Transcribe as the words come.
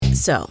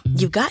So,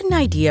 you've got an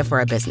idea for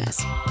a business,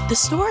 the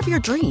store of your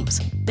dreams.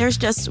 There's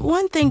just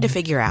one thing to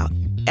figure out: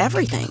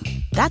 everything.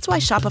 That's why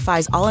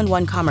Shopify's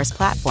all-in-one commerce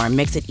platform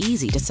makes it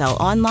easy to sell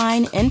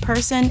online, in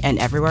person, and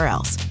everywhere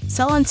else.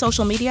 Sell on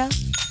social media,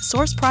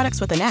 source products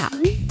with an app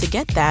to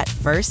get that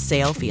first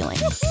sale feeling.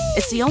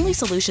 It's the only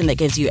solution that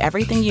gives you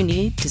everything you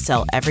need to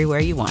sell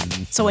everywhere you want.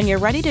 So when you're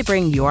ready to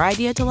bring your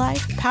idea to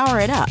life, power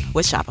it up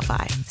with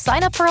Shopify.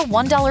 Sign up for a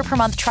 $1 per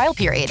month trial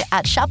period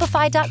at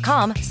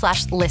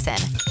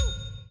shopify.com/listen.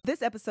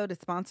 This episode is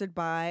sponsored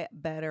by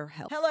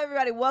BetterHelp. Hello,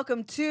 everybody.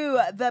 Welcome to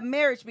the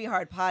Marriage Be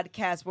Hard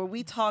podcast, where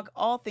we talk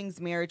all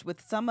things marriage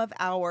with some of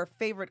our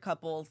favorite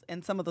couples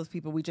and some of those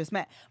people we just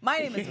met. My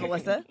name is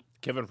Melissa.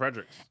 Kevin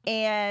Fredericks.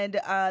 And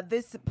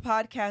this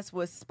podcast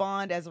was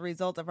spawned as a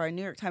result of our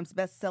New York Times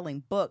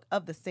best-selling book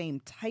of the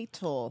same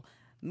title,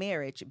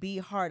 Marriage Be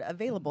Hard,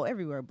 available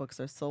everywhere books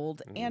are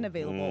sold and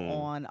available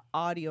on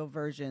audio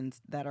versions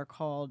that are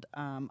called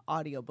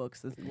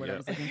audiobooks is the word I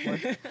was looking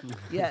for.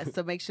 Yeah,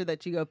 so make sure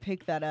that you go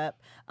pick that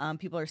up.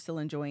 People are still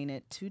enjoying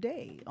it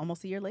today,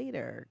 almost a year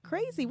later.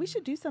 Crazy. We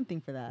should do something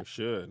for that. We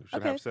should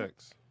Okay. have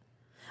sex.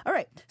 All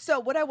right.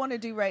 So what I want to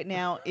do right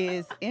now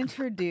is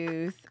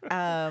introduce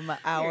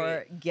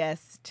our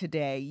guests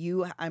today.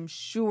 I'm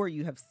sure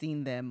you have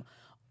seen them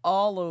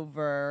all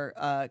over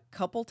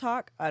Couple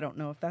Talk. I don't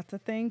know if that's a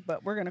thing,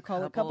 but we're going to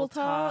call it Couple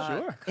Talk.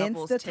 Sure.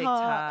 Couples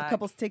TikTok.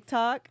 Couples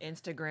TikTok.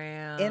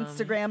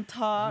 Instagram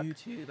Talk.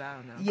 YouTube, I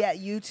don't know. Yeah,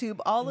 YouTube.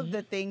 All of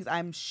the things,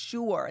 I'm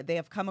sure they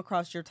have come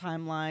across your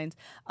timelines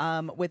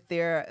with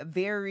their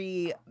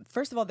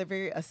first of all, they're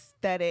very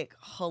aesthetic,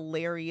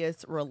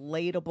 hilarious,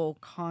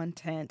 relatable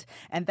content.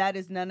 And that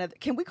is none of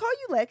can we call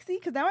you Lexi?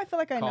 Because now I feel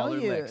like I Call know her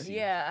you. Lexi.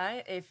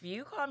 Yeah, if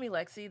you call me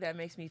Lexi, that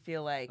makes me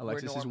feel like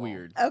Alexis we're is normal.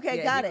 weird. Okay,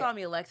 Yeah, got if it. you call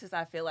me Alexis,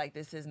 I feel like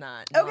this is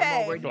not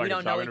Okay. normal. We Like a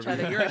don't know job each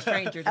interview. other. You're a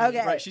stranger to me.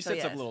 Okay. Right, she So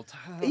sets up yes. a little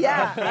time. Yeah.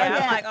 Yeah, okay.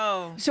 I'm like,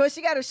 oh. So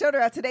she got her shoulder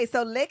out today.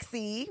 So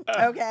Lexi,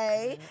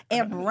 okay,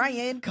 and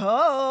Brian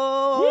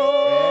Cole.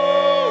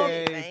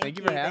 Hey, thank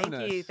you for having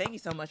us. Thank you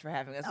so much for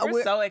having us. we're-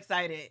 We're so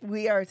excited.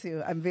 We are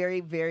too. I'm very,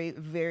 very,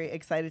 very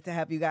excited to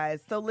have you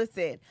guys. So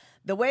listen,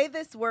 the way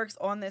this works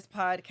on this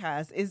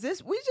podcast is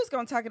we're just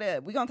gonna talk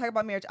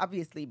about marriage,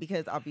 obviously,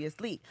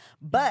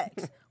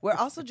 but we're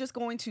also just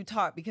going to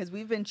talk because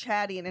we've been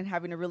chatting and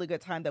having a really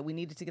good time that we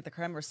needed to get the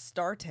camera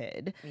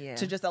started Yeah.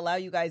 to just allow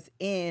you guys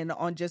in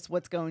on just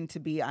what's going to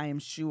be, I am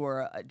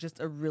sure, just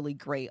a really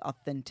great,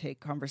 authentic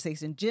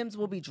conversation. Gems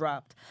will be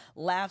dropped,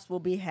 laughs will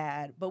be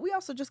had, but we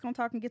also just gonna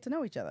talk and get to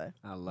know each other.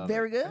 I love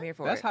Very it. good. I'm here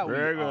for That's it. how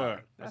Very we are.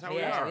 good. That's That's how how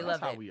we we are. are. We That's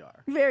love how it. we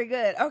are. Very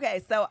good.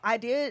 Okay, so I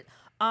did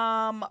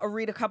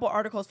read a couple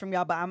articles from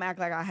y'all, but I'm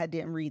acting like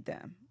didn't read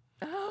them.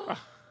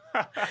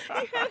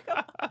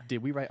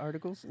 Did we write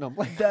articles? No. I'm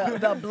like-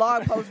 The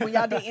blog post when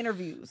y'all did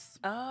interviews.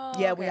 Oh,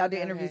 Yeah, okay, when y'all did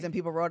okay, interviews okay. and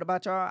people wrote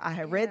about y'all, I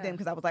had read them Yeah.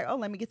 because I was like, oh,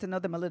 let me get to know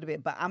them a little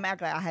bit. But I'm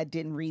acting like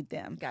didn't read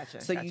them.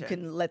 Gotcha, So you gotcha.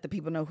 can let the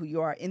people know who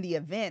you are. In the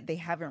event, they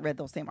haven't read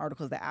those same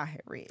articles that I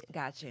had read.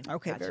 Got you.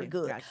 Okay, got very you,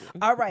 good. got you.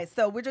 All right,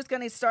 so we're just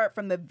going to start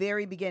from the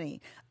very beginning.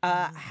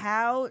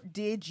 How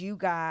did you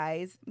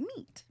guys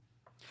meet?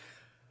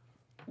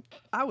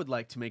 I would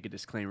like to make a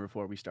disclaimer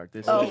before we start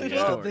this. Oh, little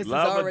yeah. story. This is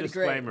Love already a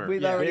great. disclaimer.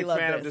 We've already Big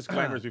loved fan of this.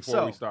 disclaimers before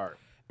So- we start.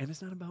 And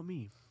it's not about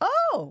me.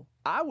 Oh,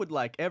 I would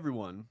like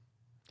everyone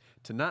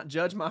to not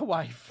judge my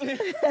wife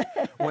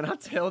when I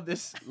tell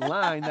this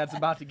line that's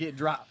about to get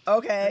dropped.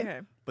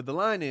 okay. But the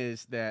line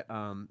is that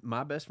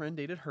my best friend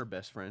dated her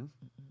best friend,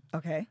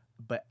 Okay.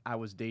 but I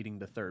was dating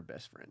the third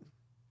best friend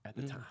at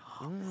the time.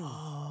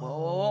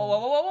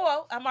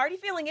 Whoa. I'm already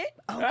feeling it.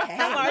 Okay.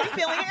 I'm already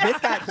feeling it. This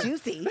got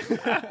juicy.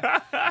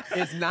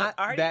 It's not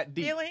Already that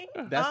deep. feeling,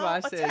 That's why I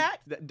said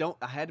attacked.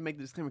 I had to make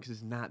the disclaimer because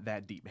it's not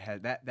that deep. It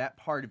had that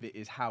part of it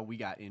is how we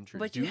got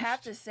introduced. But you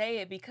have to say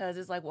it because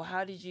it's like, well,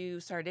 how did you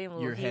start dating?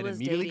 Well, Your he head was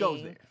immediately dating,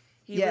 goes there.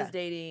 He Yeah. was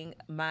dating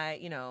my,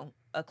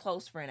 a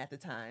close friend at the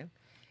time.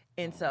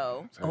 And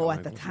so, Oh,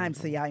 at the time,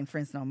 so y'all ain't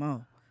friends no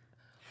more.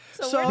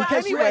 So we're not-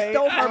 Because you had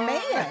stole her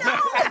man.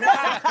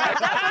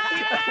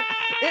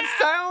 It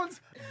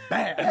sounds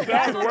bad. Sounds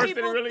That's what worse than it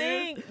people really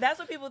think. is. That's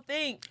what people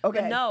think.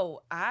 Okay. But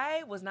no,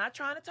 I was not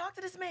trying to talk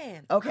to this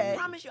man. Okay. I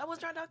promise you, I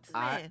wasn't trying to talk to this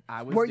man.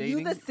 I was Were dating,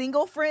 you the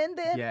single friend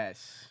then?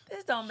 Yes.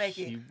 This don't make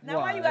it. She Now,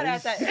 why you gotta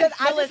ask that? was. Because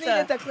I just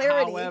needed the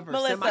clarity. However,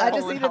 Melissa. I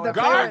just needed the Guard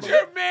clarity.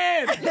 your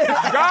men. Guard your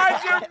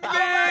Oh my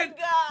men.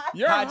 God.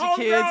 Your Hide your homegirl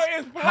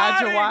kids. is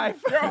Hide your plotting.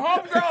 wife. Your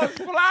homegirl is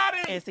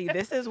plotting. And see,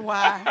 this is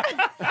why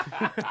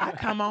I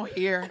come on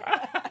here.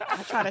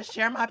 I try to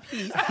share my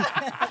peace.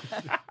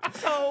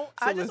 So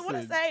I just want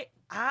to listen. say,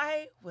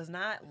 I was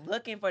not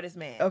looking for this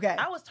man. Okay.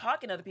 I was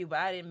talking to other people, but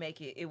I didn't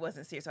make it. It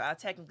wasn't serious. So I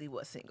technically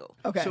was single.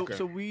 Okay. So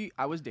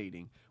I was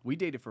dating. We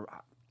dated for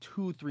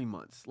 2-3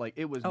 months. Like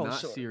it was Oh, not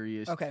sure.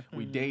 serious. Okay.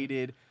 We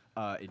dated.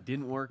 It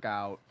didn't work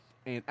out.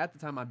 And at the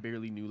time, I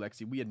barely knew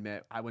Lexi. We had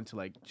met. I went to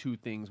like 2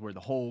 things where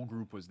the whole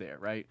group was there,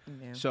 right?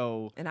 Yeah.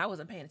 So And I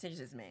wasn't paying attention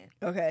to this man.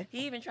 Okay.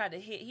 He even tried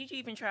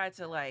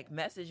to like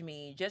message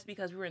me just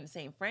because we were in the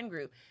same friend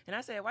group. And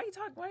I said, why you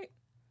talking?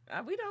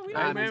 We don't Hey,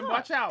 even man, talk.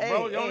 watch out, bro.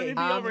 Hey, You don't hey. need to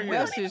be I over here.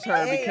 messaged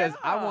her Hey, because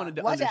I wanted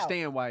to watch out.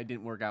 understand why it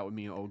didn't work out with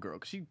me and old girl.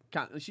 'Cause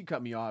she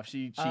cut me off.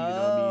 She cheated Oh,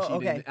 on me. She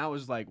okay. didn't. I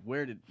was like,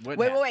 what Wait,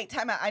 happened?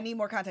 time out. I need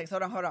more context.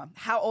 Hold on.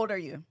 How old are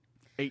you?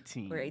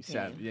 18. We're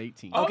 18.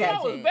 18. Oh, Okay.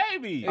 that was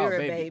baby. You're a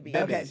baby. baby.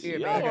 Okay. You're a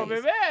Yo,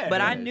 baby. baby.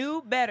 But I Yes.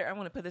 knew better. I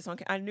want to put this on.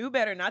 I knew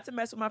better not to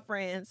mess with my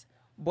friend's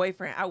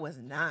boyfriend. I was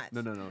not.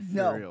 No, for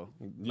No. real.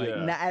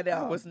 Yeah. Not at I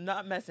all. was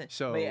not messing.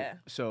 So, but yeah.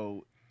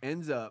 so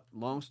ends up,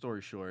 long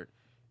story short,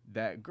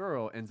 that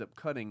girl ends up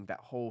cutting that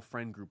whole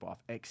friend group off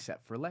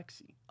except for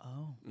Lexi.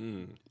 Oh.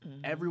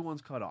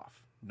 Everyone's cut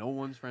off. No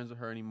one's friends with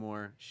her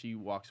anymore. She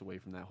walks away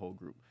from that whole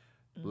group.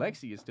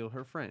 Lexi is still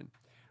her friend.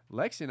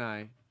 Lexi and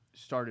I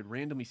started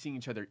randomly seeing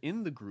each other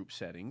in the group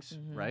settings,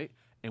 right?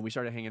 And we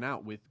started hanging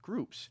out with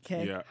groups.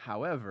 Okay. Yeah.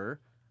 However,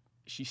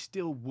 she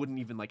still wouldn't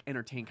even like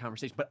entertain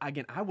conversation. But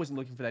again, I wasn't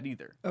looking for that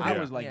either. Okay. I Yeah.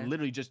 was like Yeah.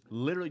 literally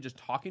just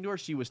talking to her.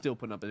 She was still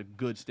putting up a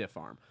good stiff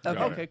arm.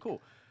 Okay. Okay,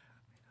 cool.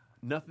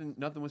 Nothing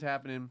was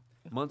happening.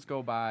 Months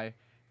go by.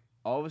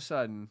 All of a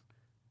sudden,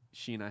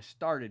 she and I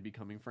started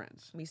becoming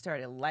friends. We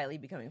started lightly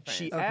becoming friends.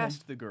 She Okay.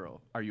 asked the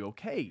girl, "Are you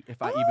okay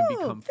if I even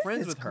become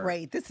friends this is with her?"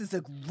 Great. This is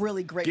a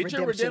really great Get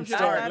your redemption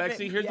story. arc,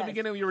 Lexi. Here's the Yes.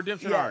 beginning of your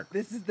redemption Yeah, arc.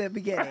 this is the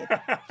beginning.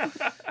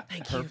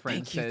 Thank Her you.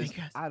 friend Thank you. says, Thank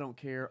you. "I don't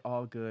care.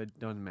 All good.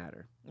 Doesn't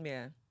matter."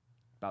 Yeah.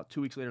 About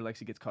 2 weeks later,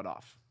 Lexi gets cut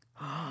off.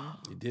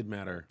 It did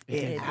matter.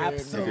 It did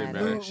absolutely It did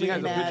matter. She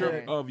has a picture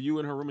mattered. of you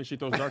in her room and she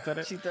throws darts at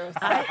it. She throws.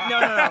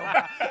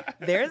 No.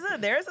 There's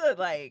a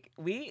like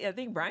I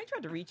think Brian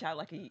tried to reach out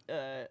like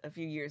a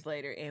few years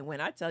later, and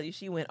when I tell you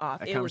she went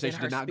off, That it was in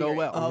conversation her did not spirit. go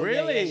well. Oh, yeah,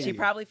 Really? yeah, yeah. She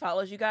probably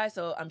follows you guys,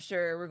 so I'm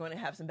sure we're going to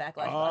have some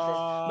backlash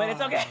about this. But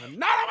it's okay.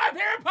 Not on my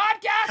parent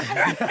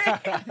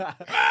podcast.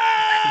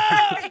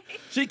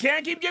 She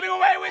can't keep getting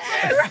away with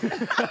this.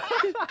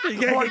 She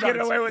can't keep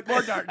getting away with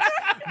more darts.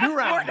 New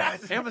round.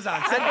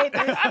 Amazon. I hate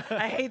this.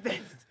 I hate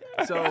this.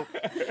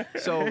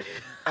 So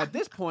at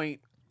this point,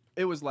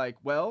 it was like,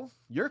 well,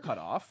 you're cut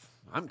off.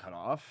 I'm cut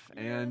off,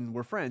 and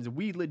we're friends.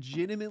 We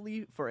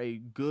legitimately, for a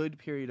good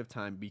period of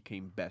time,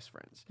 became best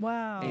friends.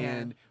 Wow.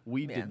 And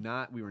we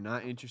Yeah. we were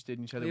not interested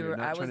in each other. We were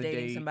not I trying was to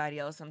dating date. somebody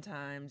else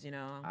sometimes, you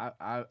know.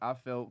 I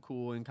felt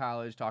cool in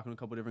college, talking to a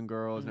couple different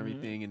girls and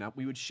everything, and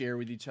we would share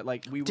with each other.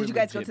 Like we were. Did you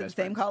guys go legit to the best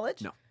same friends.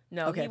 college? No.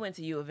 No, Okay. he went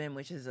to U of M,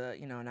 which is a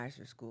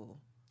nicer school.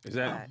 Is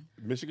that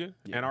Michigan?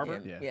 Yeah. Ann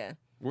Arbor? Yeah.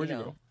 Where'd you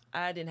go?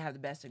 I didn't have the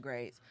best of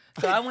grades,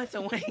 so I went to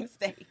Wayne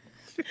State.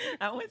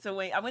 I went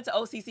to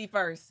OCC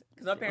first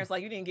because my parents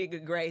like you didn't get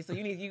good grades, so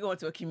you go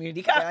into a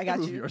community college. Yeah, I got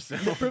Prove you.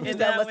 yourself. Prove And then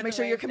yourself. I Let's went make to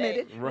sure you're Wayne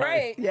State. committed.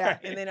 Right. Yeah.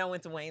 And then I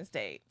went to Wayne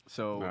State.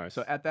 So Nice.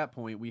 so at that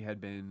point we had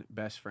been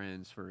best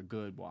friends for a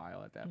good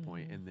while at that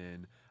point, and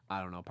then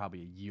I don't know,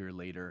 probably a year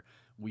later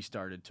we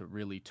started to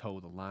really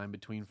toe the line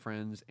between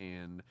friends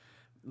and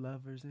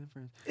lovers and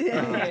friends.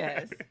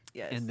 Yes.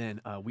 And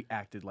then we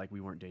acted like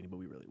we weren't dating, but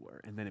we really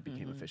were. And then it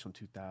became official in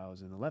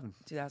 2011.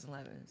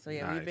 2011. So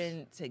yeah, Nice. we've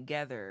been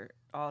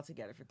all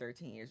together for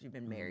 13 years. We've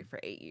been married for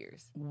 8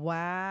 years.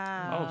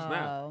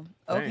 Wow.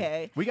 Dang.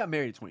 Okay. We got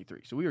married at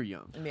 23, so we were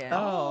young. Yeah.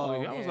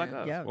 Oh, I was like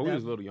us. Yeah, well, we that-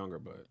 was a little younger,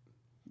 but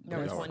No,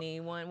 Yeah.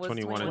 21. Was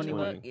 21 and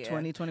 21? 20. Yeah.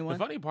 2021.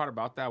 the funny part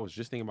about that was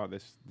just thinking about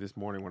this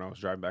morning when I was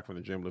driving back from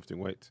the gym lifting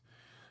weights.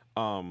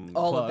 All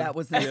Plug. of that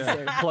was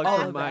necessary. Plug All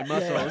for of my that,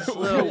 yeah. muscles.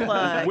 Little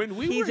plug. When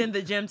we He's were in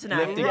the gym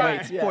tonight. Lifting Right.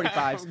 weights, Yeah.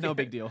 45s, no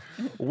big deal.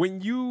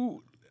 When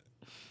you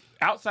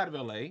outside of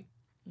LA,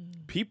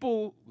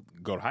 people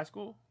go to high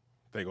school,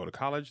 they go to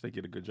college, they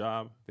get a good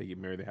job, they get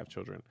married, they have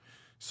children.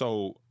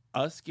 So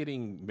us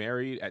getting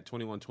married at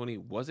 21-20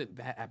 wasn't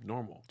that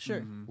abnormal.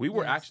 Sure. We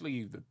were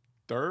actually the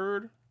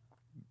third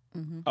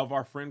of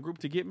our friend group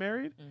to get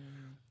married,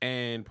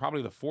 and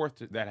probably the fourth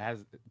that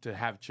has to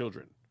have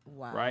children.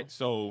 Wow. Right?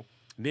 So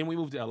then we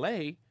moved to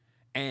LA,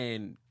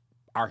 and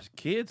our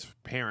kids'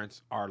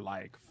 parents are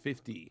like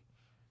 50.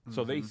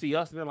 So they see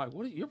us and they're like,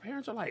 "What? Your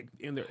parents are like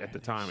in their at the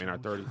time in our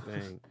 30s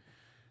thing."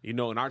 You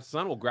know, and our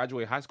son will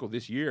graduate high school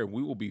this year, and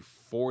we will be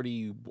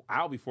 40.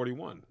 I'll be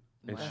 41,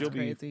 and Wow. she'll That's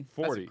be crazy.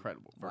 40. That's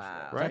incredible. First Wow.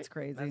 of all. Right? That's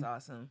crazy. That's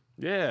awesome.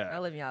 Yeah, I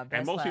live y'all best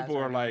and most lives people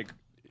are right now. like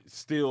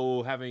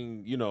still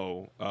having, you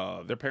know,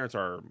 their parents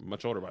are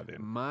much older by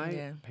then. My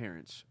Yeah.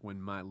 parents,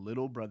 when my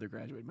little brother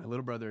graduated, my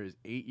little brother is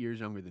 8 years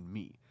younger than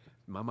me.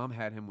 My mom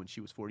had him when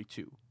she was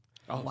 42.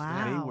 Oh,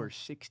 Wow. They were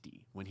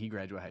 60 when he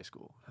graduated high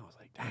school. I was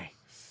like, dang.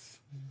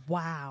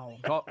 Wow.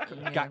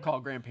 Got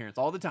called grandparents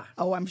all the time.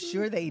 Oh, I'm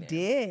sure they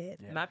did.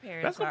 My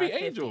parents That's gonna are be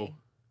 50. Angel.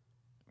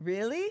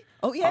 Really?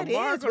 Oh, yeah, it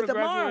Amar is gonna with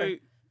Amar.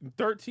 graduate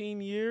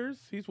 13 years.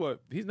 He's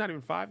what? He's not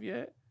even 5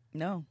 yet.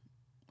 No.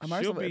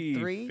 Amar's She'll what, be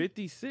 3?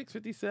 56,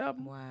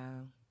 57,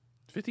 Wow.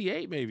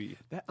 58 maybe.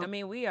 I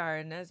mean, we are,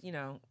 and that's,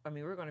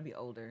 we're going to be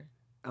older.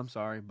 I'm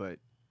sorry, but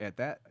at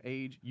that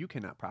age, you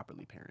cannot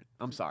properly parent.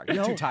 I'm sorry. You're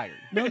No. too tired.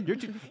 No. You're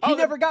too. Oh, He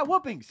never got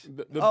whoopings.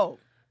 The- Oh,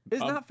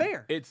 It's not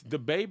fair. It's the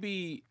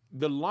baby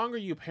the longer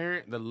you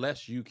parent, the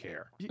less you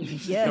care.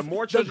 Yes. The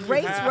more the children you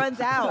grace have- runs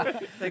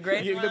out. The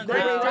grace Yeah, the runs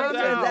grace out. runs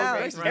out.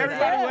 Grace runs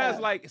Everybody who out. has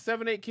like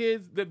 7, 8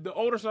 kids, the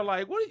oldest are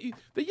like, what?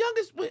 The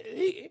youngest,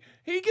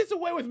 he gets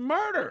away with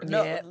murder.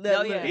 No, Yeah. no,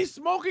 Oh, yeah. He's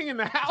smoking in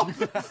the house.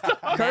 and stuff.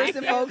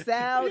 Cursing folks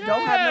out.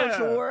 Don't have no Yeah.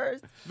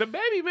 chores. The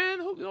baby, man.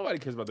 Nobody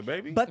cares about the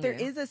baby. But there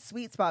Yeah. is a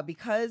sweet spot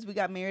because we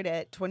got married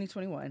at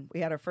 2021. We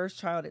had our first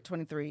child at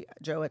 23,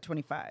 Joe at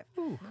 25.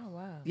 Oh,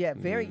 wow. Yeah,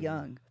 very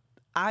young.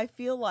 I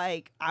feel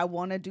like I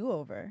want a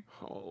do-over.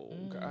 Oh,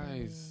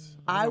 guys.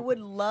 I would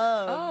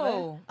love.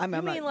 Oh, I'm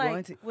you not mean like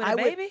going to. with a I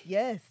would- baby?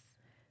 Yes.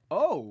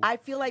 Oh. I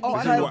feel like Oh, I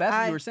because didn't know that's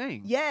what you were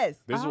saying. Yes.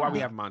 This is why we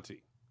have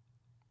Monty.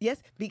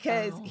 Yes,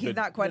 because Oh. he's The-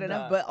 not quite the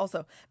enough, dog. but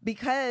also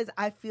because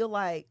I feel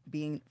like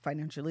being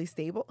financially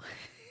stable.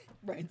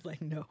 Brian's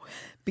like, no.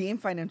 Being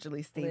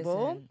financially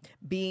stable, Listen.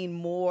 being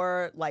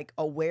more like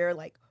aware,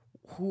 like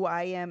who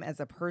I am as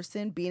a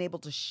person, being able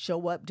to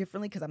show up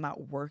differently because I'm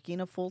not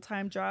working a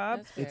full-time job.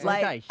 That's fair. It's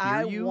Like, like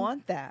I hear you,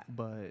 want that.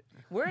 but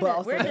We're in, But the,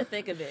 also- we're in the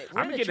thick of it. We're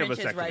I'm in the getting a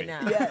trenches vasectomy. right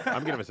now. Yeah.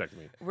 I'm getting a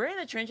vasectomy. We're in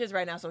the trenches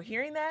right now. So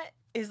hearing that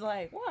is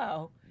like,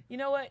 wow, you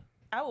know what?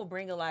 I will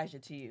bring Elijah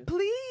to you.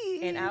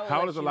 Please. And I will How let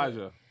old is you-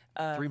 Elijah?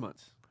 3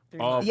 months. 3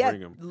 Oh, months. yeah,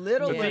 bring him.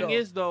 little, The Yeah. little. thing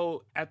is,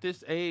 though, at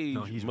this age,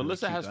 No, he's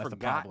Melissa really has cute. That's the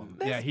forgotten.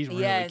 problem. Yeah, he's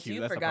really Yes, cute.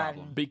 you've That's forgotten. the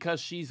problem. Because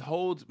she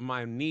holds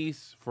my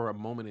niece for a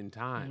moment in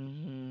time.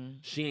 Mm-hmm.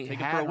 She ain't Take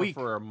her had for a her week.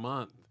 for a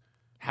month.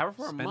 Have her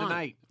for Spend a a month.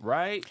 night.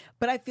 Right?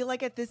 But I feel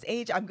like at this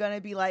age, I'm going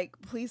to be like,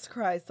 please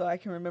cry so I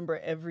can remember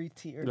every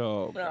tear.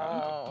 No.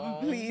 Oh.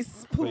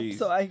 Please poop Please.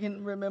 so I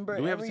can remember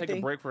Do we have everything. to take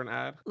a break for an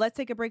ad? Let's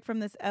take a break from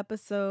this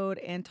episode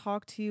and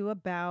talk to you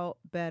about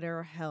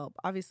BetterHelp.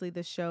 Obviously,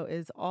 this show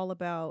is all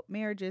about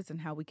marriages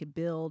and how we can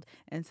build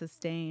and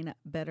sustain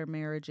better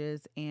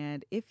marriages.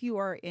 And if you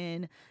are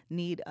in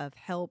need of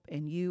help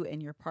and you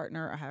and your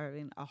partner are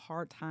having a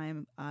hard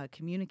time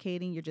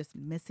communicating, you're just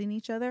missing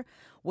each other,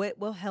 what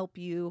will help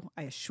you,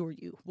 I assure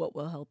you, what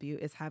will help you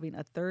is having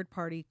a third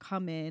party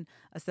come in,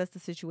 assess the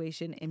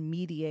situation, and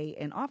mediate,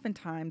 and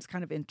oftentimes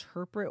kind of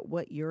interpret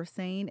what you're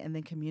saying and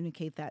then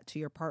communicate that to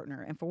your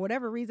partner. And for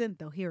whatever reason,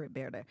 they'll hear it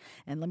better.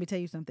 And let me tell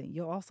you something,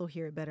 you'll also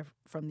hear it better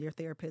from your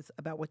therapist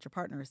about what your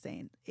partner is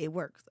saying. It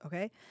works,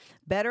 okay?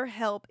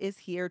 BetterHelp is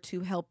here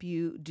to help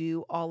you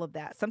do all of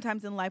that.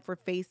 Sometimes in life, we're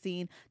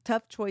facing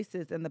tough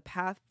choices and the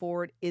path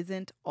forward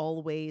isn't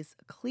always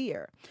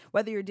clear.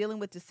 Whether you're dealing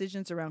with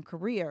decisions around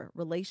career,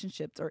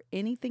 relationships, or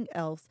anything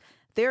else,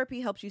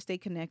 therapy helps you stay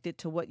connected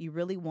to what you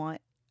really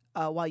want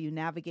while you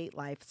navigate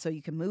life so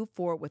you can move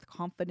forward with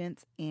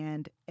confidence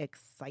and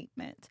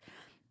excitement.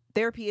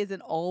 Therapy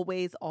isn't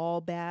always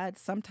all bad.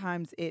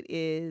 Sometimes it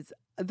is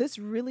this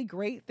really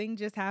great thing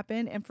just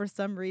happened, and for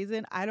some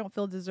reason, I don't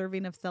feel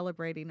deserving of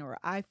celebrating, or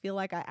I feel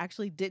like I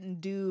actually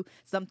didn't do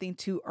something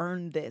to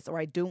earn this, or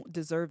I don't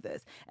deserve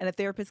this. And a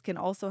therapist can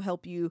also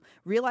help you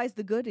realize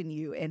the good in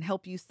you and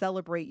help you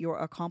celebrate your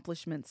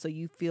accomplishments so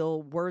you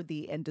feel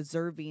worthy and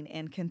deserving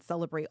and can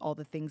celebrate all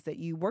the things that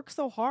you work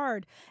so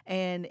hard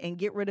and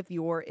get rid of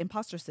your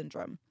imposter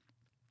syndrome.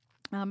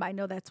 I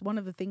know that's one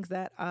of the things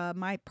that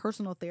my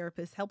personal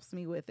therapist helps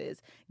me with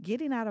is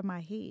getting out of my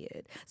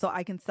head so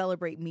I can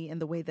celebrate me in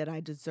the way that I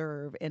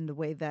deserve and the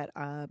way that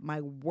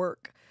my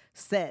work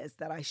says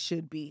that I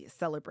should be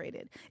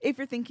celebrated. If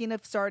you're thinking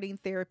of starting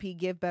therapy,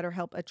 give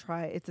BetterHelp a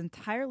try. It's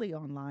entirely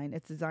online.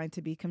 It's designed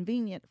to be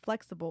convenient,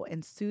 flexible,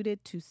 and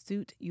suited to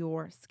suit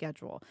your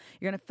schedule.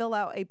 You're going to fill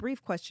out a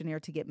brief questionnaire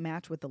to get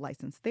matched with a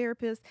licensed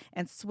therapist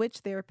and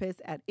switch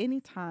therapists at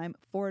any time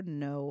for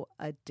no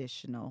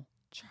additional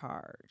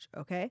charge.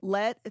 Okay.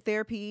 Let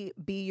therapy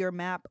be your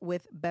map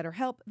with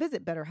BetterHelp.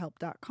 Visit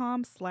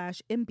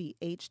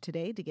BetterHelp.com/MBH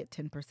today to get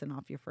 10%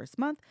 off your first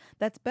month.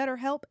 That's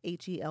BetterHelp,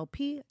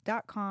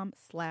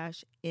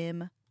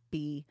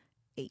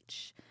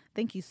 HELP.com/MBH.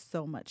 Thank you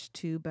so much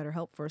to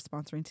BetterHelp for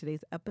sponsoring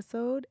today's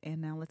episode.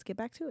 And now let's get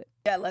back to it.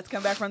 Yeah, let's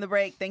come back from the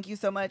break. Thank you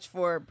so much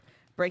for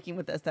breaking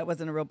with us. That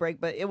wasn't a real break,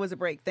 but it was a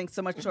break. Thanks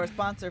so much to our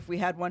sponsor, if we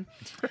had one.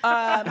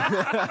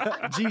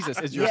 Jesus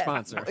is your Yes.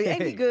 sponsor.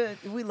 Ain't he good?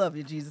 We love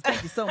you, Jesus.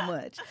 Thank you so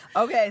much.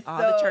 Okay, so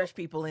All the church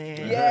people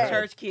in. Yes.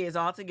 Church kids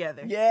all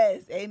together.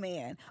 yes,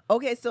 amen.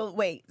 Okay, so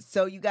wait.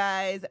 So you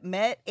guys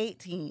met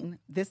 18.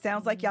 This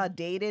sounds like y'all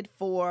dated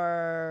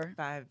for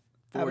 5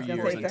 I was 4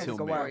 gonna years say it sounds until like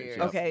a while. marriage.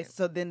 Yep. Okay,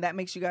 so then that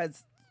makes you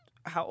guys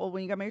how old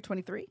when you got married?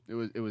 23?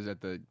 It was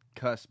at the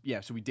cusp.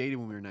 Yeah, so we dated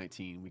when we were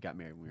 19. We got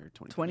married when we were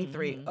 20.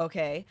 23.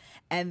 Okay.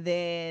 And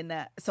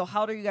then so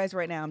how old are you guys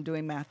right now? I'm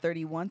doing math.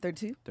 31,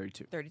 32?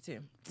 32.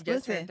 32. Just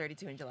Listen. turned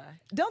 32 in July.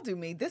 Don't do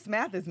me. This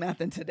math is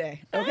mathing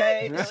today.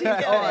 Okay. She's Killed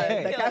it. on. The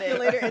Killed it.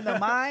 calculator in the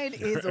mind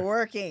is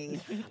working.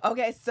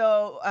 Okay.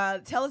 So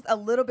tell us a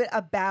little bit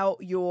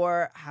about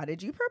how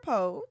did you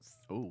propose?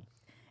 Oh.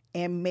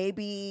 And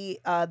maybe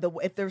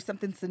if there was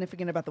something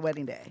significant about the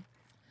wedding day.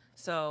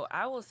 So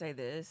I will say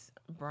this: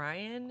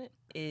 Brian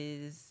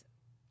is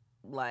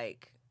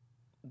like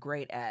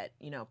great at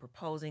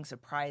proposing,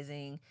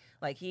 surprising.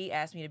 Like how he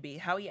asked me to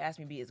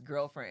be his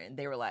girlfriend.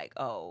 They were like,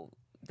 "Oh,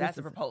 that's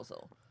a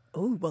proposal."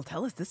 Oh, well,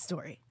 tell us this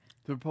story.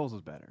 The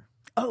proposal's better.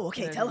 Oh,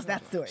 okay. Tell us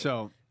that story.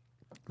 So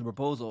The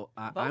proposal.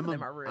 Both of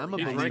them are really I'm a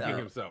He's nice, believer. ranking though.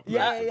 himself.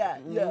 Yeah.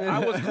 I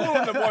was cool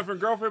with the boyfriend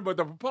girlfriend, but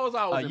the proposal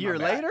I was A in year my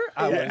bag. later,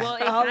 I was. Well,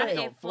 it How kinda,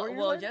 long? it 4 years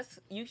well, later? just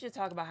you should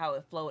talk about how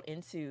it flowed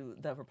into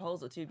the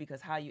proposal too,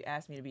 because how you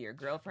asked me to be your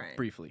girlfriend.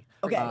 Briefly.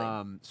 Okay.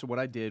 So what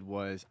I did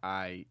was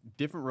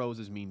different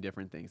roses mean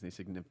different things. They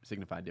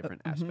signify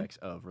different aspects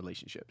of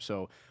relationships.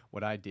 So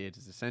what I did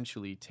is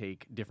essentially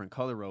take different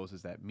color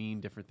roses that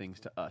mean different things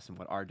to us and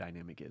what our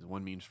dynamic is.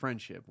 One means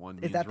friendship. One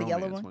means that the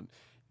yellow romance, one?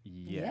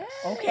 Yes.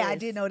 Okay, I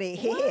did know that.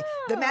 Wow.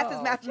 The math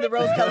is math and the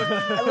rose colors.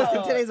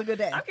 Listen, today's a good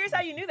day. I'm curious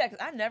how you knew that,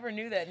 because I never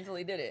knew that until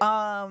he did it.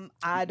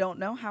 I don't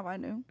know how I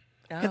knew.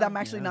 Because I'm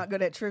actually not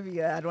good at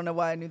trivia. I don't know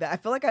why I knew that. I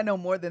feel like I know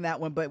more than that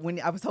one, but when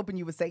I was hoping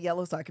you would say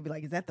yellow so I could be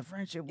like, is that the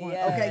friendship one?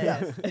 Okay,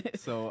 Yes.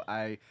 yes. So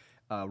I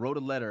wrote a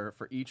letter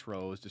for each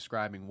rose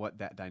describing what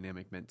that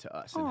dynamic meant to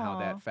us and how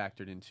that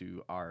factored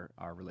into our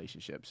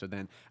relationship. So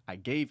then I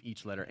gave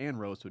each letter and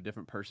rose to a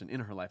different person in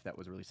her life that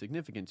was really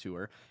significant to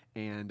her.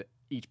 And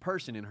each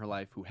person in her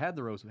life who had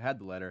the rose, who had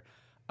the letter,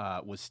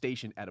 was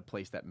stationed at a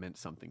place that meant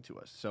something to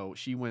us. So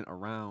she went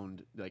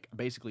around like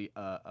basically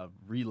a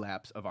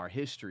relapse of our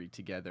history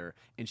together,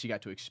 and she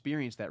got to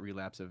experience that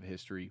relapse of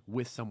history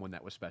with someone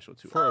that was special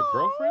to her. For a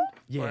girlfriend?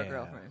 Yeah. For a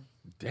girlfriend.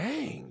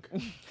 Dang.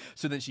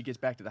 So then she gets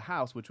back to the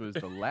house, which was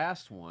the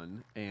last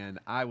one, and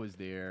I was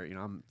there. You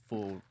know, I'm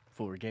full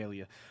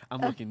regalia. I'm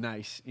looking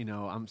nice. You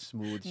know, I'm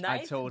smooth.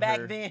 Nice I told back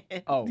her, then.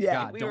 "Oh Yeah.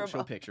 God, We don't were show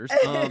both- pictures."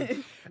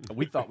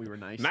 We thought we were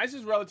nice. Nice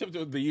is relative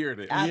to the year.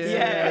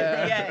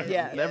 That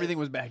Yeah. Everything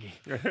was baggy.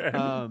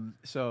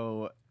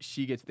 So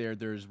she gets there.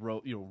 There's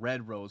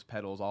red rose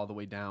petals all the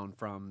way down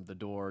from the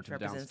door to the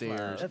Represents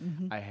downstairs. love.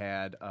 I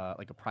had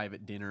like a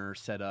private dinner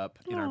set up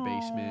in our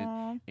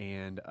basement,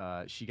 and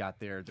she got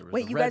there. There was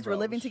Wait, a you red guys were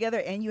living rose. together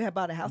and you had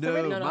bought a house No,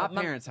 already? No, my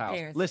my parents' house.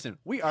 parents. Listen,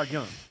 we are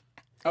young.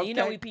 And you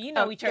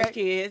know we church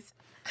kids.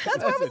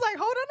 That's why I was like,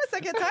 hold on a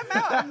second, time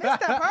out. I missed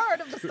that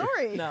part of the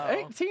story. No.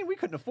 18, we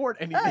couldn't afford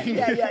anything.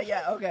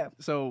 Yeah, okay.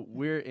 So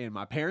we're in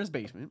my parents'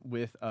 basement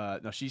with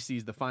now she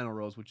sees the final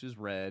rose, which is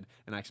red,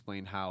 and I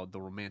explained how the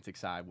romantic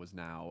side was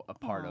now a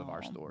part of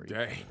our story.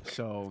 Dang.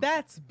 So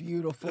That's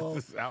beautiful.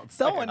 This is outside.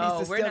 Someone needs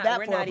to we're steal not- that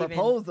we're for a not even-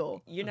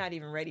 proposal. You're not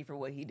even ready for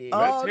what he did.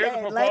 Let's hear the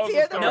Okay, let's proposal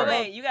hear the story. No, proposal.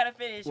 wait, you gotta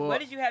finish. Well, what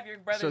did you have your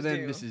brothers so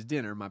then do? this is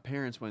dinner. My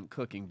parents went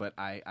cooking, but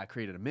I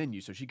created a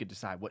menu so she could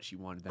decide what she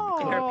wanted them to Aw.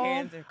 cook. And her Aw.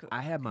 parents are I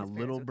had my his parents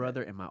little were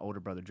brother and my older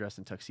brother dressed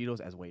in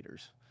tuxedos as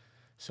waiters.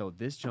 So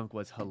this junk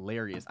was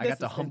hilarious. I This got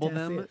to is humble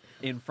them fantastic.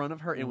 in front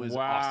of her. It was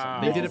Wow.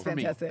 awesome. They This did it is for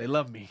fantastic. me. They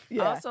love me. I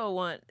Yeah. also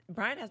want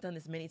Brian has done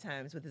this many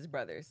times with his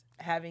brothers,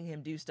 having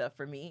him do stuff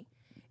for me.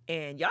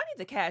 And y'all need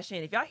to cash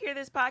in. If y'all hear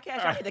this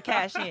podcast, y'all need to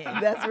cash in.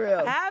 That's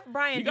real. Have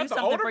Brian You do got the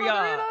something older for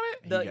brother in y'all. on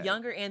it? The He got it.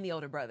 younger and the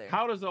older brother.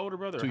 How does the older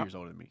brother? 2 years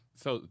older than me.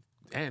 So,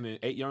 and 8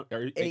 8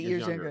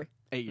 years younger.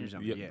 8 years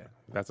younger. Yeah.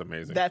 That's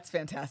amazing. That's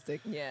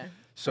fantastic. Yeah.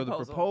 So the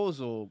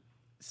proposal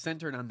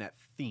centered on that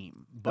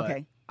theme, but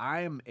Okay.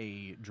 I am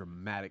a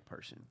dramatic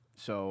person.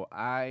 So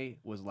I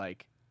was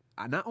like,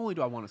 not only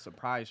do I want to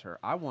surprise her,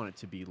 I want it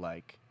to be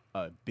like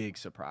a big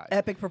surprise.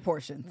 Epic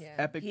proportions. Yeah.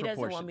 Epic he doesn't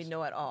want proportions. me to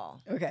know at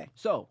all. Okay.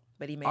 So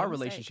But he made our a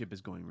mistake. relationship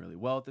is going really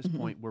well at this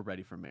point. We're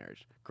ready for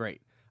marriage.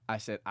 Great. I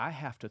said, I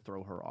have to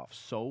throw her off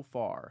so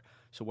far.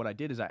 So what I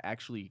did is I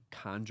actually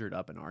conjured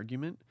up an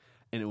argument,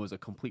 and it was a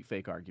complete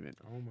fake argument.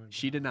 Oh my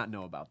She did not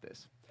know about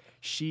this.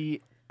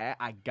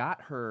 I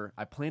got her,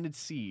 I planted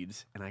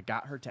seeds, and I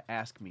got her to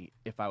ask me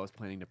if I was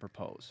planning to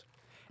propose.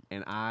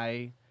 And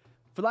I,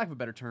 for lack of a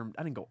better term,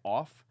 I didn't go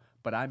off,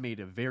 but I made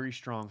a very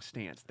strong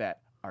stance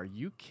that, are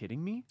you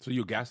kidding me? So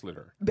you gaslit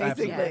her.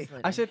 Basically.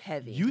 Gaslighting. I said,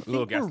 heavy. you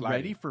little think we're gaslighting.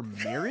 ready for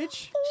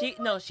marriage? She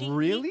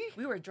Really?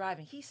 we were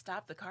driving. He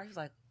stopped the car. He was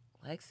like,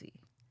 Lexi.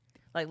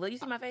 Like, look, you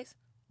see my face?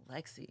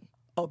 Lexi.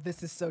 Oh,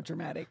 this is so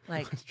dramatic.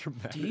 Like,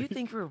 do you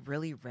think we're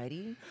really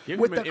ready? Give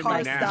With him the an car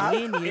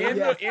international- stop?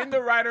 Yes. In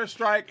the writer's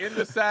strike, in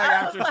the SAG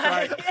after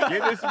strike,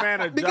 give this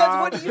man a Because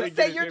job. what do you Get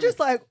say? it You're in. just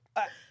like,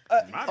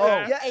 My oh,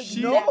 bad. yeah,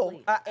 Exactly.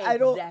 no. I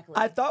don't. Exactly.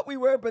 I thought we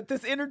were, but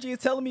this energy is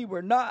telling me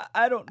we're not.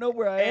 I don't know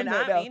where I am And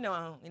right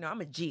now.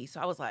 I'm a G, so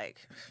I was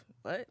like,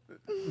 what?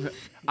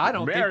 I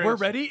don't think we're Marriage.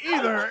 ready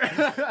either.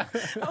 I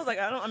was like,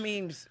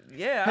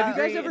 yeah. Have I you guys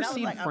agree. ever And I was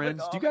seen like, I'm gonna Friends?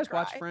 go Do you home and guys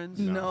watch cry. Friends?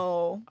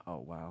 No. Oh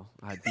wow,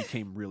 I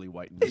became really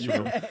white in this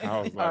room.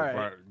 I was like, All right.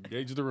 "Bro,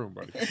 gauge the room,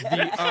 buddy.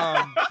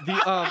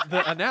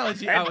 The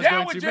analogy I And was down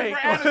going with to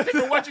Jennifer make. Aniston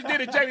for what you did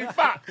to Jamie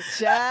Foxx.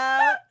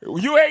 Child,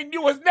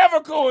 You was never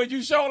cool, and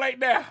you show like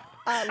that.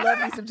 I love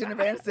me some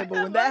Jennifer Aniston,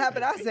 but when that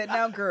happened, I said,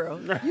 "Now, girl,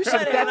 you should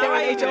have Why sat there you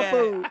and ate do your that?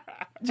 food.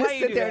 Just Why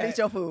you sit do there and that? eat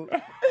your food."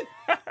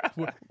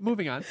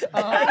 Moving on.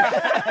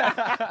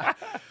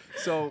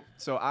 So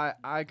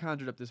I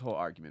conjured up this whole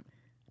argument,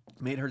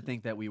 made her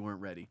think that we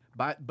weren't ready.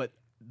 But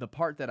the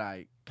part that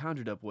I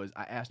conjured up was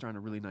I asked her on a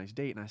really nice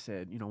date, and I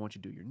said, I want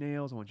you to do your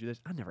nails. I want you to do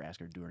this. I never asked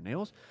her to do her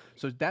nails.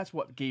 So that's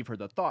what gave her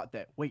the thought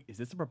that, wait, is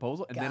this a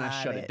proposal? And then I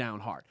Got shut it. it down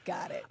hard.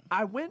 Got it.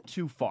 I went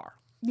too far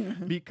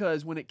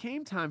because when it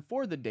came time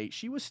for the date,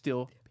 she was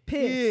still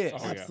pissed. Yeah.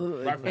 Oh, yeah.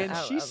 Absolutely. Right from And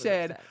I she was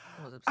said, upset.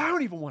 I was upset. I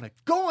don't even want to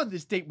go on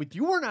this date with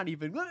you. We're not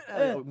even.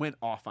 Went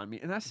off on me.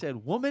 And I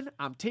said, woman,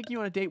 I'm taking you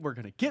on a date. We're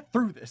going to get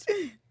through this.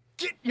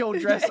 Get your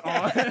dress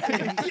on.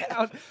 Get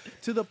out.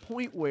 To the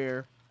point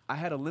where I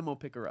had a limo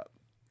pick her up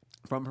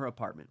from her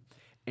apartment.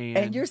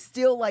 And you're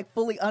still like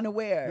fully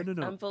unaware.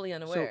 No. I'm fully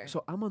unaware.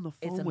 So I'm on the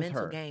phone It's a with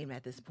mental her. game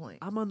at this point.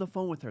 I'm on the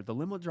phone with her. The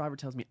limo driver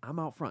tells me I'm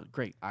out front.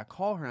 Great. I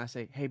call her and I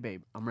say, hey,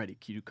 babe, I'm ready.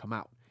 Can you come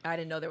out? I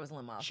didn't know there was a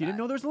limo outside. She didn't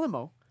know there was a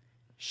limo.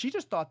 She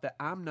just thought that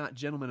I'm not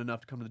gentleman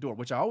enough to come to the door,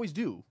 which I always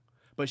do.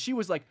 But she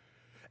was like,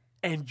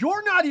 and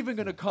you're not even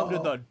going to come to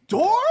the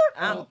door?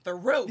 I'm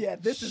through. Yeah,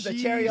 this is a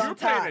cherry You're on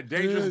playing top. a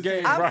dangerous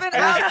game, I'm bro.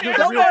 finna,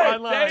 don't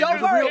worry. Don't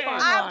Dangerous worry. game.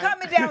 I'm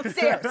coming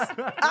downstairs.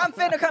 I'm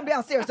finna come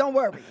downstairs. Don't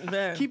worry.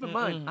 Keep in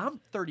mind, I'm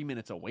 30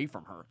 minutes away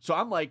from her. So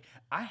I'm like,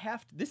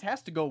 this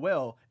has to go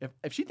well.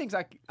 If she thinks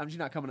she's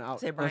not coming out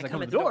Say, unless Brian, I come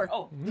to at the door.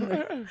 oh.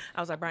 I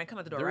was like, Brian, come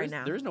at the door There right is-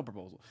 now. There is no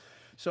proposal.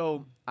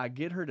 So I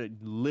get her to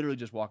literally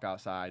just walk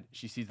outside.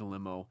 She sees the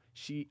limo.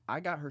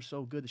 I got her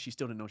so good that she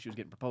still didn't know she was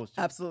getting proposed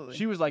to. Absolutely.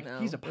 She was like, No,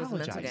 he's it was a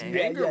mental apologizing.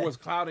 game. Anger Yeah. was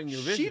clouding your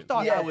vision. She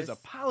thought I was Yes.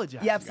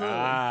 apologizing. Yeah, absolutely.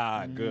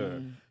 Ah,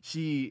 good.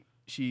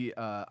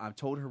 I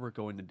told her we're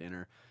going to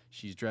dinner.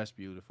 She's dressed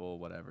beautiful,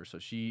 whatever. So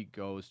she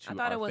goes to I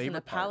thought our it was an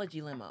favorite park.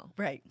 apology limo.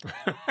 Right.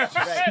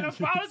 An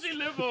apology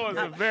limo is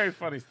a very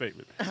funny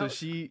statement. So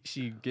she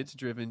gets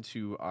driven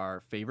to our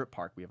favorite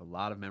park. We have a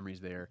lot of memories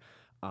there.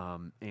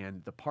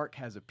 And the park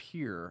has a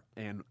pier,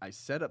 and I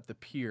set up the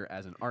pier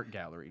as an art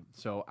gallery.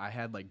 So I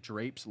had like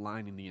drapes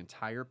lining the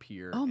entire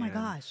pier. Oh my and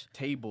gosh.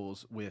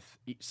 Tables with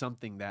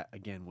something that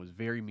again was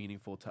very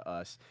meaningful to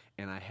us,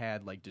 and I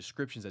had like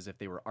descriptions as if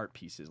they were art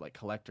pieces, like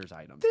collector's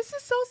items. This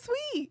is so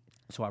sweet.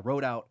 So I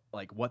wrote out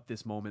like what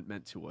this moment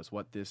meant to us,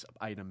 what this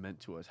item meant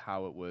to us,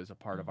 how it was a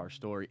part of our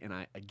story. And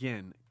I,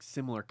 again,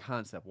 similar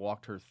concept,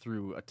 walked her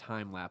through a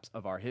time lapse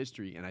of our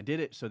history. And I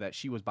did it so that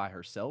she was by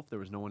herself. There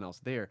was no one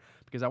else there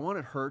because I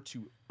wanted her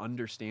to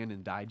understand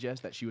and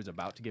digest that she was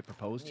about to get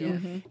proposed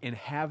to and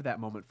have that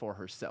moment for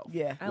herself.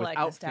 Yeah. I like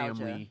without nostalgia.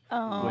 family,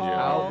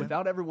 Aw.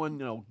 without everyone,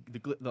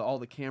 all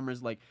the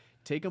cameras, like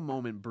take a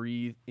moment,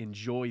 breathe,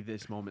 enjoy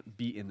this moment,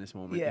 be in this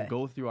moment, Yeah. and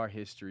go through our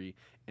history.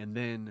 And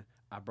then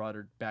I brought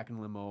her back in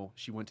the limo.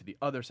 She went to the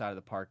other side of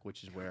the park,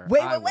 which is where I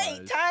Wait.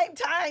 was.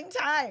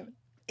 Time.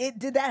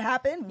 Did that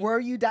happen? Were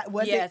you?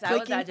 Was yes, it I was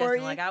clicking for digesting.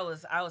 you? Like I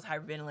was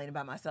hyperventilating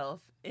by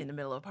myself in the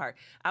middle of a park.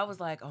 I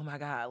was like, oh my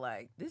god,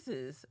 like this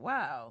is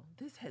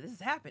this is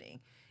happening.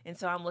 And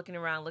so I'm looking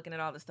around, looking at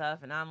all the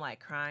stuff, and I'm like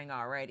crying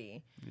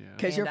already. Yeah.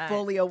 Because you're And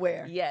fully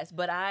aware. Yes,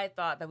 but I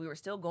thought that we were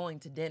still going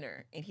to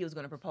dinner, and he was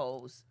going to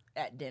propose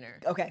at dinner.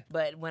 Okay.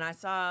 But when I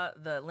saw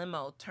the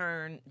limo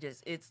turn,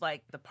 it's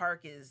like the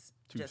park is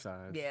Two just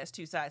sides. yeah, it's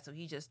two sides. So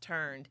he just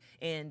turned,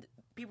 and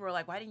people were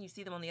like, "Why didn't you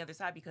see them on the other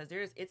side?" Because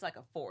it's like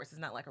a forest. It's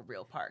not like a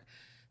real park.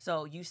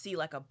 So you see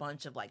like a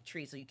bunch of like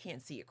trees, so you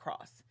can't see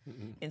across.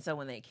 And so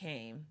when they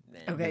came,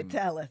 then Okay,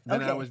 tell us.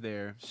 Then Okay. I was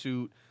there,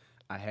 suit.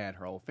 I had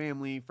her whole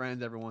family,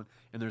 friends, everyone,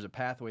 and there's a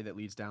pathway that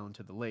leads down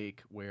to the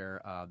lake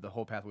where the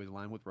whole pathway is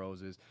lined with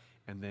roses,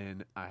 and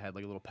then I had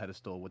like a little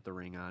pedestal with the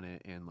ring on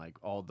it, and like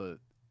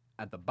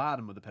at the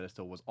bottom of the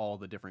pedestal was all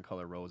the different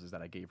color roses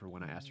that I gave her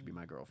when I asked her to be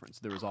my girlfriend. So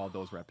there was all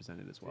those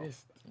represented as well.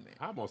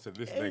 I almost said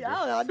this Hey, nigga.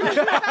 I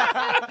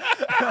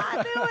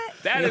knew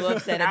it. That You is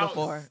have said it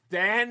before.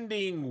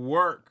 outstanding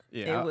work.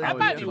 Yeah, It was That was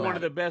might be just one like-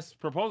 of the best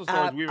proposal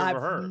stories we've ever I've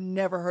heard.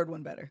 never heard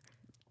one better.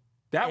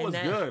 That And was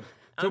that- good.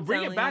 To I'm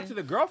bring it telling back you. to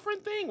the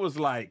girlfriend thing was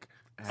like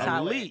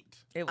Solid. elite.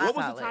 It was What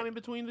was solid. the time in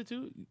between the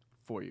two?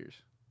 4 years.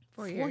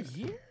 4 years. 4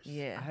 years?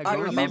 Yeah. I had Are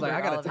grown up. you I was like, I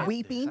all gotta of take it.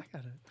 Weeping? this. I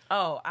gotta-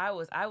 Oh, I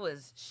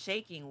was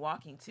shaking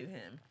walking to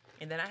him,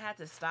 and then I had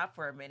to stop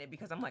for a minute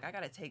because I'm like, I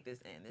gotta take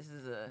this in. This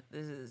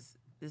is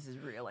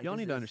real. Like, Y'all this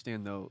need to is-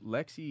 understand though,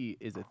 Lexi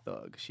is a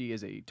thug. She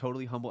is a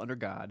totally humble under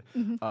God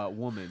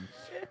woman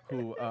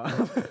who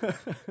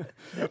That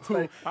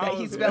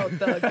he spelled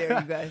thug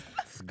there, you guys.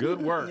 It's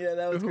good work. Yeah,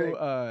 that was great.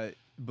 who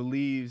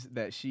believes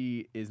that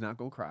she is not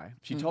gonna cry.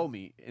 She told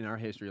me in our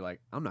history, like,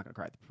 I'm not gonna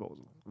cry at the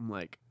proposal. I'm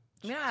like,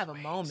 I mean, I have a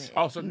moment.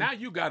 Oh, so now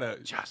you gotta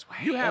Just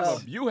wait.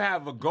 you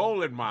have a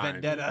goal in mind.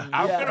 Vendetta.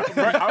 I'm Yeah. gonna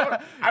break,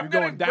 I'm gonna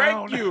going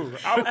down. break you.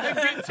 I'm gonna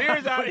get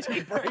tears out of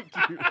you. Break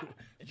you.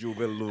 You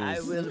will lose. I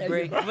will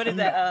break. What is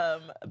that?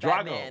 Drago.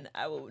 Batman.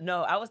 I will.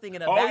 No, I was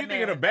thinking of. Oh, Batman. you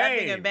thinking of I'm Bane?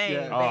 thinking Bane.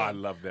 Yeah. Oh, I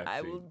Bane. love that.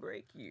 I scene. will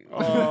break you.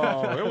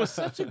 Oh, it was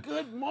such a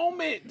good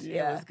moment.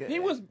 Yeah, it was good. He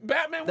was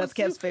Batman. That's was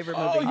Kev's favorite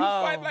Oh, movie. you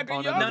fight like a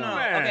young no.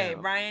 man. Okay,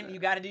 Brian, you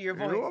got to do your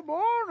voice. you were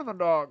born in the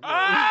dark.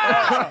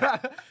 Ah!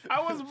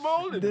 I was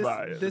molded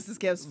by it. This is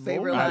Kev's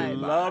favorite I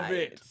line. love Right.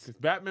 it. 'Cause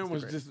Batman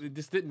was it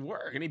just didn't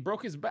work, and he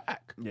broke his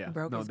back. Yeah,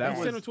 Broke no, his that back.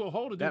 was Sent him to a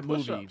hole to do that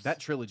movie. push-ups. That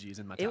trilogy is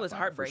in my top It was 5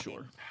 heartbreaking.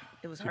 for sure.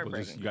 It was People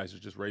heartbreaking. you guys are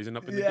just raising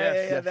up in the Yeah,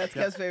 guests. yeah, that's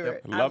Kev's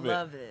favorite. Love I it.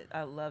 love it.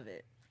 I love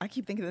it. I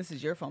keep thinking this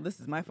is your phone. This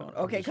is my phone.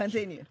 Okay,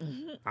 continue.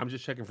 I'm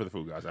just checking for the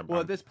food, guys. Well,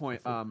 at this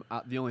point,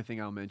 the only thing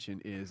I'll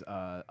mention is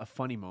a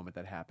funny moment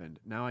that happened.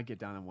 Now I get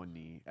down on one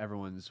knee.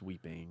 Everyone's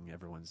weeping.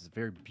 Everyone's a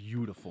very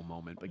beautiful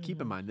moment. But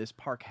keep in mind, this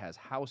park has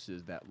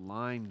houses that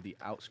line the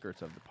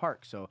outskirts of the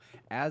park. So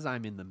as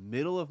I'm in the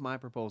middle of my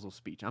proposal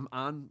speech, I'm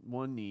on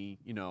one knee,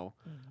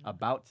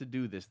 about to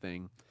do this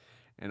thing.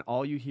 And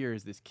all you hear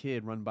is this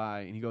kid run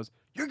by, and he goes,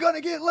 "You're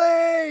gonna get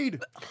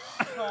laid."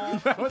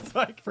 I was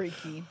like,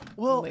 Freaky.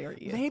 well,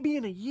 Hilarious. maybe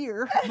in a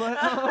year,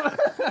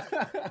 but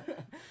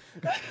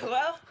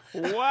Well,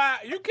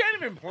 What? You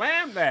can't even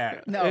plan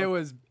that. No.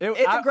 it's It's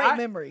a great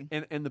memory.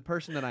 And the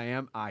person that I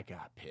am, I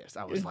got pissed.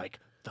 I was like,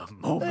 the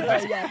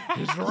moment Yeah.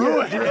 is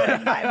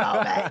ruined. My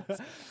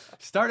moment.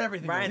 Start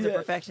everything. Brian's over. a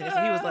perfectionist.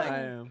 And he was like, I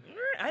am.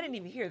 I didn't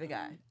even hear the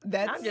guy.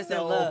 That's I'm just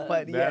so in love.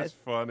 funny. That's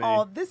yes. funny.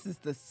 Oh, this is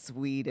the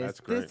sweetest. That's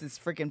great. This is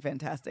freaking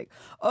fantastic.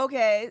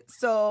 Okay,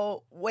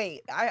 so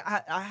wait,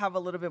 I have a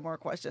little bit more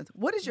questions.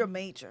 What is your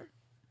major?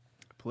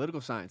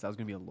 Political science. I was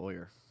gonna be a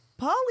lawyer.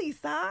 Poli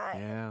sci.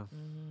 Yeah.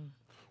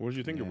 What did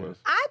you think it was?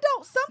 I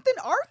don't something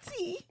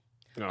artsy,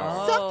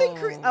 No.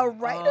 something a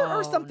writer or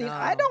Oh, something. no.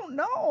 I don't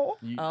know.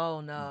 You-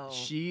 Oh no.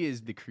 She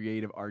is the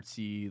creative,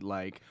 artsy,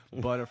 like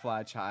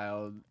butterfly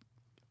child.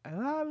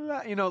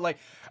 Like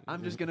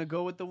I'm just gonna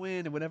go with the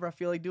wind and whatever I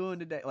feel like doing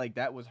today. Like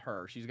that was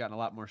her. She's gotten a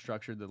lot more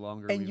structured the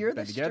longer And we've you're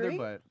been the together. string?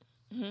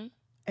 But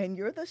And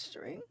you're the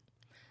string.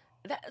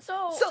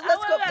 So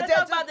let's go. We gotta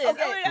talk about this.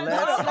 Okay, Hold on,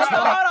 let's hold on,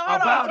 talk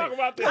hold on. Talk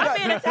about this. I'm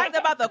being attacked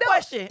about the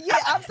question. Yeah,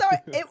 I'm sorry.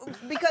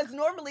 Because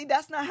normally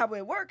that's not how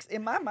it works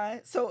in my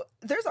mind. So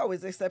there's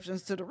always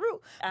exceptions to the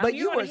rule. But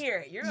you're gonna hear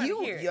it. You're gonna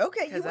hear it.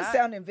 Okay, you 'Cause were I-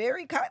 sounding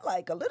very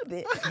kite-like a little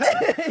bit.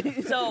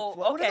 So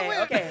Floating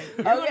okay.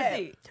 You're gonna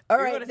see. All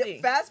You're right. gonna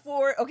see. Fast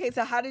forward. Okay,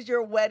 so how did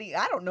your wedding?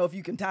 I don't know if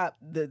you can top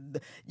the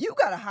you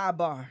got a high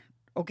bar.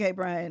 Okay,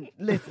 Brian,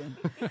 listen.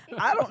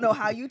 I don't know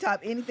how you top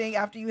anything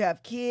after you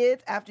have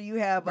kids, after you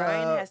have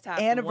Brian has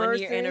topped 1 anniversary.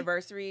 year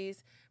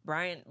anniversaries.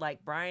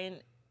 Brian,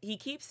 he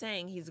keeps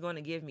saying he's going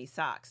to give me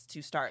socks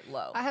to start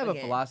low. I have a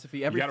again.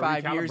 philosophy. Every gotta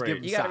 5 years, recalibrate.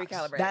 give You gotta socks.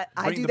 recalibrate. That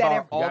I Bring do the that bar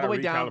every. all the gotta way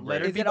down. recalibrate.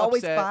 Let her Is it people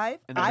always upset, 5?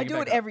 and then I bring do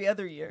back it up. every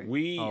other year.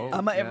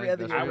 I'm a every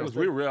other that's year. right.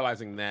 We're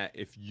realizing that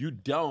if you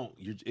don't,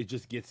 it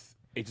just gets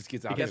out It of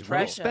gets control.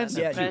 pressure. expensive.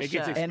 Yeah, The it It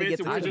gets pressure. And it expensive.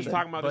 gets We were just expensive.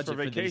 talking about this for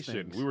Budget for these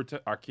vacation. things. We were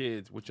our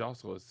kids, which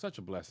also is such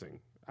a blessing.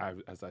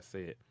 As I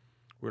said,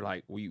 we're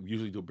like we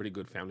usually do a pretty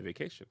good family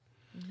vacation.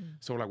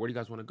 So we're like, where do you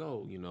guys want to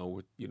go?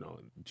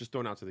 Just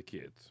throwing out to the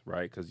kids,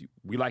 right? Because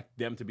we like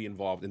them to be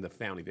involved in the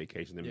family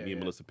vacation. And me and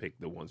Melissa picked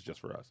the ones just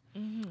for us.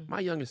 My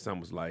youngest son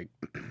was like,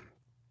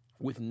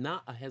 with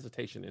not a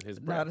hesitation in his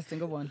breath, Not a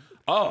single one.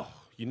 oh,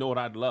 you know what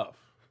I'd love?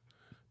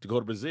 To go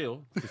to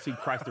Brazil to see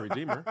Christ the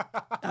Redeemer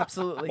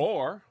Absolutely.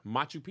 or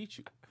Machu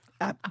Picchu.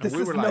 This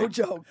we is were no like-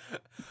 joke.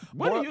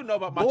 What do you know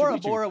about Machu Bora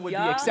Picchu? Bora would be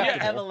Y'all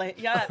acceptable.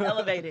 Y'all have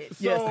elevated.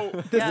 Yes,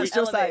 So, this we- is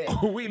Josiah.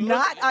 we look-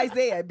 Not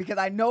Isaiah, because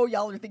I know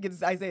y'all are thinking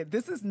it's Isaiah.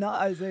 This is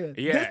not Isaiah.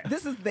 Yeah.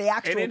 This is the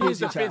actual And in his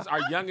Disney defense,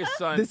 child. our youngest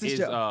son This is is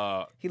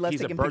Joe. He loves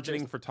he's a taking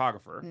burgeoning pictures.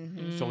 photographer,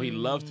 so he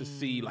loves to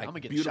see like I'ma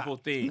get beautiful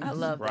shot. things. I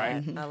love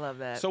right? that. I love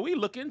that. So we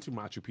look into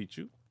Machu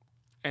Picchu,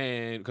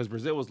 and because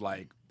Brazil was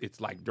like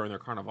it's like during their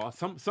carnival,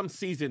 some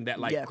season that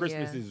like Yeah.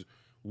 Christmas Yeah. is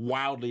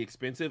wildly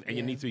expensive, and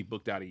you Yeah. need to be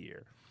booked out a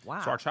year.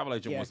 Wow. So our travel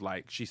agent Yeah. was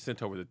like, she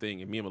sent over the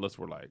thing, and me and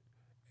Melissa were like,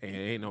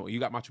 "Hey, ain't no, you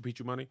got Machu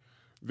Picchu money?"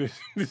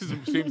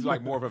 Seems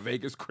like more of a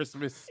Vegas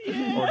Christmas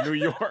or New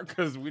York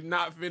because we're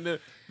not finna.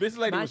 This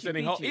lady was Machu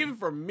sending home, Picchu. even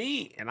for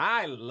me, and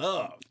I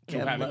love to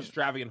Yeah, have love-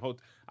 extravagant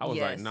hotel. I was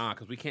like, Yes. nah,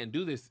 because we can't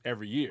do this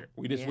every year.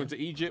 We just Yeah. went to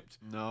Egypt.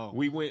 No.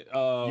 We went. You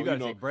gotta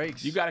take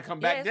breaks. You got to come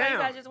yeah, back so you down.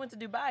 guys just went to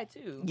Dubai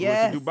too.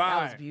 Yes. We went to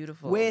That was Dubai.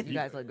 beautiful. With- you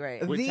guys look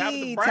great. With the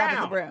Tabitha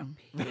Tabitha Brown.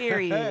 Brown.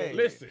 Period.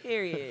 Listen.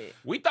 Period.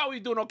 We thought we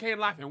were doing okay in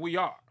life, and we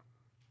are.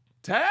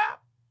 Tab,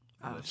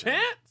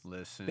 Chance,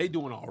 Listen. they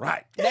doing all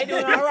right. They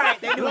doing all right.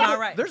 They doing all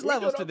right. There's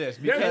levels to this.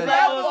 There's Because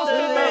levels to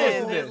There's this.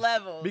 levels to There's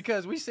levels.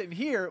 Because we sitting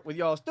here with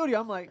y'all studio,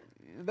 I'm like,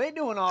 they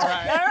doing all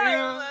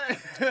right.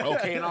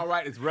 Okay and all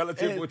right is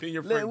relative within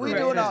your friend We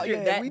group. doing all That's true.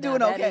 yeah, That- we now doing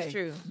that okay. is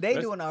true. They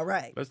Let's- doing all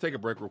right. Let's take a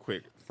break real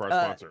quick for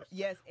our sponsors.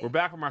 Yes. We're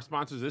back from our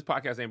sponsors. This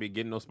podcast ain't been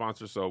getting no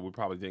sponsors, so we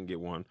probably didn't get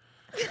one.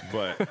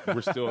 But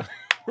we're still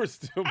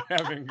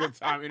having a good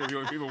time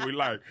interviewing people we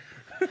like.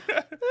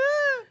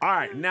 All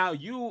right, now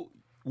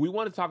we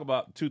want to talk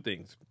about two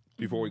things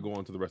before we go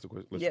on to the rest of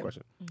the Yeah.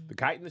 question. The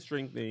kite and the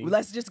string thing.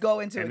 Let's just go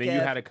into and it.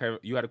 then Kev.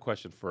 you had a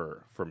question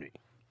for me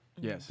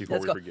Yes. before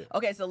Let's we go. forget.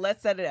 Okay, so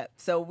let's set it up.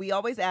 So we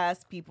always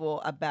ask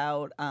people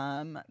about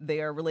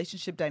their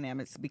relationship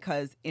dynamics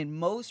because in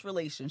most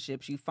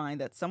relationships, you find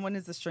that someone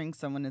is the string,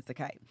 someone is the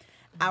kite.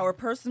 Our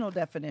personal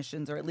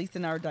definitions, or at least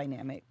in our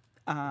dynamic,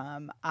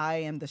 I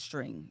am the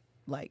string,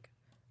 like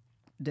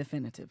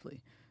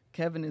definitively.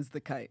 Kevin is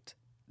the kite.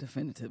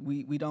 Definitive.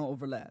 We don't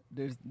overlap.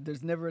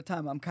 There's never a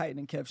time I'm kiting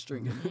and Kev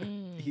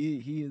stringing.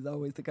 He is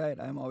always the kite.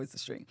 I'm always the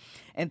string.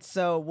 And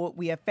so what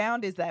we have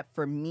found is that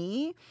for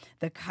me,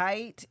 the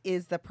kite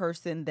is the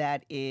person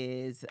that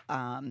is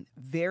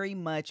very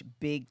much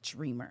big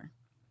dreamer.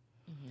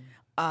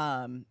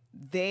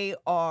 They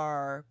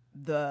are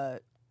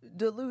the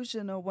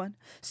delusional one.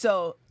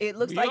 So it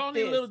looks You like all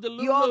need a this.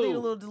 little You all need a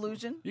delulu. little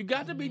delusion. You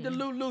got to be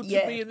delulu to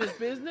Yes. be in this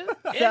business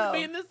So- and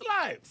be in this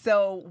life.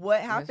 So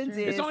what happens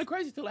true. is It's only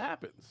crazy till it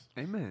happens.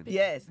 Amen.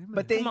 yes,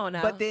 but then Come on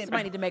now. but then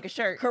Somebody need to make a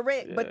shirt.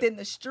 correct. But then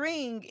the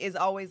string is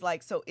always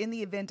like, so in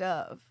the event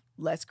of,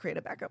 let's create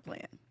a backup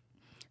plan.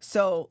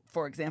 So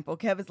for example,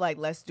 Kevin's like,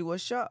 let's do a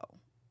show.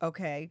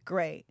 Okay,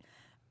 great.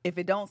 If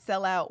it don't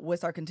sell out,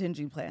 what's our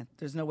contingency plan?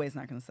 There's no way it's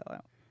not going to sell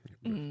out.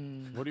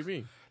 What do you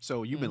mean?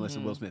 So you've been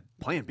listening to Will Smith.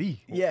 Plan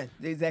B. Yeah,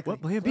 exactly.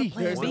 What plan B?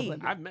 There's no B? plan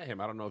B. I've met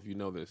him. I don't know if you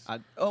know this.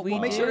 Oh, We we'll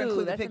make sure to do.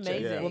 include the That's picture.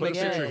 amazing. Yeah, We'll put make a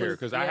sure to picture include, here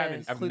because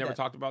yes. I've never that.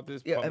 talked about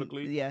this Yeah,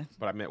 publicly. yeah.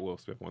 But I met Will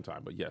Smith one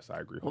time. But yes, I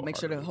agree. We'll make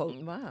sure to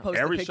wholeheartedly. post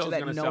Every the picture show's that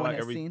gonna no sell one out.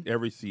 has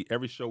seen.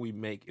 Every show we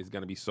make is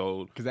gonna be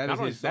sold Because that Not is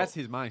only that's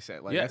sold. his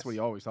mindset. Like Yes. that's what he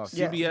always talks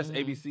Yeah. about. CBS,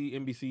 ABC,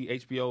 NBC,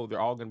 HBO. They're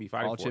all gonna be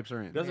fighting All for chips it.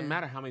 are in. Doesn't Yeah.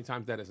 matter how many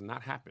times that has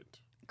not happened.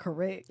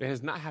 Correct. It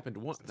has not happened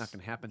once. It's not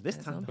gonna happen this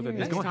time. on the It's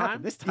next gonna time-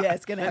 happen this time. Yeah,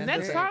 it's gonna And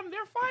happen. next time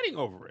they're fighting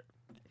over it.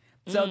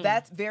 So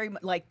that's very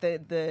like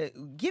the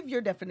give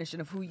your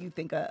definition of who you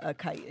think a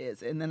kite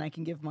is, and then I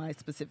can give my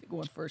specific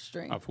one for a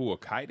string. Of who a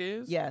kite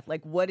is? Yeah,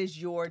 like what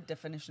is your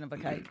definition of a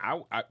kite?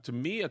 To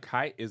me, a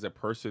kite is a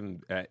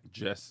person that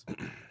just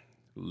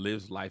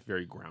lives life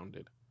very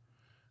grounded.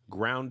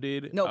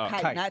 Grounded. No,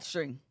 kite, kite. not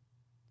string.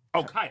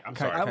 Oh, kite. I'm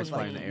sorry. I Kite was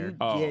flying like, in the air. you-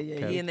 Oh, yeah, yeah,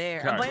 okay. He yeah. in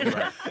there. Kite, I'm like, you're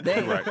right. They-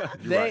 You're right. You're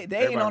they- right. they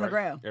ain't Everybody on the right.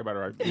 ground. Everybody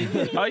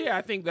right. Oh yeah,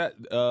 I think that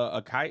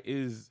a kite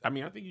is. I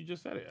mean, I think you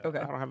just said it. Okay.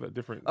 I don't have a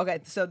different. Okay,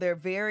 so they're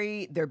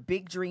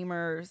big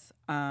dreamers.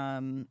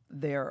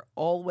 They're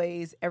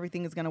always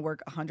everything is gonna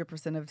work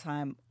 100% of the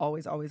time.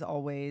 Always, always,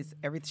 always.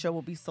 Every show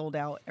will be sold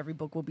out. Every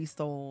book will be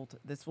sold.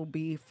 This will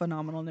be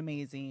phenomenal and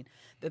amazing.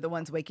 They're the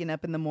ones waking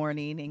up in the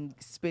morning and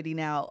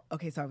spitting out.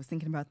 Okay, so I was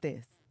thinking about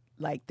this.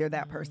 Like they're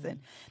that person,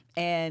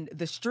 and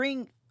the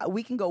string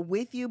we can go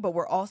with you, but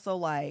we're also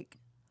like,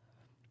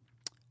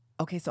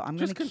 okay, so I'm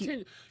Just gonna keep.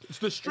 continue.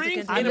 The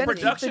strings I'm in a gonna keep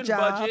the production job.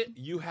 budget.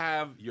 You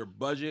have your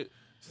budget,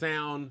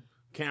 sound,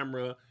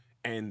 camera,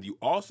 and you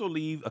also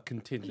leave a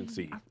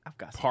contingency I've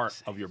got part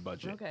something to of your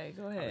budget. okay,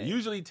 go ahead.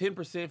 Usually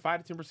 10%,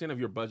 5 to 10% of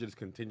your budget is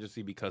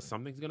contingency because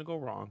something's going to go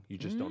wrong. You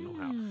just don't know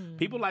how.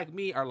 People like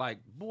me are like,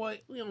 boy,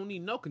 we don't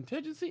need no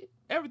contingency.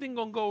 Everything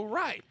going to go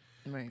right.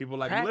 Right. People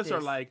like Practice. Melissa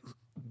are like,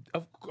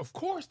 of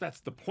course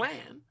that's the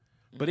plan.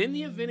 But in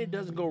the event it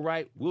doesn't go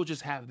right, we'll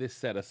just have this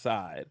set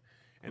aside.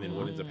 And then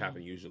what ends up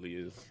happening usually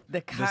is The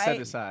The kite,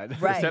 set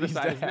aside. right? the set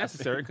aside is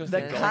necessary because The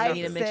Yeah, kite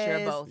you need a mixture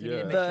says of both. You need a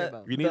Yeah. mixture of the-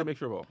 both. you need to make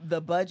sure both.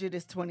 The budget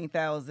is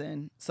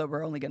 20,000, so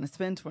we're only going to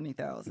spend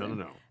 20,000.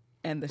 No.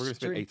 And the We're going to spend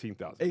string,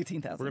 18,000.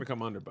 18,000. We're going to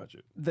come under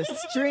budget. The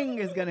string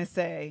is going to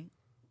say,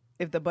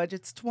 if the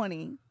budget's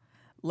 20,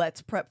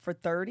 let's prep for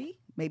 30,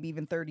 maybe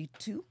even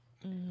 32.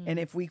 And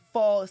if we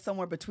fall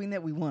somewhere between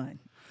that, we won.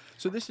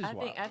 So this is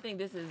why I think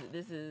this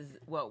is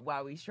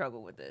why we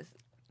struggle with this.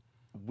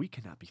 we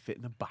cannot be fit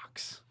in a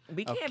box.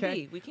 We can't okay?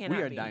 be. We cannot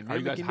We are be. Are you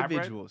dynamic guys hybrid?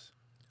 individuals.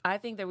 I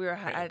think that we were.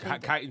 I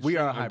think Kite and We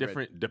string are are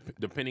hybrid. different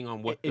depending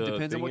on what It the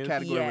depends on thing what is?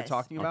 category we're Yes,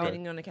 talking about.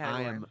 depending on the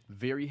category. I am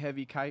very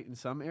heavy kite in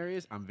some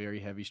areas. I'm very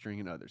heavy string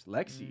in others.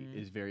 Lexi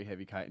is very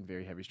heavy kite and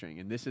very heavy string,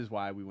 and this is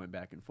why we went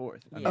back and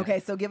forth. I mean, Yeah. Okay,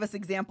 so give us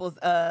examples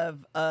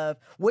of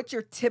what's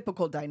your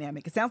typical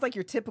dynamic. It sounds like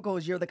your typical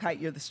is you're the kite,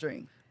 you're the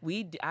string.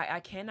 I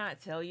cannot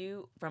tell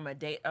you from a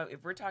day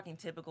if we're talking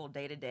typical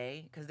day to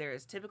day, because there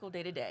is typical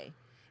day to day,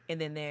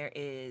 and then there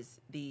is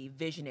the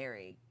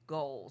visionary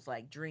goals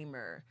like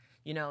dreamer.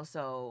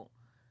 So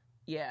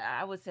yeah,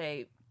 I would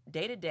say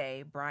day to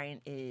day,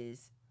 Brian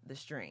is the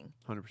string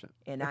 100%.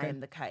 and I Okay. am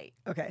the kite.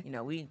 Okay.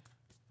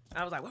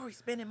 I was like, where are we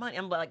spending money?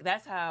 I'm like,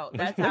 that's how I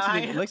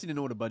Lexi am. didn't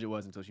know what a budget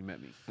was until she met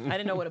me. I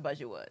didn't know what a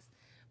budget was,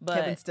 but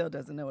Kevin still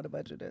doesn't know what a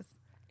budget is.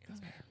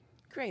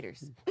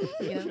 creators,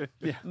 Yeah.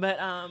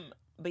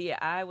 But yeah,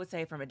 I would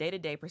say from a day to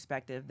day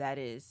perspective, that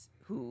is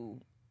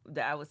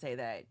that I would say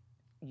that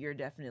you're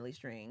definitely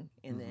string,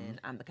 and then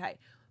I'm the kite.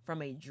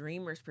 From a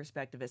dreamer's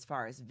perspective, as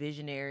far as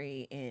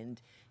visionary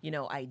and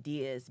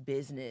ideas,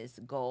 business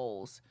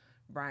goals,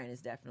 Brian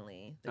is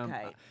definitely the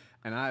kite.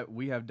 And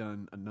we have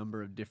done a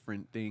number of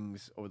different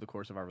things over the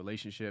course of our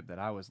relationship that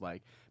I was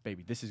like,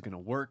 baby, this is going to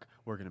work.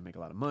 We're going to make a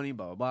lot of money,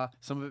 blah, blah, blah.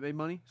 Some of it made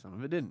money, some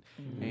of it didn't.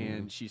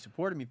 And she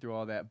supported me through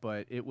all that,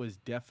 but it was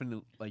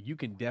definitely, like, you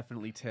can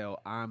definitely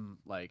tell I'm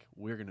like,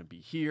 we're going to be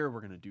here,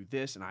 we're going to do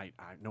this, and I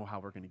know how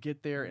we're going to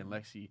get there, and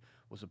Lexi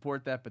will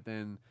support that. But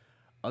then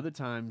other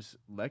times,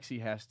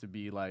 Lexi has to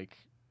be like,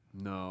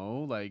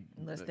 no, like,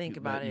 Let's think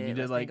about you it. need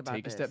to Let's like think about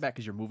take a this. step back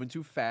because you're moving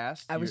too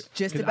fast. I was You're-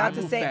 just 'cause about I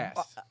to move say,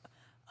 fast.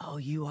 oh,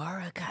 you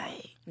are a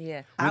kite.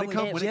 Yeah. I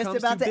was just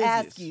about to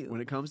ask you. When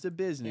it comes to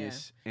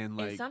business and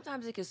like And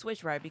sometimes it can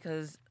switch, right?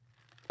 Because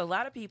a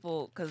lot of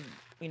people,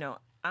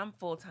 I'm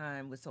full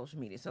time with social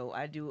media. So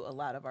I do a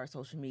lot of our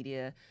social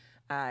media.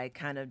 I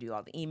kind of do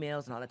all the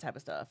emails and all that type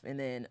of stuff. And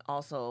then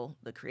also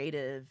the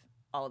creative,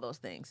 all of those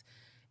things.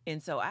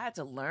 And so I had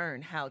to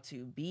learn how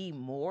to be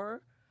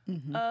more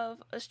of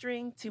a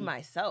string to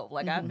myself.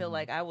 Like I feel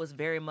like I was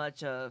very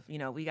much of, we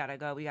gotta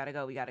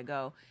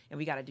go, and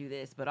we gotta do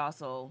this, but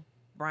also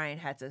Brian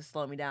had to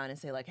slow me down and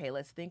say like, hey,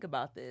 let's think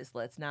about this.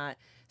 Let's not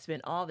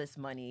spend all this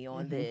money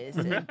on this.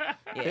 And,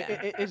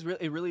 yeah.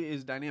 It really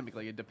is dynamic.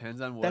 Like, it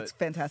depends on what That's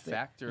fantastic.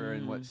 factor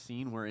and what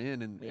scene we're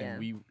in, and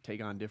we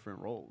take on different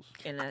roles.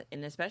 And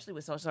especially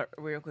with social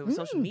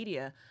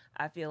media,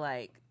 I feel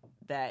like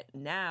that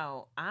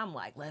now I'm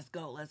like, let's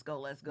go.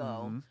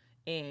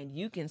 And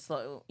you can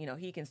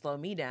he can slow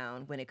me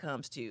down when it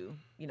comes to,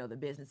 the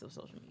business of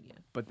social media.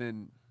 But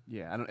then,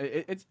 yeah, I don't.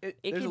 There's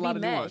can a lot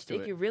of be nuance meshed. to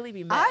It it. could really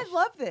be meshed. I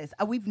love this.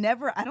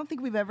 I don't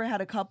think we've ever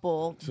had a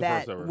couple It's the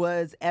that first ever.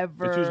 was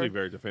ever. It's usually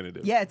very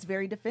definitive. Yeah, it's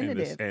very and,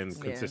 definitive.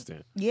 and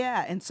consistent.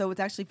 Yeah, and so it's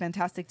actually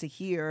fantastic to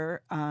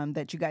hear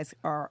that you guys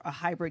are a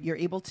hybrid. You're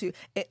able to.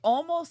 It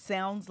almost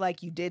sounds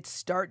like you did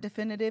start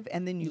definitive,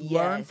 and then you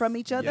learn Yes. from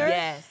each other.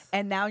 Yes.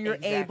 and now you're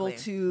able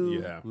Exactly.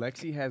 to. Yeah.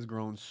 Lexi has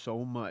grown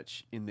so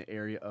much in the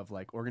area of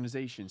like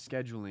organization,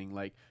 scheduling,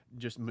 like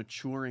just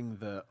maturing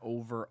the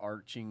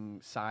overarching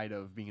side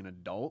of being an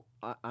adult.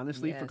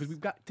 Honestly, because Yes. we've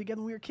got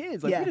together when we were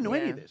kids, like Yeah. we didn't know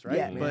any Yeah. of this,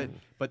 right? Yeah.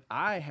 But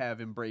I have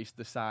embraced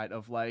the side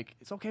of like,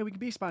 it's okay, we can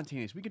be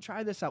spontaneous, we can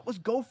try this out, let's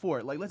go for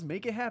it, like let's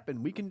make it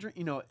happen. We can drink,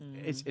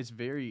 it's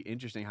very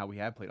interesting how we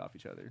have played off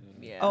each other.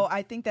 Yeah. Oh,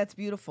 I think that's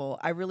beautiful.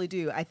 I really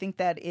do. I think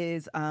that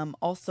is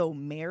also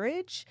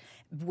marriage,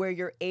 where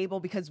you're able,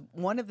 because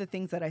one of the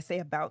things that I say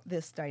about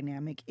this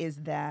dynamic is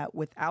that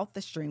without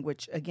the string,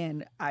 which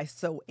again, I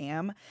so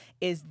am,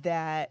 is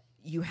that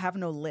you have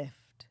no lift.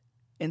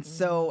 And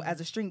so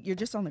as a string, you're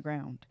just on the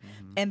ground.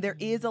 And there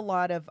is a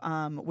lot of,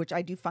 which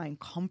I do find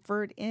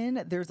comfort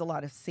in, there's a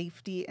lot of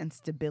safety and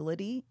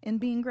stability in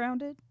being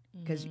grounded.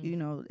 Because,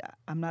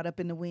 I'm not up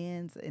in the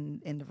winds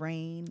and the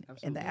rain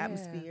and the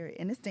atmosphere,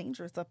 and it's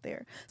dangerous up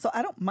there. So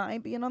I don't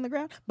mind being on the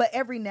ground. But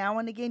every now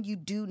and again, you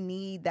do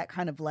need that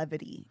kind of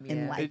levity in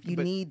Yeah. life. You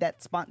need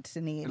that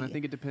spontaneity. And I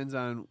think it depends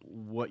on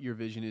what your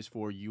vision is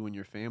for you and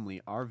your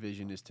family. Our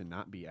vision is to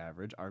not be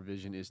average. Our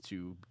vision is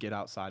to get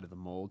outside of the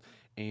mold.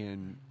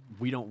 And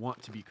we don't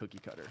want to be cookie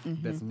cutter.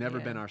 That's never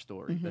been our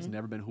story. That's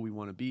never been who we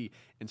want to be.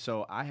 And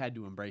so I had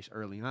to embrace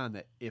early on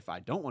that if I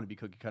don't want to be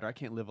cookie cutter, I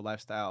can't live a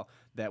lifestyle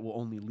that will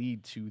only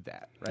lead to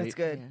that. Right? That's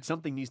good. Yeah.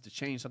 Something needs to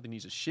change. Something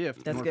needs to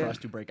shift That's in order for good. us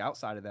to break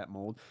outside of that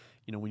mold.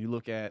 When you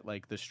look at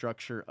like the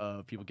structure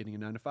of people getting a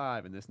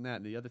 9-to-5 and this and that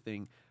and the other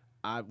thing,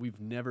 we've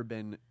never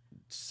been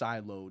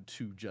siloed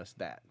to just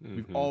that.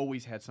 We've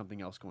always had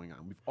something else going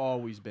on. We've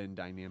always been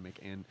dynamic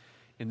and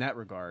in that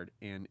regard,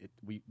 and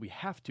we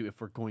have to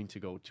if we're going to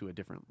go to a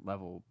different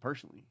level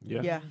personally.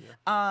 Yeah.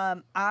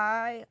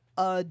 I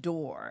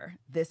adore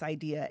this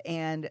idea.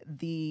 And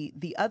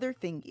the other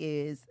thing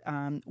is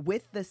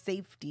with the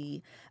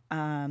safety,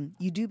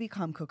 you do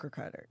become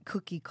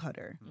cookie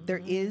cutter.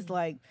 There is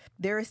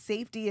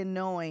safety in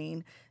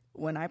knowing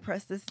when I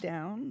press this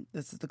down,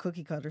 this is the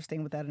cookie cutter,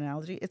 staying with that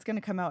analogy, it's going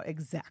to come out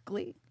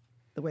exactly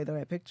the way that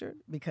I pictured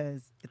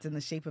because it's in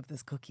the shape of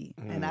this cookie.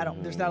 And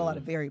there's not a lot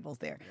of variables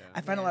there. I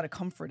find a lot of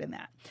comfort in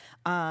that.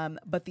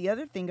 But the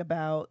other thing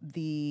about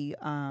the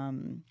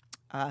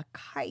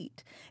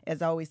kite,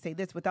 as I always say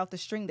this, without the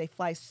string, they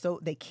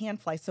can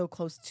fly so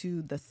close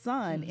to the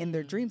sun in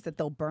their dreams that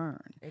they'll burn.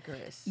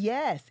 Icarus.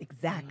 Yes,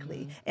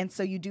 exactly. And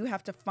so you do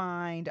have to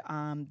find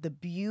the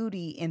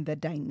beauty in the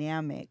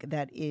dynamic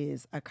that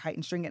is a kite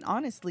and string. And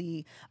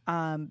honestly,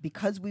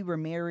 because we were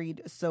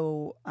married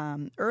so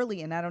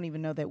early, and I don't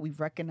even know that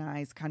we've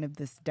recognized kind of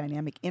this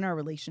dynamic in our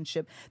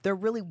relationship, there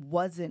really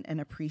wasn't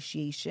an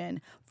appreciation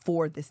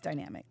for this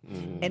dynamic.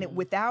 And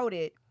without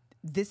it,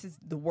 this is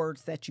the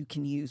words that you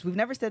can use. We've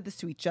never said this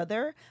to each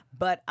other,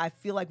 but I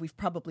feel like we've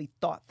probably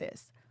thought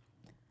this.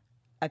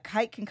 A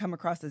kite can come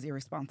across as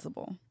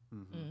irresponsible.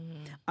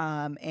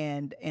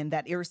 And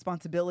that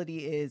irresponsibility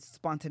is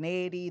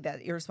spontaneity.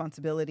 That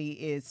irresponsibility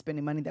is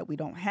spending money that we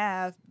don't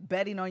have.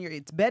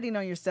 It's betting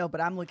on yourself,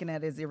 but I'm looking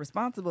at it as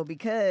irresponsible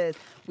because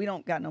we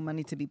don't got no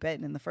money to be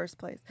betting in the first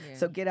place. Yeah.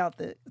 So get out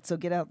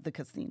the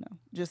casino.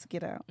 Just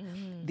get out.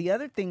 The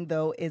other thing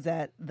though is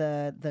that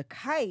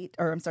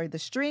the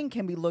string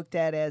can be looked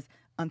at as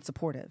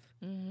unsupportive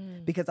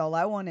because all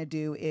I want to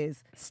do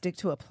is stick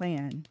to a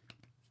plan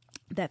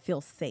that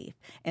feels safe.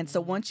 And so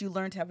once you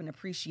learn to have an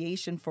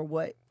appreciation for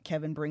what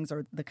Kevin brings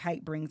or the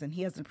kite brings, and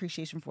he has an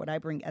appreciation for what I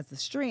bring as the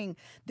string,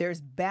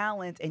 there's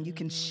balance and you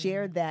can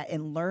share that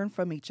and learn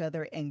from each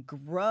other and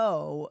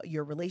grow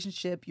your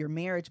relationship, your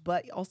marriage,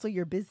 but also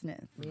your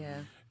business.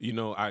 Yeah.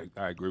 I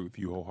agree with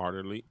you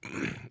wholeheartedly.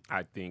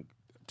 I think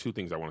two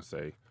things I want to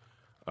say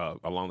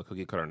along the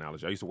cookie cutter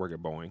analogy. I used to work at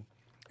Boeing.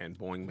 And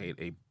Boeing made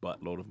a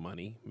buttload of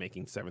money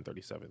making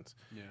 737s.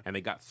 Yeah. And they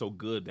got so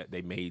good that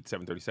they made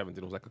 737s, and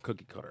it was like a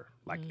cookie cutter.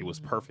 Like, it was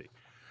perfect.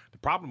 The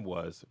problem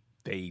was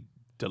they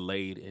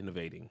delayed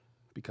innovating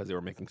because they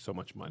were making so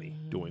much money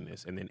doing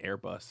this. And then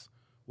Airbus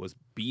was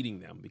beating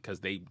them because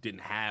they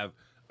didn't have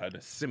an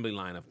assembly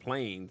line of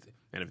planes.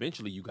 And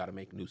eventually you got to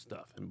make new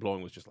stuff. And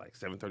Boeing was just like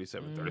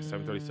 737,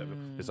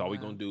 737. That's all we're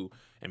going to do.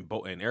 And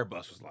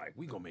Airbus was like,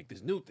 we're going to make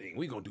this new thing.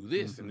 We're going to do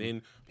this. And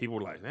then people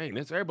were like, dang,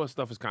 this Airbus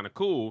stuff is kind of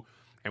cool.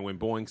 And when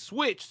Boeing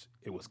switched,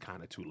 it was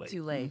kind of too late.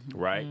 Too late.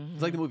 Right?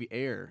 It's like the movie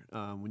Air.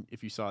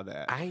 If you saw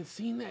that. I ain't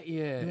seen that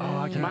yet. Oh,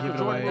 I can't Michael give it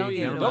Jordan away. movie.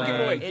 Don't give it Don't give it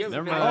away. away. Give it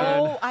Never away. mind.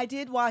 Oh, I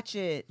did watch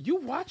it. You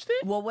watched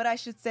it? Well, what I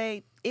should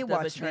say, it The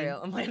watched betrayal.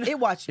 me. I'm like- It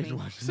watched me.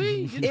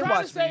 See, you're It trying to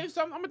watched me. save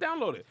something. I'm going to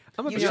download it.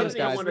 I'm gonna You be should. honest,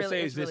 The other thing I guys. want to really-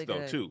 say it's is this, really though,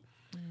 good.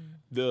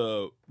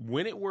 too.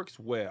 When it works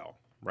well,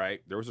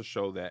 right? There was a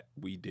show that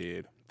we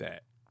did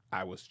that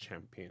I was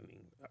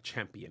championing.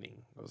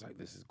 I was like,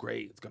 this is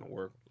great. It's going to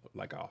work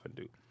like I often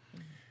do.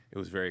 It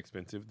was very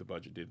expensive. The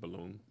budget did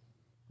balloon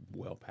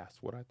well past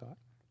what I thought.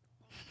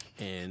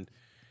 And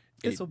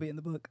This will be in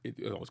the book. it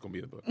was going to be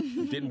in the book.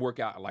 It didn't work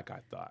out like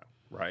I thought,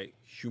 right?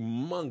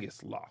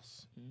 Humongous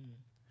loss.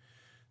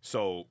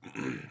 So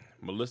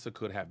Melissa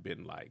could have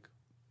been like,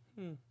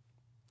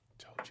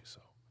 told you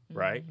so,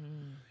 right?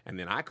 And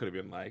then I could have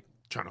been like,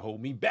 trying to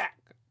hold me back.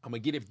 I'm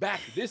going to get it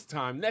back this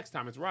time. Next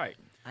time it's right.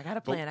 I got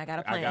a But plan. I got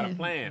a plan. I got a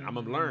plan. I'm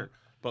going to learn.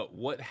 But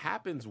what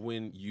happens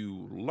when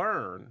you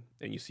learn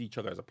and you see each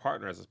other as a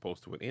partner as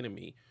opposed to an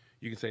enemy,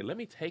 you can say, let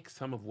me take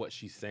some of what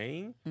she's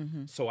saying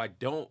so I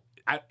don't,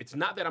 it's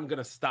not that I'm going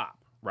to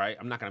stop, right?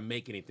 I'm not going to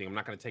make anything. I'm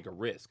not going to take a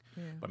risk.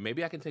 But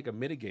maybe I can take a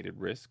mitigated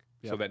risk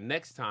so that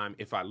next time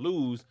if I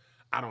lose,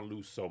 I don't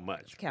lose so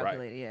much. It's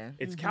calculated, right? yeah.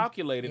 It's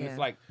calculated. Yeah. It's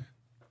like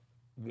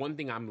one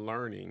thing I'm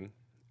learning,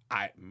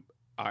 I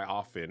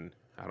often,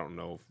 I don't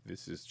know if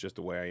this is just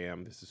the way I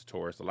am. This is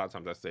Taurus. A lot of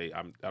times I say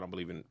I don't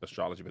believe in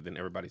astrology, but then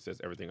everybody says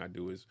everything I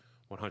do is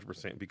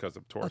 100% because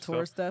of Taurus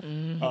Taurus stuff.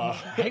 I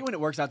hate when it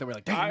works out that we're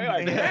like, I dang.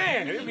 like,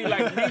 man, it'd be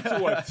like me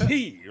to a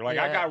T. Like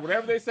I got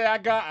whatever they say I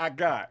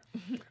got.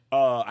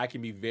 I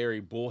can be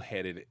very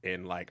bullheaded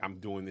and like I'm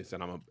doing this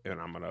and I'm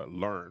gonna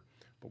learn.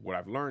 But what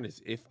I've learned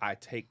is if I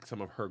take some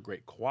of her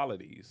great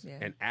qualities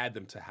and add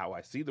them to how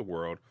I see the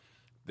world,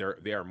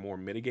 they are more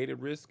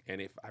mitigated risk. And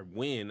if I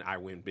win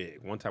big.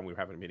 One time we were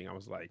having a meeting, I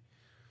was like,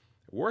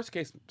 worst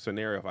case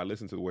scenario, if I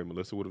listened to the way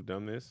Melissa would have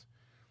done this,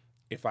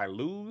 if I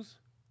lose,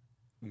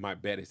 my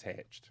bet is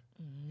hedged.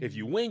 If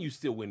you win, you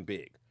still win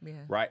big. Yeah.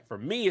 Right? For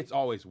me, it's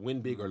always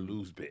win big or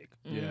lose big.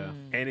 Yeah.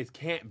 And it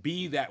can't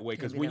be that way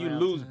because be when that you way all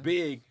the lose time.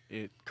 big,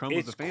 It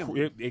crumbles the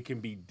family. it can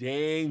be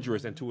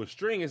dangerous. And to a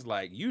string, it's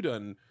like you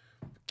done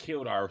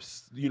killed our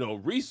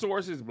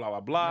resources, blah,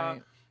 blah, blah.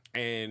 Right.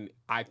 And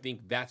I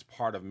think that's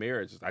part of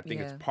marriage. I think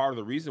it's Yeah. part of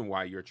the reason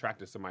why you're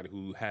attracted to somebody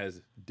who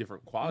has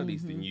different qualities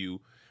Mm-hmm. than you.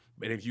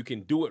 But if you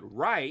can do it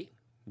right,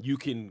 you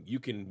can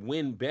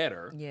win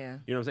better. Yeah.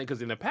 You know what I'm saying?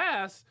 Because in the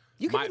past,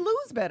 You can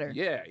lose better.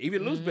 yeah,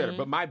 even lose better. Mm-hmm.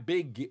 But my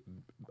big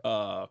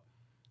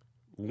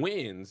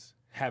wins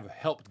have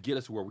helped get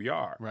us where we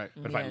are. Right.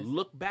 But if I Yes.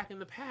 look back in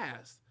the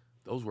past,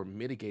 those were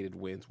mitigated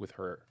wins with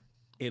her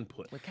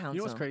input. With counsel. You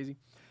know what's crazy?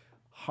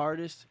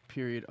 Hardest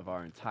period of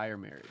our entire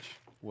marriage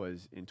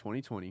was in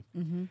 2020.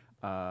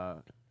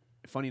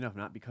 Funny enough,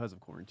 not because of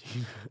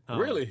quarantine.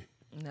 Really?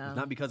 No.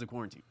 Not because of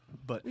quarantine,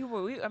 but We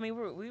were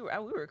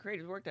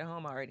creative. We worked at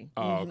home already.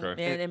 Oh,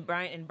 okay. And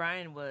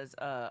Brian was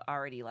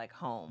already like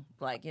home,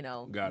 like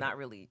Got not it.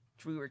 really.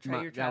 We were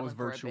my- traveling that was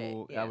for a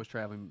virtual. bit. I was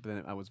traveling, but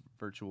then I was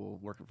virtual,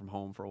 working from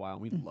home for a while.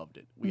 And we loved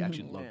it. We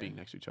actually loved Yeah. being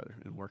next to each other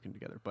and working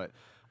together. But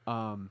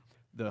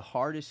the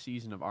hardest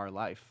season of our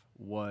life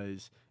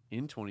was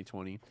in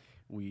 2020.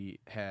 We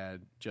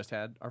had just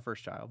had our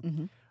first child.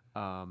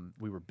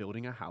 We were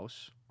building a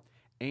house,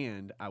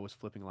 and I was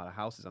flipping a lot of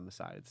houses on the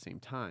side at the same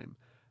time.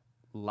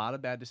 A lot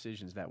of bad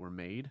decisions that were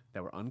made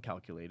that were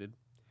uncalculated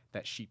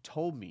that she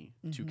told me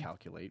to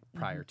calculate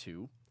prior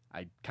to.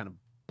 I kind of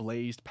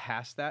blazed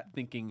past that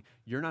thinking,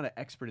 you're not an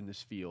expert in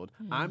this field.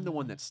 I'm the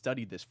one that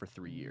studied this for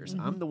 3 years.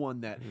 I'm the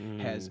one that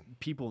has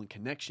people and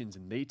connections,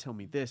 and they tell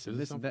me this and Is it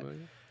this and that. something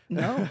like that?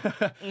 No.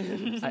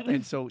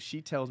 And so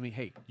she tells me,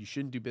 hey, you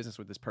shouldn't do business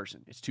with this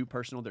person. It's too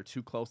personal. They're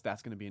too close.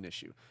 That's going to be an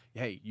issue.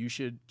 Hey, you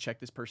should check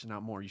this person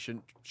out more. You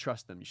shouldn't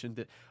trust them. You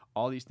shouldn't.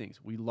 All these things.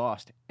 We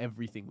lost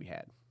everything we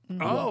had.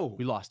 Oh.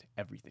 We lost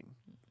everything.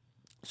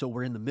 So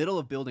we're in the middle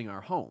of building our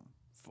home,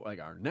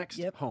 like our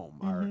next home,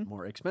 our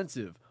more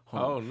expensive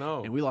home. Oh,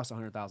 no. And we lost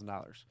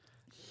 $100,000.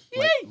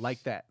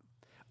 Like that.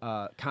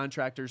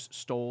 Contractors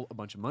stole a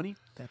bunch of money.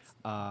 That's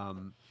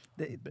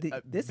This this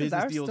is business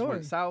our deals story.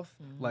 went south.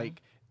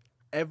 Like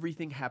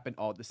everything happened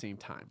all at the same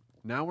time.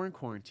 Now we're in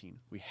quarantine.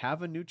 We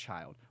have a new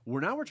child.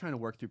 We're trying to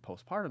work through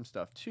postpartum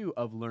stuff too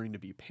of learning to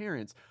be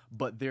parents.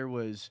 But there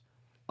was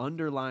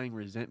underlying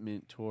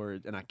resentment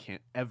toward, and I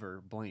can't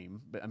ever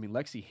blame. But I mean,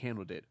 Lexi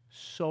handled it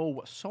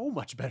so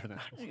much better than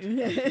I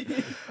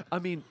would. I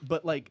mean,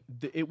 but like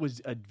it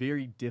was a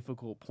very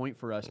difficult point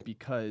for us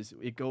because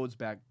it goes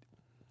back.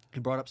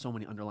 It brought up so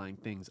many underlying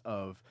things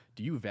of,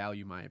 do you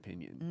value my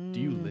opinion? Do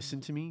you listen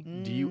to me?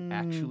 Do you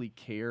actually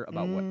care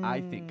about what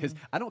I think? Because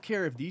I don't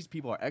care if these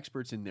people are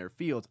experts in their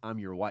fields. I'm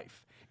your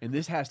wife. And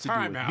this has to do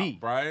Time with out, me.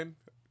 Brian.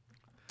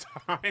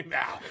 Time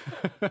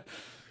out.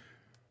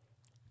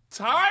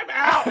 Time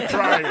out,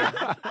 Brian.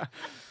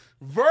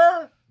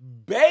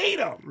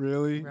 Verbatim.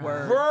 Really?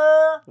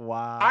 Word.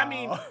 Wow. I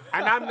mean,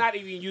 and I'm not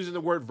even using the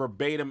word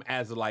verbatim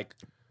as like,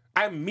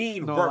 I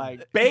mean No, like-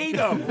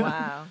 verbatim.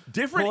 Wow.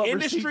 Different Pull up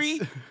industry,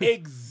 receipts.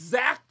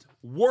 exact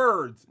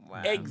words.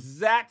 Wow.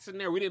 Exact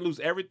scenario. We didn't lose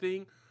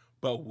everything,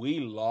 but we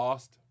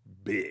lost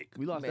big.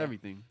 We lost Man.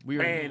 everything. We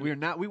Man. are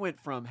not. We went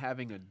from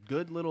having a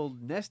good little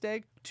nest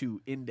egg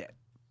to in debt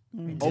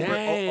Mm.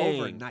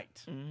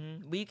 overnight.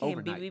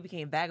 We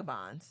became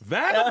vagabonds.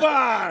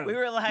 Vagabond. We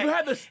were like, you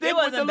had the stick it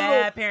with wasn't the bad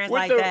little, parents with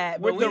like the,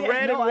 that, but with the we had-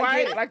 red no, and I get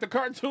white, it. like the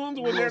cartoons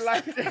when they're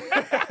like,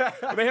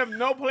 they have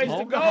no place to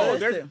Oh, go. God.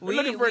 They're Listen,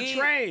 looking for a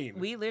train.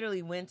 We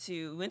literally went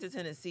to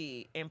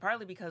Tennessee, and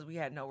partly because we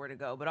had nowhere to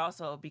go, but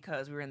also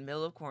because we were in the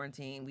middle of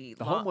quarantine.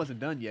 The home wasn't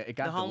done yet. It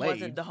got the home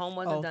delayed. wasn't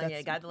Oh, done yet. that's-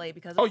 It got delayed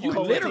because of Oh, you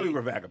quarantine. literally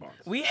were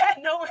vagabonds. We had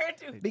nowhere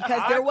to Because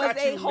I there was thought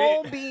a you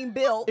home meant- being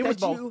built. It was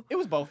that both. you- It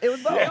was both. It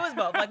was both. It was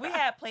both. Like we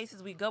had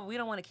places we go, but we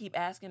don't want to keep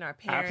asking our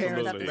parents and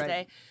stuff to Absolutely.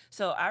 stay.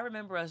 So I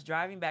remember us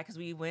driving back because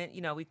we went.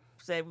 We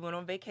said we went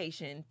on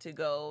vacation to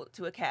go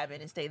to a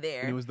cabin and stay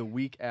there. And it was the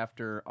week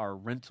after our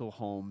rental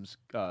home's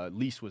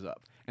lease was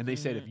up. And they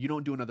said, if you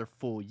don't do another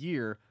full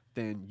year,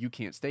 then you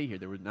can't stay here.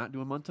 They were not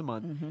doing month to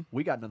month.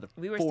 We got another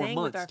We were 4 staying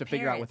with months our to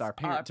figure out with our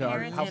parents. Our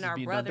parents house and is our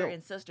being brother done built.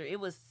 and sister. It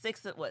was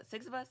six of us,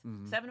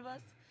 7 of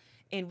us,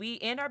 and we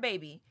and our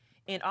baby,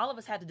 and all of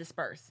us had to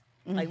disperse.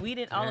 Like we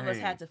didn't. All of us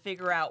had to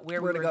figure out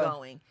where we to were go.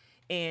 going,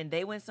 and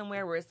they went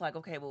somewhere where it's like,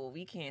 okay, well,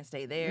 we can't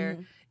stay there.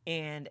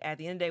 And at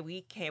the end of the day,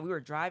 we can't. We were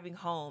driving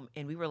home,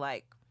 and we were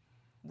like,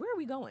 where are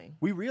we going?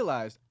 We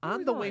realized Where are on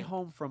we the way going?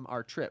 home from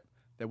our trip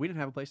that we didn't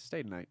have a place to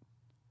stay tonight.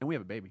 And we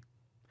have a baby.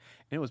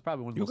 And it was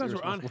probably one of the You most guys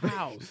were irresponsible things.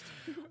 unhoused.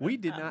 We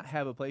did not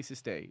have a place to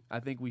stay. I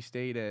think we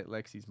stayed at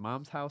Lexi's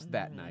mom's house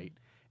that night,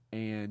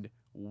 and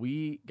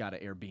we got an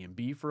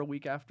Airbnb for a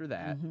week after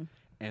that.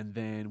 And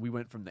then we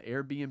went from the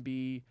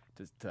Airbnb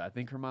to I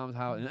think her mom's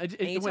house, and it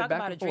And you went talk back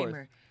about a and forth.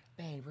 dreamer.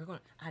 Babe,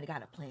 I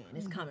got a plan.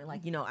 It's coming.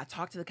 Like, I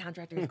talked to the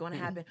contractor. It's going to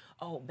happen.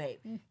 Oh, babe,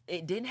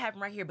 it didn't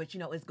happen right here, but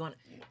it's going to,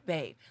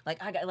 babe. Like,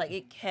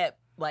 it kept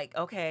like,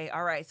 okay,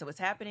 all right, so it's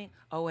happening.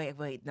 Oh,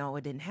 wait, no,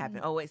 it didn't happen.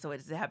 Oh, wait, so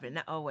it's happening.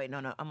 No, oh, wait,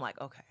 no. I'm like,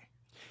 okay.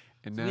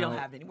 And We now don't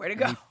have anywhere to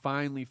go. We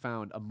finally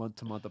found a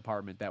month-to-month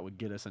apartment that would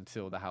get us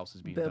until the house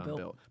is being Built.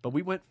 built. But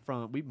we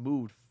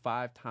moved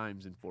 5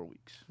 times in 4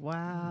 weeks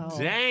Wow.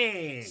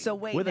 Dang. So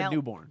wait, with now, a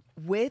newborn.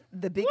 with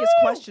the biggest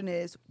question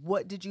is,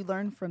 what did you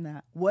learn from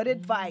that? What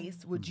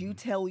advice would you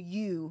tell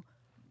you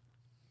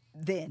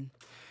then,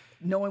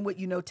 knowing what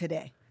you know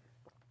today?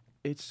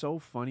 It's so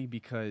funny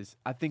because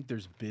I think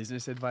there's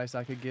business advice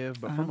I could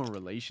give, but from a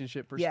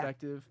relationship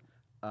perspective,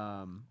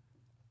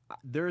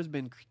 there has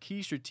been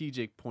key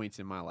strategic points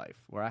in my life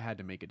where I had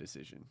to make a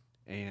decision.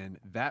 And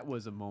that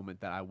was a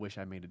moment that I wish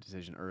I made a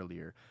decision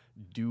earlier.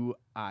 Do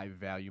I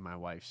value my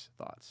wife's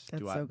thoughts?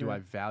 That's Do so I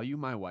good. value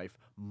my wife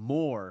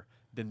more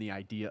than the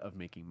idea of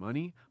making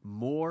money,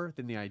 more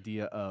than the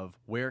idea of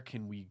where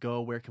can we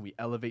go, where can we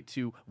elevate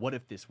to, what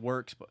if this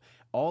works? But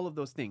all of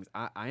those things,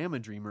 I am a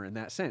dreamer in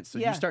that sense. So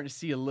Yeah. you're starting to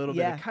see a little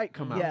bit Yeah. of kite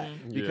come out Yeah.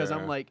 because Yeah.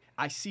 I'm like,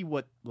 I see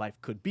what life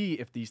could be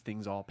if these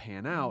things all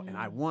pan out, and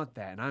I want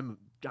that, and I'm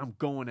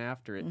going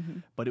after it.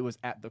 But it was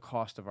at the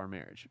cost of our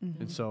marriage.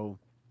 And so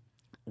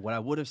what I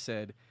would have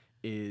said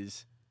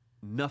is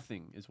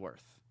nothing is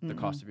worth the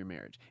cost of your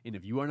marriage. And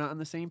if you are not on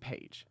the same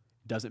page,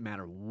 doesn't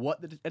matter what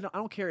and I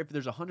don't care if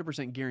there's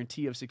 100%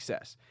 guarantee of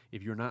success.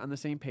 If you're not on the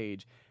same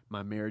page,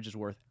 my marriage is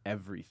worth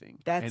everything.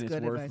 That's and it's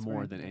good worth advice, more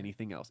Brian. than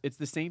anything else. It's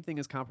the same thing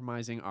as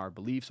compromising our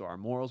beliefs or our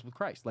morals with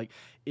Christ. Like,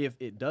 if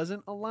it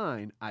doesn't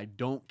align, I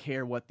don't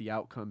care what the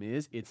outcome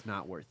is, it's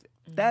not worth it.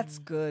 That's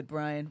good,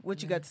 Brian.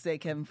 What you got to say,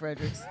 Kevin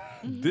Fredericks?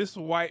 This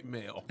white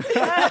male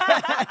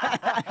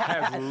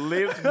has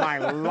lived my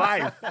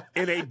life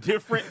in a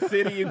different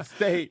city and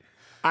state.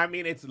 I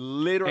mean, it's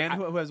literally. And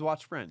who has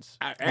watched Friends?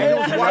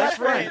 And who's white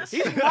friends.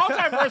 He's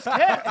multiverse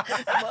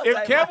Kev.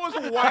 If Kev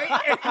was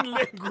white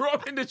and grew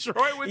up in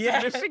Detroit, went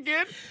to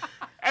Michigan,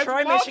 it's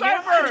Troy, Michigan.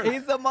 multiverse.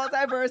 He's a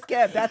multiverse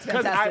Kev. That's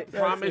Because I fantastic.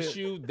 That's promise good.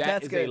 you, That's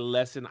that is good. a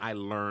lesson I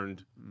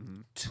learned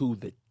to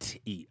the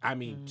T. I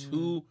mean,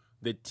 to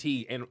the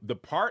T. And the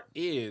part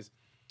is,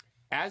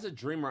 as a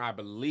dreamer, I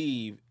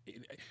believe,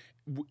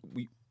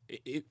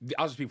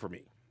 I'll just speak for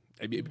me.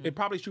 It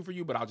probably is true for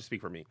you, but I'll just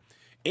speak for me.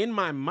 In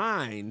my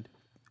mind,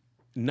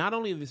 not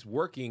only is this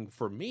working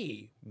for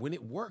me, when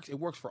it works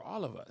for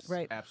all of us.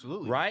 Right.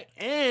 Absolutely. Right?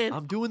 And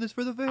I'm doing this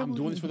for the family. I'm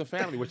doing this for the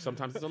family, which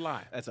sometimes is a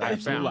lie. That's I an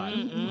absolute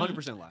found. lie.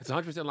 100% lie. It's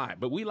 100% lie.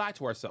 But we lie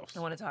to ourselves. I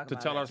wanna talk to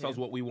about tell that, ourselves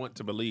too. what we want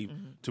to believe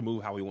to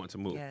move how we want to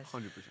move. Yes.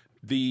 100%.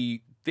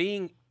 The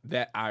thing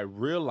that I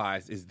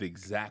realized is the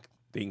exact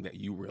thing that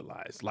you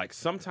realize. Like,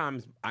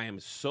 sometimes I am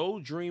so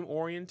dream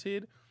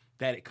oriented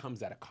that it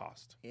comes at a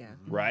cost. Yeah.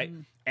 Right?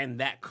 And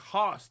that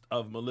cost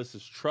of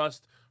Melissa's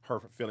trust, her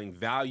feeling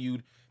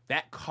valued,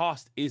 that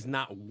cost is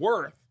not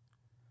worth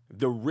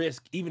the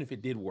risk, even if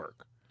it did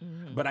work.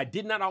 But I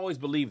did not always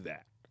believe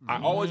that. I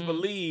always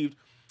believed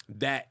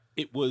that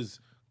it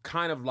was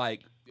kind of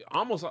like,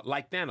 almost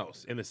like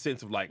Thanos, in the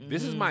sense of like,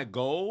 this is my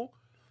goal,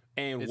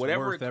 and It's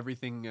whatever worth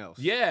everything else.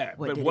 yeah,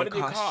 What but did what it did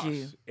it cost cost?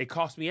 you? It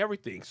cost me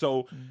everything.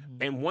 So,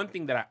 and one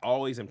thing that I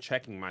always am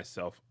checking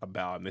myself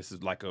about, and this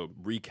is like a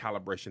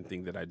recalibration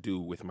thing that I do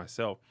with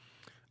myself,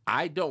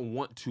 I don't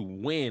want to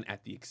win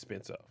at the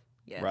expense of.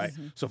 Yes. right?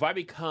 So if I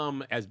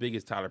become as big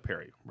as Tyler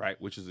Perry, right,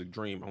 which is a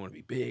dream, I want to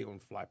be big, I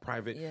want to fly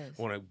private, Yes.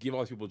 I want to give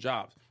all these people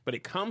jobs, but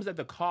it comes at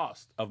the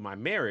cost of my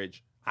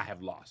marriage, I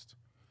have lost.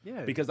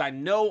 Yeah. Because I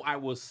know I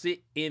will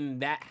sit in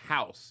that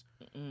house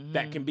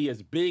that can be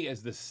as big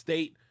as the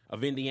state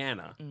of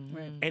Indiana,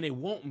 and it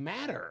won't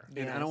matter.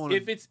 And I don't want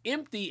If it's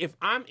empty, if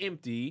I'm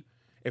empty,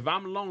 if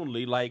I'm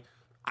lonely, like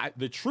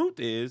the truth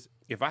is,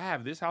 if I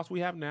have this house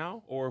we have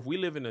now, or if we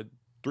live in a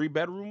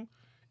 3-bedroom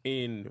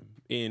in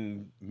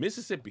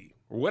Mississippi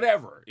or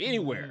whatever,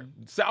 anywhere,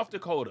 South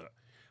Dakota,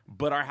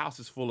 but our house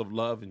is full of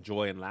love and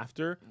joy and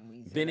laughter,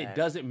 then it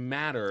doesn't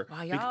matter.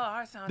 Wow, y'all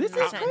are sounding This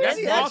is insane.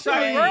 crazy. That's That's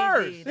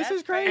crazy. This That's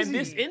is crazy. And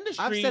this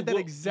industry I've said that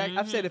will- exact.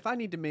 I've said if I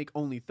need to make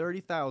only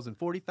 30,000,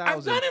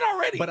 40,000, I've done it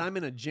already. But I'm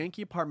in a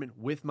janky apartment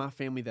with my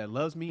family that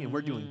loves me, and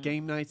we're doing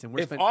game nights, and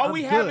we're If spending. all I'm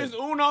we have good. is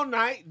Uno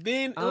night,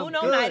 then I'm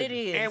Uno good. night it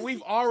is. and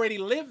we've already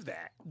lived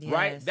that,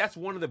 right? Yes. That's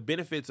one of the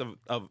benefits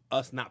of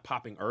us not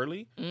popping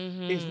early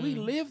is we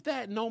live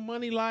that no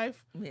money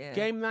life, Yeah.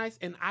 game nights,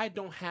 and I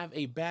don't have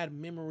a bad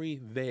memory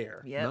there.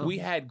 Yep. No. We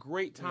had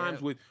great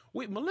times Yep.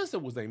 with Melissa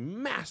was a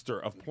master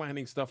of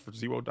planning stuff for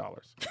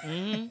 $0.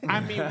 I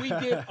mean, we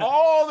did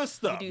all the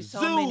stuff, do so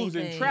zoos many and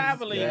things.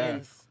 traveling and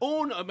Yes.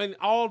 Uno. I mean,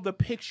 all the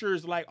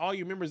pictures, like all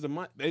you remember is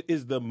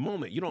the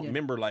moment. You don't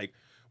remember like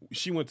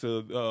she went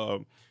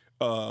to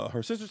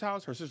her sister's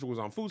house. Her sister was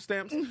on food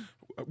stamps.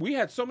 We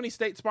had so many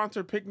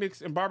state-sponsored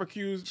picnics and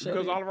barbecues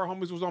because all of our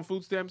homies was on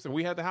food stamps, and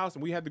we had the house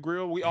and we had the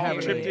grill. We all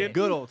Having chipped a in.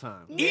 good old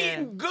time.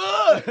 Eating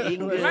good.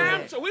 Eating good.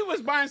 Lamb, so we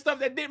was buying stuff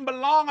that didn't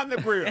belong on the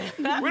grill.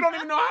 We don't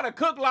even know how to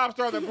cook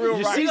lobster on the grill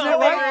You right. season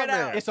gonna it figure right, it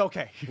out. it's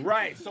okay.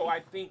 Right. So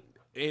I think,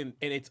 and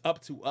it's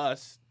up to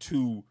us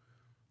to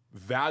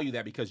value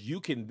that, because you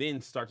can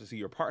then start to see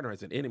your partner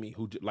as an enemy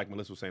who, like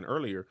Melissa was saying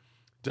earlier,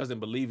 doesn't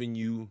believe in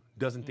you,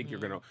 doesn't think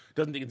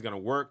doesn't think it's gonna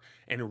work,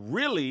 and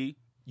really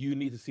you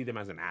need to see them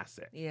as an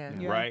asset. Yeah.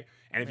 Right.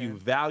 And if you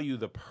value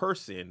the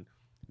person,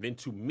 then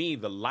to me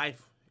the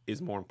life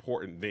is more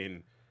important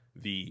than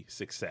the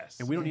success.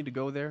 And we don't need to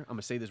go there. I'm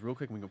gonna say this real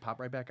quick, and we can pop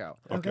right back out.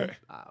 Okay.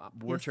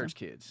 We're church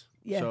kids.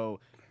 Yeah. So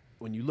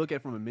when you look at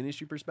it from a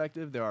ministry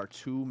perspective, there are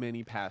too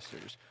many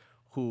pastors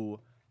who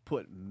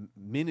put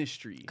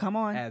ministry Come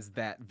on. as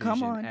that Come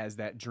vision, on. as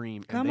that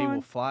dream, Come and they on.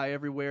 will fly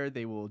everywhere.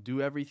 They will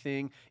do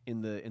everything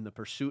in the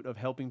pursuit of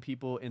helping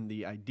people, in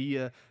the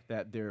idea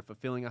that they're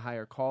fulfilling a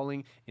higher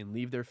calling, and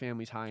leave their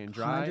families high and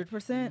dry.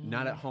 100%.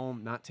 Not at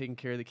home, not taking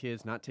care of the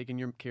kids, not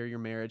taking care of your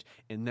marriage.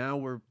 And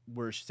now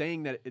we're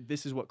saying that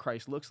this is what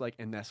Christ looks like,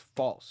 and that's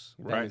false.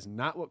 That Right. is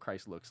not what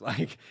Christ looks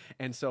like.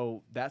 And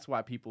so that's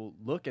why people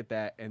look at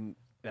that and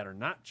that are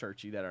not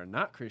churchy, that are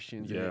not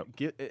Christians. Yeah.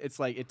 And it's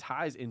like it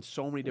ties in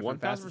so many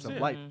different facets of 1000%.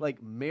 life.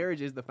 Like marriage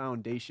is the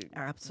foundation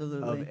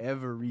Absolutely. of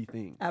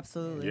everything.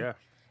 Absolutely. Yeah.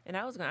 And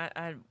I was gonna,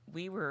 I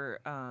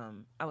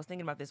was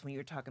thinking about this when you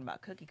were talking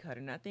about cookie cutter,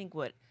 and I think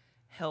what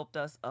helped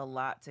us a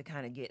lot to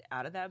kind of get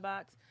out of that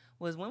box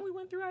was when we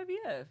went through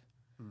IVF.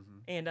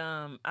 And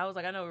I was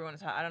like, I know we're going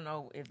to talk. I don't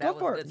know if that Go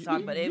for was it. good to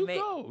talk, but it You made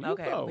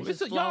go. we This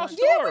just is y'all flowing.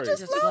 story. Yeah, we're just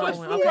Just flowing.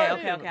 flowing. Yeah.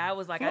 Okay. I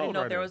was like, I didn't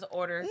know if there was an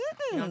order.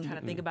 I'm trying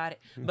to think about it.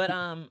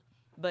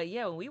 But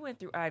yeah, when we went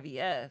through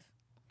IVF,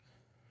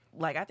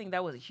 like I think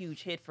that was a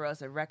huge hit for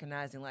us of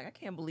recognizing, like, I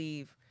can't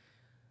believe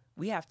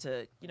we have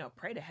to,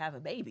 pray to have a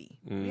baby.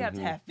 We have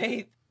to have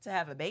faith to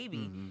have a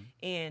baby.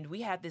 And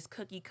we had this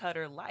cookie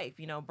cutter life.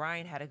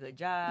 Brian had a good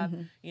job.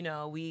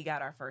 We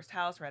got our first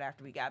house right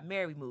after we got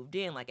married. We moved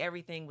in. Like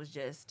everything was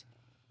just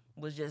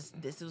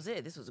this was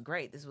it. This was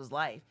great. This was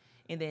life.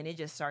 And then it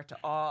just started to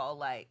all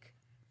like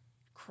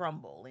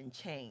crumble and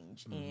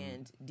change.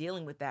 And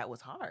dealing with that was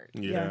hard.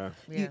 Yeah.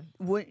 Yeah.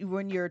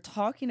 When you're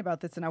talking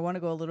about this, and I want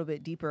to go a little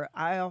bit deeper,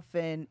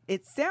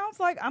 it sounds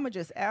like, I'm going to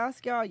just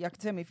ask y'all can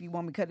tell me if you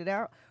want me to cut it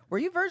out. Were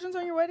you virgins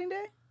on your wedding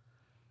day?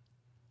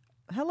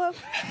 Hello?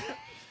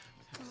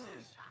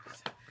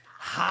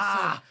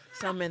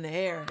 Something in the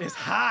air. It's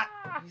hot.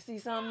 You see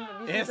something?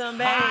 It's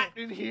babe? hot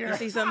in here. You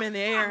see something in the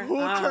air? Who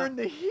turned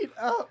the heat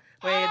up?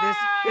 Wait,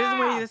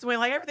 this is when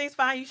like everything's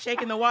fine. You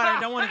shaking the water.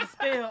 Don't want it to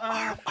spill.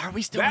 Are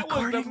we still That was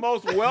recording? the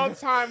most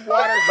well-timed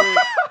water drink.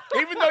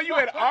 Even though you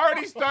had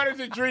already started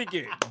to drink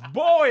it,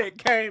 boy, it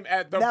came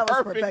at the That was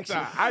perfect perfection.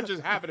 time. I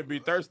just happened to be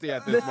thirsty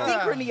at The this moment.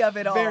 synchrony of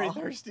it all. Very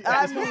thirsty.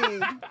 I mean,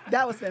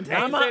 that was fantastic.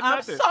 I'm said I'm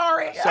nothing.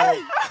 sorry.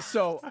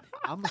 So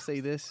I'm gonna say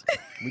this.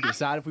 We can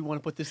decide if we want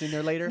to put this in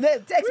there later.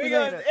 Text me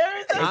later.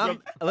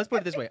 Let's put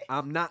it this way.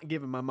 I'm not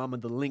giving my mama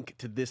the link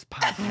to this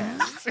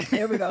podcast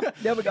There we go.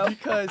 There we go.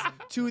 because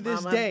to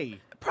this Mama. day,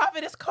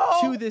 Prophet is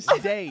cold. to this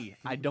day,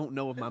 I don't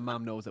know if my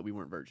mom knows that we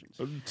weren't virgins.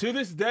 To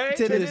this day,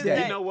 To this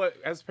day. you know what?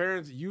 As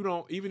parents, you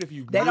don't. Even if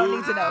you, They don't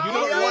need to know. You They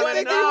don't don't want to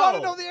think know. they wanna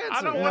know the answer.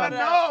 I don't Yeah. want to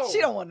know. She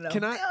don't want to know.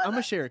 Can I'm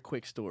gonna share a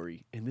quick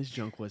story, and this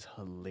junk was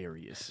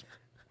hilarious.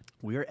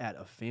 We're at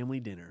a family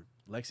dinner.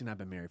 Lexi and I've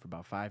been married for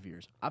about 5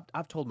 years.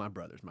 I've told my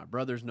brothers. My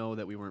brothers know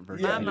that we weren't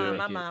virgins. My We mom, didn't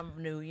my make it. mom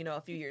knew,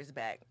 a few years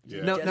back. She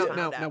Yeah. No, just no, found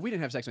no, out. no. We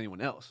didn't have sex with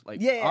anyone else.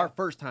 Like Yeah. our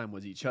first time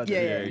was each other.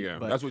 Yeah. Yeah.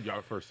 But, That's what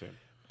y'all first said.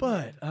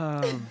 But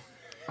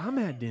I'm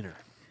at dinner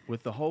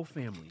with the whole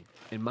family,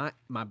 and my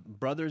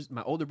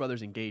older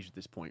brother's engaged at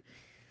this point,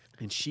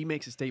 and she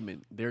makes a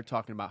statement. They're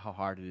talking about how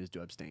hard it is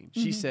to abstain.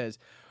 She says,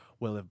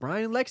 well, if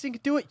Brian and Lexi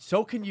can do it,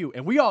 so can you.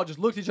 And we all just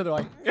looked at each other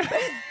like...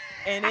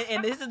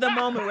 And this is the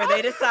moment where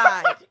they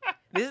decide.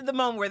 This is the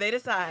moment where they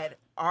decide: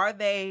 are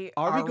they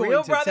Are we our going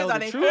real to brothers? tell Are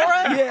the they truth? for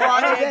us? Yeah, or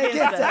are are they they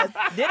against against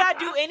us? Did I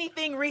do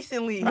anything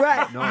recently?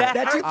 Right. No. That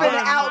you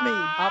finna out me.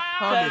 I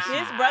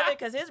promise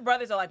Because his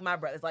brothers are like my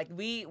brothers. Like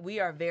we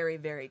are very,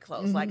 very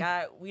close. Like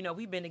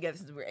we've been together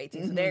since we were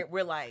 18. So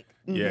we're like,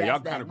 Yeah, that's y'all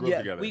that. kind of grew up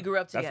together. We grew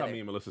up That's together. how me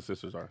and Melissa's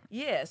sisters are.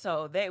 Yeah.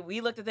 So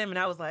we looked at them and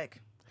I was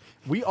like,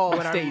 we all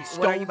What are stayed you-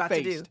 what are you about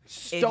to do?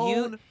 stone-faced. If you-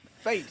 Stone-faced.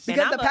 Because And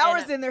the I'm a-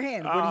 power's and- in their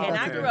hand. What are you Oh, and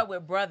about I to grew do? up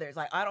with brothers.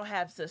 Like I don't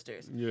have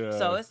sisters. Yeah.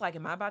 So it's like,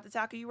 am I about to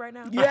tackle you right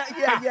now?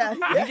 Yeah.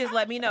 You just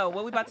let me know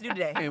what we about to do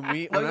today. And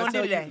we, What when we I gonna do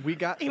tell you, today? we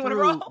got You wanna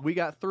through. roll? We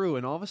got through,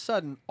 and all of a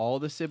sudden, all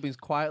the siblings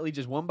quietly,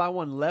 just one by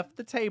one, left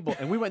the table,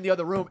 and we went in the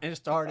other room and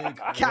started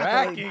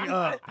Calculating. cracking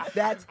up.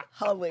 That's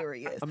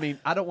hilarious. I mean,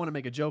 I don't want to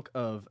make a joke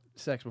of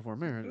sex before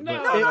marriage, No,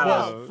 but it no.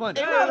 was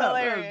funny. It was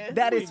hilarious.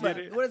 That is We get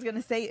funny. it. What I was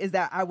gonna say is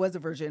that I was a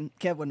virgin.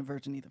 Kev wasn't a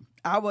virgin either.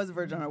 I was a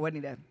virgin on our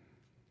wedding day.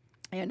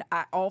 And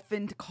I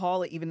often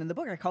call it, even in the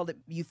book, I called it,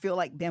 you feel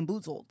like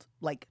bamboozled,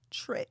 like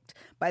tricked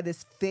by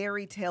this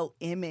fairy tale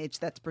image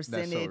that's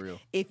presented. real.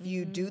 If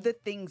you do the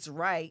things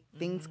right,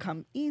 things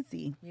come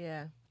easy.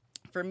 Yeah.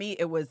 For me,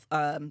 it was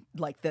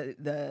like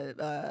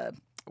the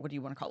what do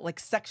you want to call it? Like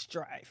sex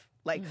drive.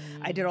 Like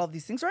I did all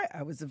these things right.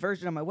 I was a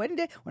virgin on my wedding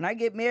day. When I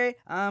get married,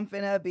 I'm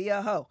finna be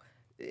a hoe.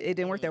 It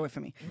didn't work that way for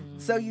me.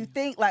 So you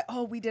think like,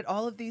 oh, we did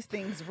all of these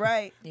things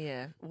right.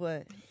 Yeah.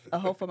 What? A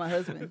hoe for my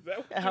husband.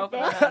 I hope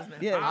my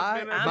husband. Yeah.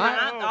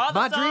 All the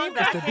my songs dream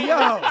that is I to be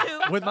can't a listen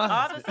hoe to, with my all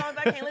husband. the songs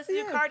I can't listen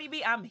to, Cardi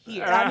B, I'm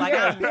here. I'm Like,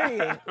 here, I'm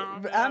period.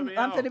 I'm be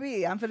a hoe.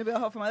 finna be a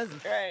hoe for my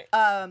husband.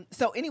 Right.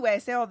 So anyway, I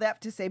say all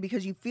that to say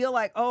because you feel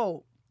like,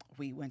 oh,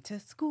 we went to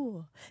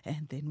school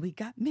and then we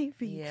got married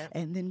Yep.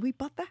 and then we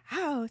bought the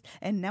house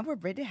and now we're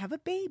ready to have a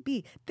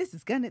baby. This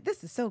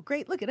is so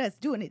great. Look at us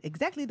doing it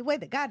exactly the way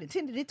that God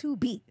intended it to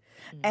be.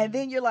 And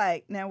then you're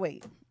like, now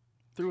wait,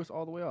 Threw us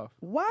all the way off.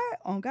 why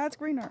on God's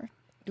green earth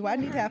do I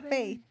need to have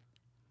faith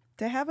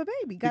to have a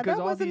baby? God, Because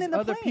that all wasn't these in the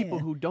other plan. people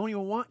who don't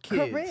even want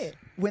kids Correct.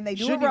 When they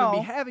do shouldn't it even wrong,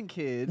 be having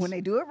kids. when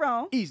they do it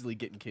wrong, easily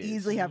getting kids.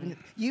 easily having.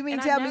 You mean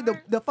And I tell me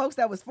never- the folks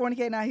that was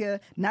fornicating out here,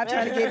 not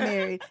trying to get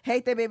married,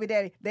 hate their baby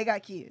daddy, they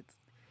got kids.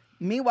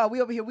 Meanwhile,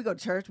 we over here, we go to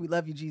church, we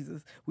love you,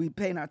 Jesus. We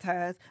paying our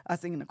tithes, I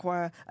sing in the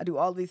choir, I do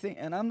all these things,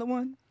 and I'm the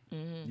one.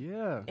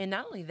 Yeah. And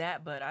not only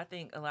that, but I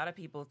think a lot of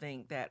people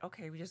think that,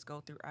 okay, we just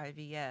go through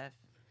IVF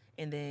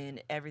and then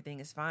everything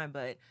is fine.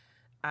 But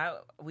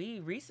we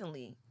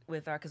recently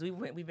because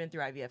we've been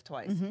through IVF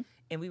twice,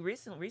 and we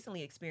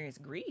recently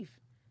experienced grief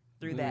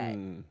through that,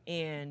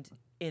 and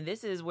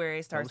this is where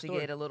it starts to story.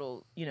 get a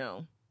little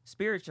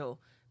spiritual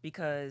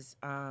because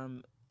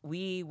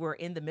we were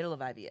in the middle of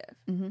IVF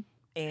Had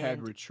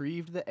and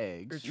retrieved the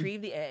eggs.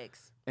 retrieved the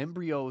eggs.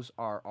 Embryos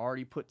are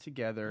already put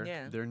together.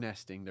 Yeah. They're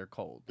nesting. They're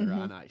cold. They're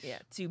on ice. Yeah.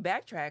 To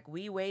backtrack,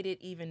 we waited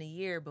even a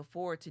year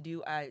before to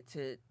do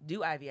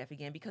IVF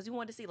again because we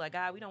wanted to see, like,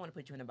 God, we don't want to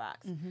put you in a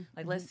box.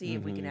 Like, let's see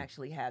if we can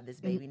actually have this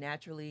baby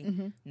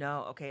naturally.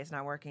 No, okay, it's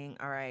not working.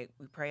 All right,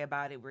 we pray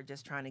about it. We're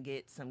just trying to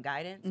get some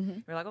guidance.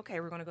 We're like, okay,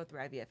 we're going to go through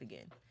IVF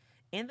again.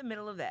 In the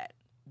middle of that,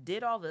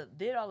 did all the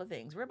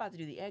things. We're about to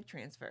do the egg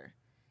transfer,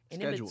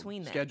 and in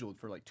between that, Scheduled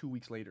for like 2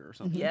 weeks later or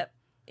something. yep.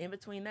 In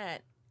between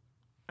that,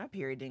 my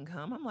period didn't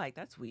come. I'm like,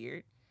 that's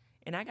weird.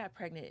 And I got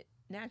pregnant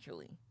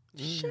naturally.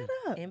 Shut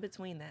up. In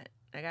between that,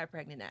 I got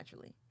pregnant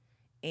naturally.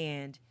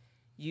 And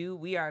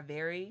we are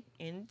very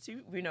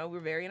into,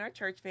 we're very in our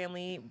church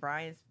family.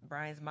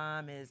 Brian's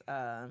mom is,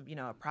 a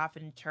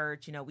prophet in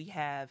church. We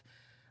have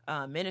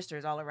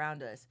ministers all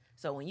around us.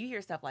 So when you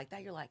hear stuff like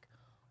that, you're like,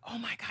 oh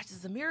my gosh, this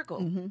is a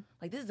miracle.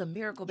 Like, this is a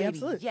miracle, baby.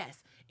 Absolutely.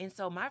 Yes. And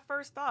so my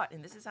first thought,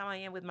 and this is how I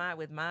am with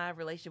my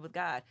relationship with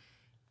God,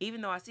 even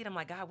though I see it, I'm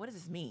like, God, what does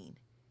this mean?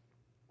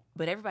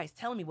 But everybody's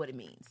telling me what it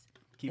means.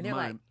 Keep And in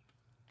they're mind.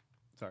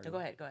 Sorry. No, go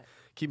ahead.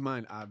 Keep in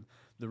mind,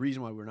 the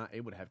reason why we're not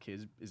able to have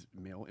kids is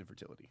male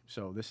infertility.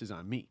 So this is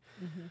on me,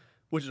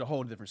 which is a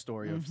whole different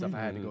story of stuff I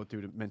had to go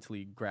through to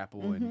mentally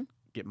grapple and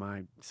get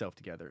myself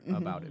together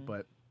about it.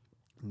 But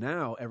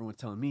now everyone's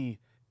telling me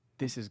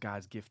this is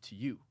God's gift to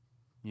you.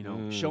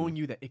 Showing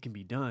you that it can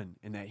be done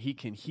and that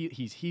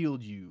he's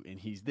healed you and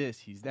he's this,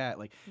 he's that.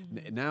 Like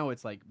now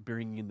it's like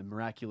bringing in the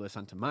miraculous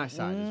onto my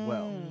side as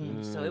well.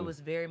 So it was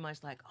very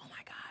much like, oh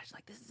my gosh,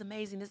 like this is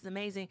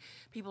amazing.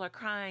 People are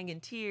crying in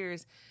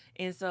tears.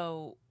 And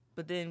so,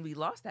 but then we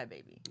lost that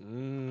baby.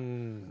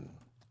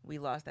 We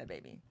lost that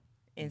baby.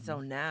 And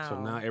so now.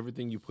 So now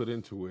everything you put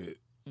into it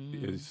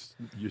is,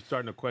 you're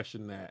starting to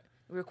question that.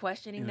 we're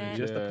questioning And that.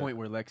 just the Yeah. point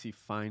where Lexi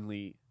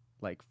finally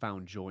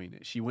found joy in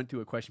it. She went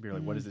through a question period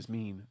like, what does this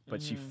mean?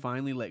 But she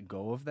finally let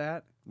go of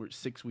that. We're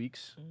 6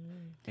 weeks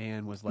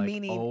and was like,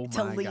 Meaning oh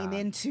to my lean God.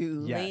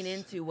 into. Yes. Lean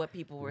into what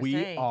people were We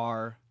saying.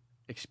 are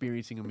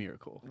experiencing a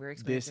miracle. We're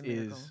experiencing this a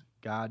miracle. is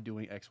God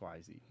doing X, Y,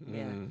 Z.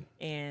 Yeah.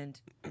 And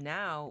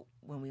now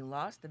when we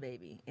lost the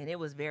baby, and it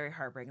was very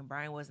heartbreaking.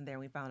 Brian wasn't there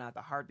and we found out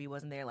the heartbeat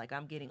wasn't there. Like,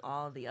 I'm getting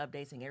all the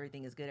updates saying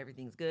everything is good,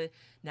 everything's good.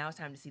 Now it's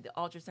time to see the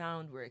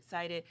ultrasound. We're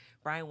excited.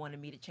 Brian wanted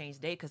me to change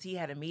the date because he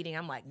had a meeting.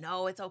 I'm like,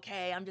 no, it's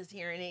okay. I'm just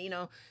hearing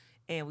it,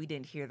 And we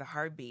didn't hear the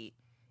heartbeat.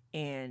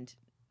 And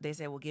they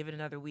said, well, give it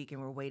another week,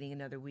 and we're waiting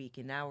another week.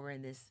 And now we're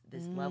in this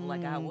level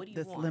like, what do you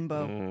this want?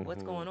 limbo.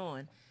 What's going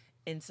on?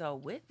 And so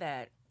with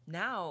that,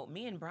 now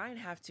me and Brian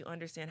have to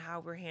understand how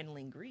we're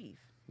handling grief.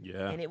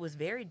 Yeah. And it was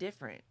very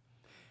different.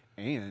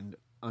 And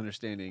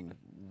understanding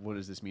what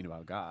does this mean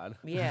about God?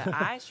 Yeah,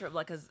 I sure,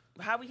 because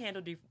how we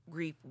handled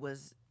grief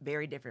was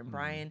very different.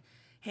 Brian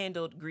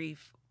handled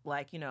grief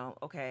like,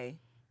 okay,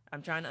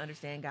 I'm trying to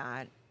understand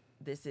God.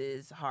 This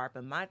is hard.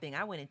 But my thing,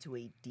 I went into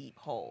a deep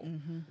hole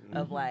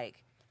of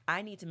like,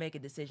 I need to make a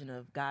decision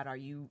of, God, are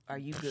you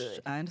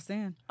good? I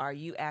understand.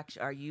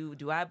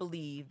 Do I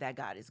believe that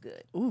God is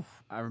good? Oof.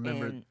 I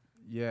remember. And-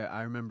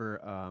 I remember.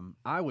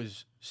 I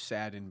was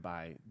saddened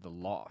by the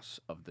loss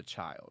of the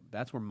child.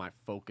 That's where my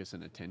focus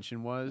and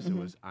attention was. It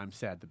was, I'm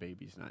sad the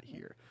baby's not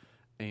here.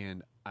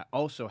 And I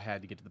also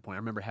had to get to the point. I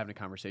remember having a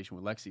conversation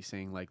with Lexi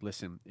saying, like,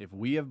 listen, if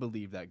we have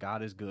believed that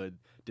God is good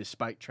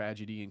despite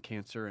tragedy and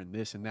cancer and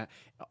this and that,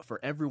 for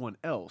everyone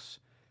else,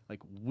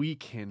 like, we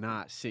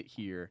cannot sit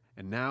here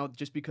and now,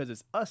 just because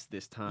it's us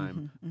this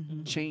time,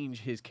 change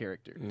his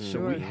character. So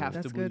Sure. we have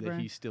That's to believe good, that Brian.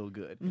 he's still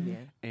good.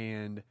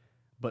 Yeah.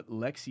 But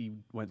Lexi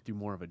went through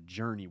more of a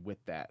journey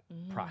with that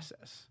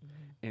process.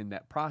 And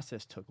that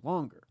process took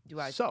longer.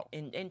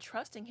 And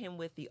trusting him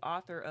with the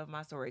author of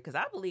my story, because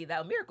I believe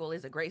that miracle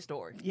is a great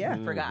story. Yeah.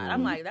 For God.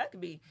 I'm like, that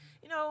could be,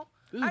 This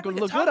is going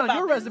to look good on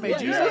your resume,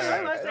 Jesus.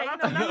 I'm like,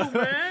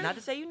 not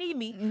to say you need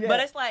me, but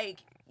it's like,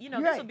 this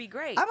Right. would be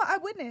great. I'm an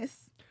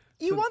eyewitness.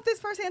 You So- want this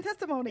firsthand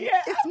testimony? Yeah.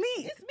 It's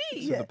me. It's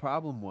me. So the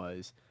problem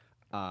was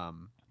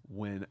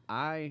when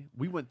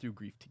we went through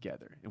grief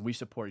together and we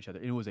support each other.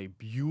 And it was a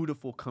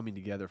beautiful coming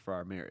together for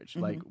our marriage.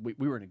 Like, we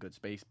were in a good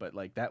space, but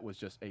like that was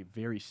just a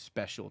very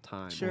special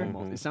time. Sure.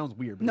 Almost. It sounds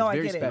weird, but No, it I was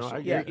very get it. special, No,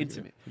 I very get it.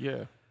 intimate.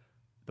 Yeah.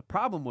 The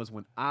problem was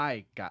when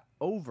I got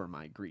over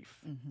my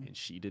grief and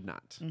she did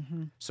not.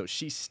 So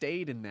she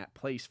stayed in that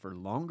place for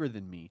longer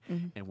than me.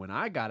 And when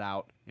I got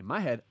out, in my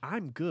head,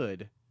 I'm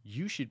good.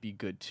 You should be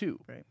good too.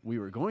 Right. We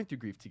were going through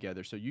grief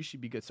together, so you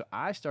should be good. So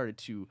I started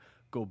to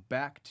go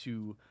back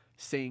to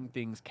saying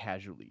things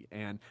casually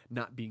and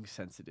not being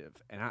sensitive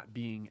and not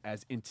being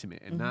as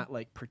intimate and not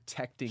like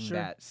protecting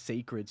that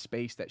sacred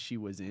space that she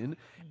was in.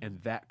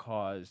 And that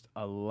caused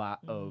a lot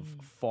of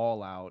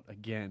fallout.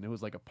 Again, it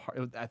was like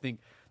I think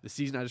the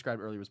season I described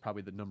earlier was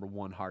probably the number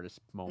one hardest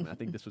moment. I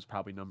think this was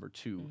probably number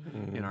two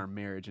in our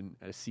marriage, and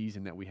a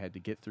season that we had to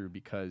get through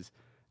because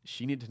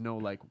she needed to know,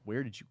 like,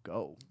 where did you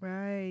go?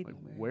 Right. Like,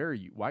 where are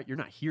you? Why you're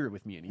not here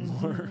with me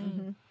anymore?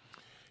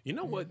 You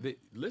know what?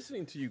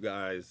 Listening to you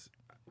guys,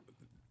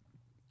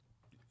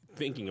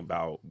 thinking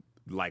about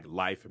like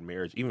life and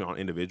marriage, even on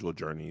individual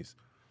journeys,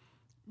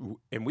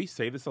 and we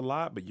say this a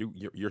lot, but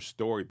your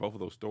story, both of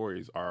those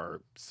stories,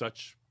 are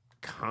such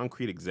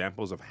concrete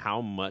examples of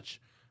how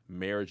much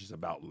marriage is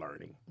about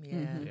learning.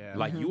 Yeah.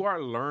 Like, you are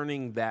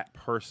learning that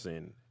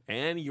person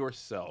and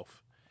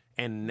yourself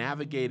and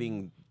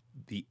navigating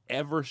the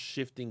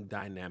ever-shifting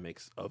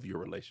dynamics of your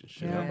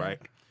relationship, Yeah. right?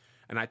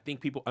 And I think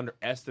people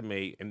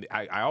underestimate, and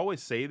I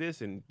always say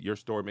this, and your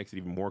story makes it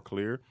even more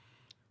clear.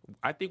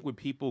 I think when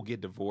people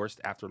get divorced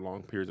after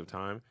long periods of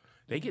time,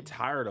 they get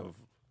tired of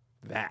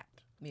that,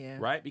 Yeah.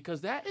 right?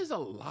 Because that is a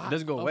lot. It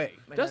doesn't go away.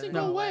 It Doesn't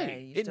go go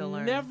away. You It still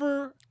learn.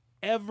 never,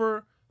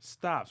 ever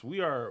stops. We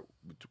were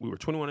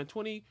 21 and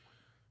 20,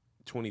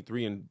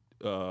 23 and,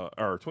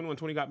 or 21 and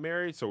 20 got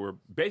married. So we're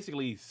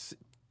basically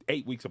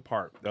 8 weeks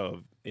apart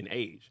in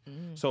age.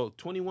 So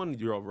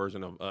 21-year-old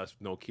version of us,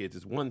 no kids,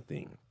 is one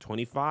thing.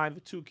 25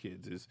 with 2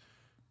 kids is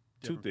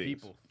two Different things,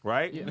 people.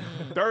 right?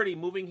 30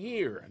 moving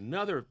here,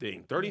 another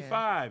thing.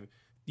 35,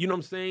 you know what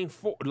I'm saying?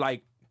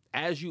 Like,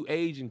 as you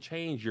age and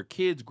change, your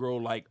kids grow.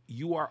 Like,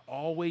 you are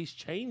always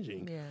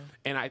changing.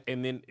 Yeah.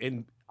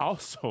 And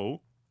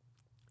also,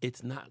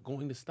 it's not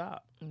going to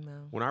stop.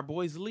 No. When our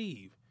boys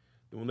leave,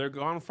 when they're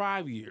gone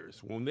 5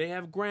 years, when they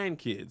have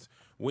grandkids,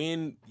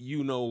 when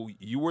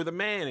you were the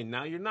man and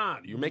now you're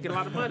not. You're making a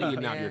lot of money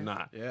and now Yeah. you're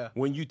not. Yeah.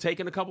 When you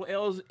taking a couple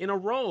L's in a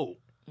row,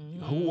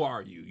 who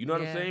are you? You know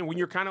what I'm Yeah. saying? When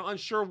you're kind of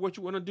unsure of what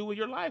you want to do with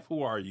your life,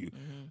 who are you?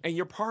 And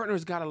your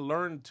partner's got to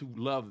learn to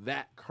love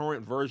that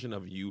current version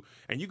of you.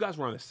 And you guys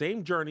were on the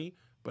same journey,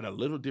 but a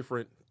little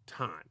different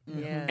time.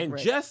 Yeah. And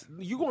Right.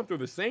 you're going through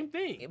the same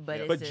thing.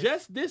 But it's but just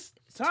just this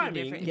Two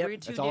timing, different, Yep. we're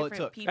two That's all it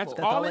different took. people. that's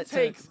That's all all it it took.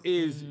 takes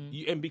is,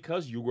 and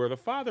because you were the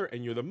father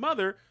and you're the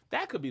mother,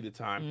 that could be the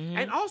time.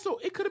 And also,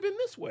 it could have been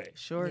this way.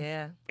 Sure.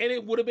 Yeah. And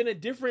it would have been a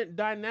different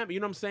dynamic.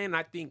 You know what I'm saying? And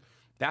I think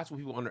that's what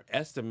people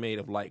underestimate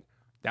of, like,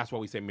 that's why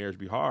we say marriage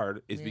be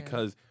hard, is Yeah.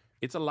 because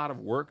it's a lot of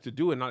work to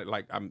do. And not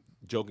like I'm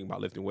joking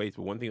about lifting weights,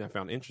 but one thing I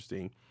found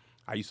interesting,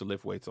 I used to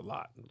lift weights a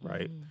lot,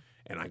 right?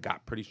 And I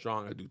got pretty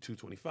strong. I do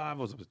 225,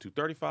 I was up to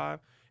 235,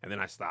 and then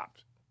I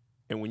stopped.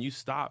 And when you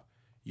stop,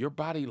 your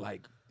body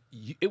like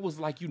it was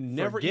like you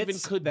never even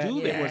Forgets could that do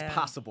it that. was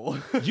possible.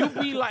 You'd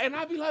be like, and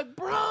I'd be like,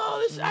 bro,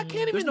 this I can't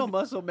even. There's no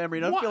muscle memory.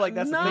 I don't What? feel like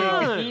that's a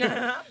thing.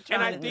 None.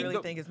 And I think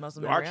really think it's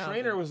muscle our memory. I don't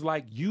trainer think. was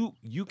like, you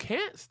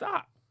can't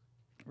stop.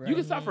 You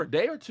can stop for a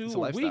day or two, It's a a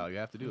lifestyle. week. You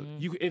have to do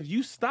it. If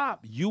you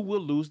stop, you will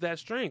lose that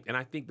strength. And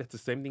I think that's the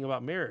same thing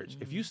about marriage.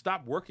 If you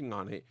stop working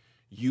on it,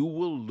 you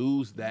will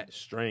lose that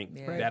strength,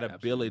 Yeah. that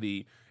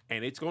ability.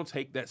 And it's going to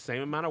take that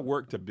same amount of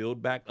work to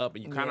build back up.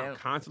 And you're kind of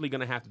constantly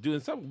going to have to do it.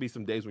 And some will be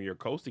some days when you're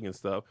coasting and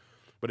stuff.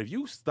 But if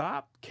you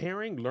stop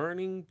caring,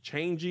 learning,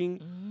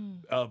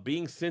 changing,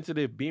 being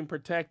sensitive, being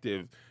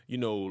protective,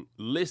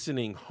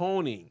 listening,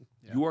 honing,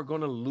 you are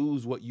going to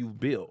lose what you've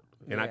built.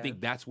 And I Yeah.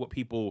 think that's what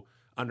people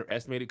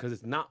underestimate it, because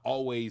it's not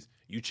always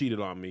you cheated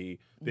on me.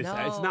 It's No.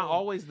 not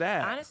always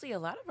that. Honestly, a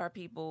lot of our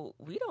people,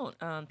 we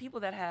don't. People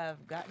that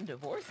have gotten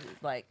divorces,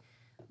 like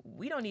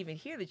we don't even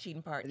hear the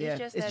cheating part. Yeah, It's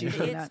just it's that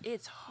usually not.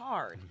 it's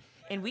hard,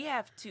 and we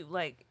have to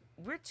like.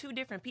 We're two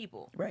different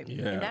people, Right.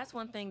 Yeah. And that's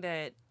one thing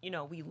that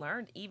we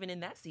learned even in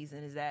that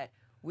season is that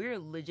we're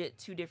legit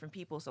two different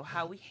people. So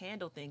how we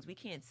handle things, we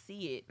can't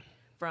see it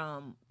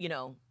from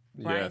Brian's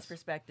Yes.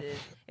 perspective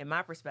and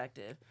my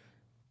perspective.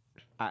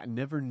 I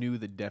never knew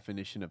the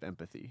definition of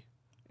empathy.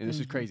 And this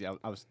is crazy.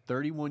 I was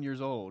 31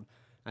 years old.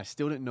 I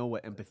still didn't know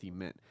what empathy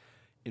meant.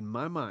 In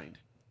my mind,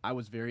 I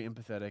was very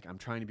empathetic. I'm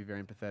trying to be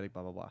very empathetic,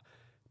 blah, blah, blah.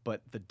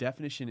 But the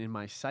definition in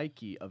my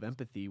psyche of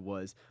empathy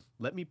was,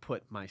 let me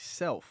put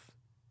myself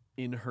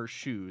in her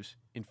shoes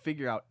and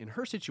figure out in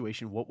her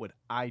situation, what would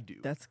I do?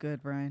 That's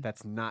good, Brian.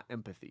 That's not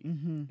empathy.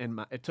 Mm-hmm. And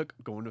it took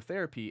going to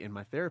therapy and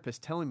my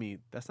therapist telling me,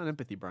 that's not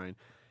empathy, Brian.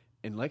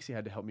 And Lexi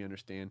had to help me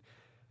understand.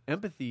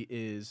 Empathy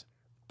is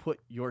put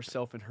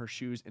yourself in her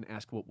shoes and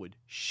ask what would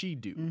she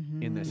do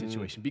in that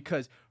situation,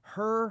 because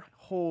her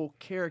whole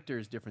character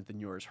is different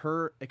than yours.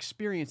 Her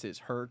experiences,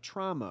 her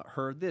trauma,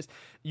 her this.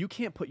 You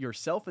can't put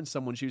yourself in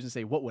someone's shoes and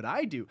say, what would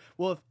I do?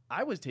 Well, if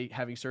I was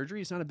having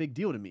surgery, it's not a big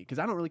deal to me because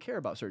I don't really care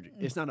about surgery.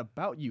 It's not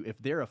about you. If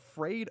they're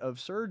afraid of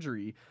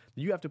surgery,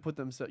 you have to put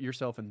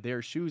yourself in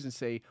their shoes and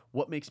say,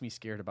 what makes me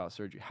scared about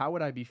surgery? How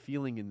would I be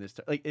feeling in this?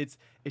 Like it's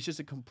just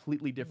a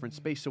completely different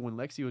space. So when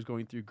Lexi was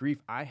going through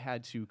grief, I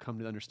had to come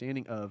to the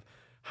understanding of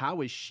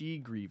how is she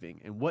grieving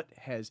and what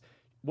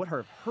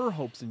her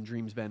hopes and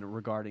dreams been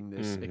regarding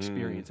this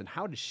experience, and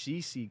how does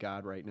she see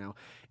God right now?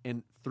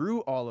 And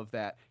through all of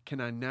that, can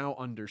I now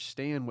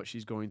understand what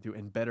she's going through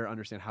and better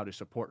understand how to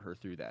support her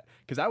through that?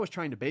 Because I was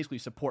trying to basically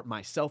support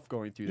myself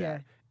going through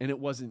that, and it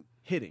wasn't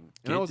hitting.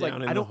 And Get I was like,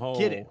 down in I the don't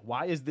get it. hole.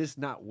 Why is this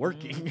not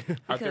working?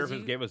 Our Because therapist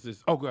you- gave us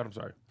this. Oh, God, I'm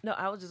sorry. No,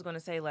 I was just gonna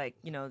say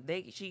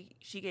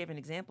she gave an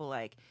example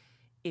like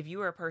if you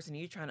were a person and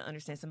you're trying to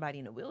understand somebody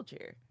in a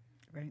wheelchair,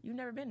 Right. you've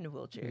never been in a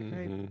wheelchair.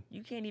 Mhm.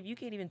 You can't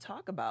even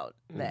talk about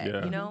that.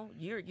 Yeah.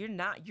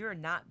 You're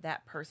not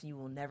that person. You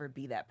will never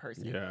be that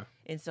person. Yeah.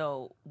 And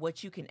so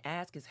what you can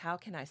ask is, how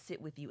can I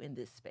sit with you in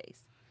this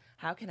space?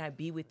 How can I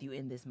be with you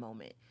in this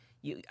moment?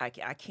 I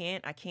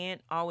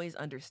can't always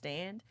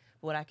understand.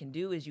 But what I can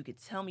do is you could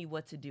tell me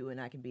what to do and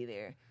I can be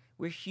there.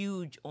 We're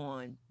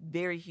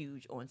very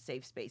huge on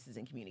safe spaces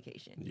and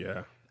communication.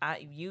 Yeah.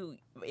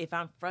 If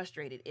I'm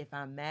frustrated, if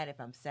I'm mad, if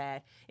I'm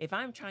sad, if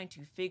I'm trying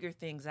to figure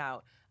things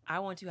out, I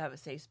want to have a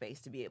safe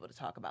space to be able to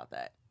talk about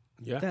that.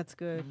 Yeah. That's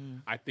good.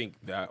 I think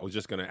that I was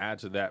just going to add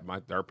to that.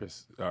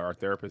 Our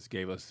therapist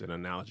gave us an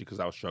analogy because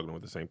I was struggling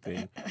with the same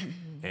thing.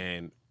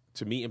 And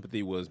to me,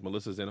 empathy was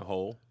Melissa's in a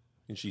hole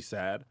and she's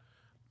sad.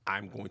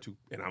 I'm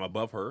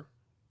above her.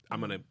 I'm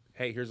going to,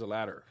 hey, here's a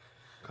ladder.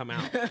 Come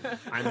out.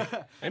 I'm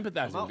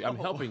empathizing with you. I'm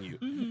helping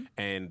you.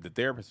 And the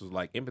therapist was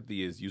like,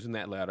 empathy is using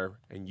that ladder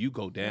and you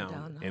go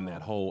down the in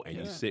that hole and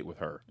you sit with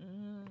her.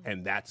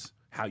 And that's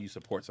how you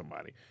support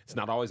somebody. It's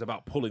not always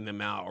about pulling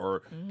them out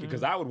or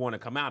because I would want to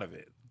come out of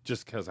it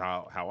just because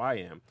how I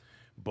am.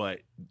 But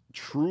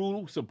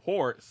true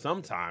support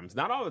sometimes,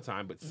 not all the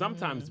time, but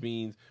sometimes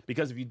means,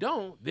 because if you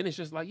don't, then it's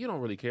just like, you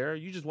don't really care.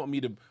 You just want me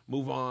to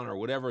move on or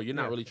whatever. You're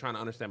not really trying to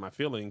understand my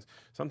feelings.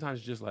 Sometimes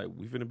it's just like,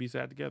 we're going to be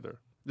sad together.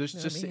 Just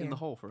me sit in here. the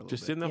hole for a little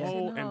Just bit. sit in the Yeah.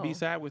 hole Sit in the and be hole.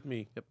 sad with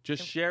me.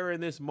 Just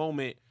sharing this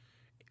moment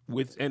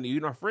with, and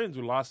even our friends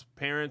who lost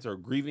parents or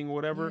grieving or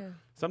whatever. Yeah.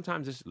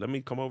 Sometimes just let me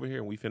come over here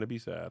and we finna be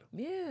sad.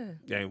 Yeah.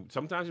 And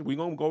sometimes we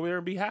gonna go over there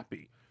and be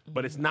happy.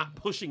 But it's not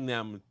pushing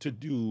them to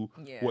do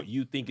Yeah. what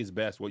you think is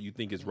best, what you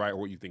think is right, or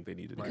what you think they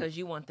need to do. Because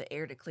you want the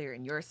air to clear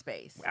in your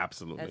space.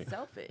 Absolutely. That's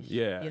selfish.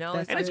 Yeah. You know,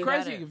 That's And it's good.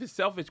 crazy if it's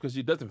selfish because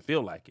it doesn't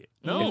feel like it.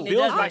 No. It It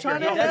feels doesn't. like I'm you're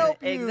trying to helping.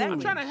 help you. Exactly. I'm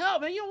trying to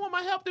help, and you don't want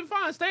my help, then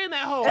fine, stay in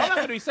that hole. I'm not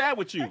gonna be sad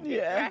with you.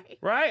 Yeah.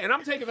 Right? And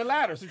I'm taking the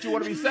ladder since you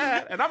want to be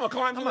sad, and I'm gonna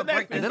climb to the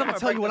next. And then I'm going to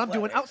tell you what I'm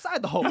doing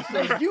outside the hole.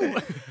 So you...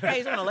 I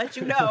just want to let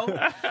you know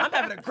I'm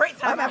having a great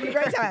time. I'm having a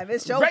great time.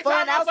 It's so Great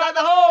fun time outside outside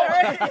the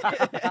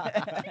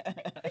hole.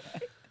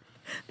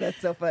 That's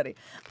so funny.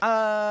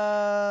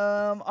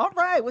 All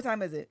right. What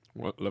time is it?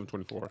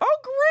 11:24. Oh,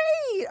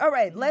 great. All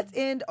right. Let's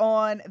end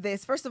on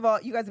this. First of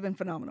all, you guys have been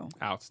phenomenal.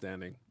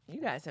 Outstanding.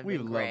 You guys have We've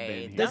been loved great.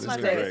 being here. That's This why I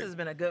is say great. this has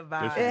been a good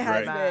vibe. This is It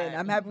has great. been.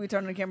 I'm happy we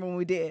turned on the camera when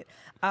we did.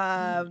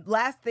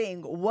 Last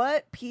thing,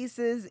 what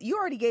pieces, you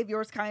already gave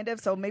yours kind of,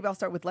 so maybe I'll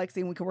start with Lexi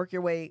and we can work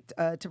your way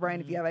to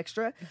Brian if you have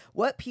extra.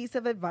 What piece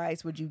of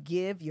advice would you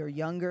give your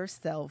younger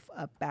self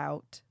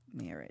about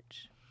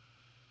marriage?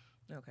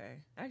 Okay.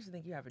 I actually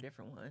think you have a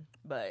different one,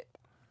 but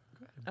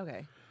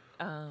okay.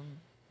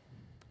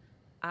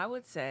 I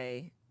would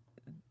say,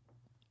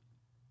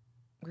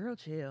 girl,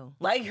 chill.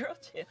 Like, girl,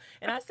 chill.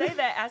 And I say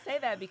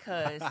that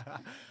because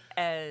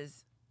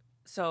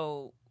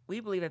so we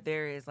believe that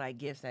there is like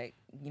gifts that,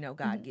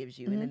 God gives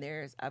you. And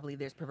then I believe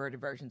there's perverted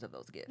versions of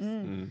those gifts.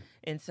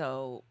 And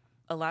so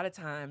a lot of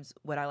times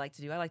what I like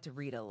to do, I like to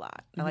read a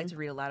lot. I like to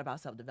read a lot about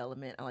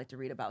self-development. I like to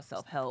read about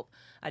self-help.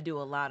 I do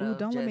a lot Ooh, of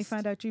don't let me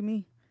find out you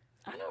me.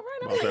 I know, right?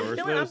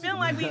 I'm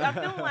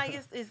feeling like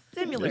it's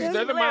similar. It's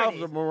the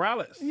Miles of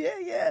Morales. Yeah.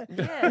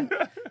 Yeah.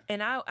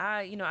 And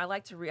I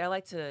like to read. I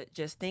like to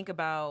just think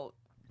about,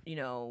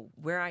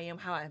 where I am,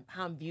 how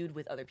I'm viewed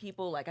with other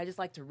people. Like, I just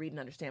like to read and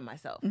understand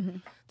myself.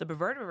 The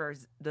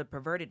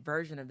perverted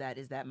version of that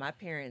is that my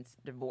parents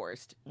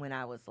divorced when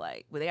I was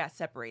they got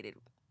separated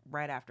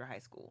right after high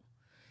school.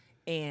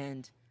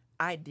 And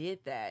I did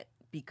that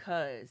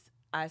because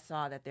I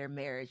saw that their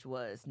marriage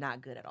was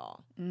not good at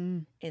all.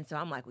 And so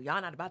I'm like, well,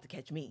 y'all not about to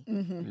catch me.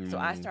 So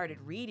I started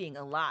reading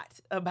a lot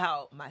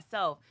about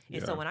myself.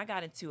 And so when I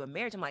got into a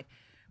marriage, I'm like,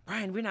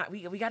 Brian, we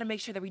got to make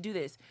sure that we do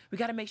this. We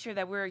got to make sure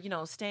that we're,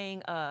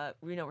 staying,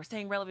 we're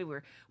staying relevant.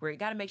 We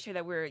got to make sure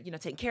that we're,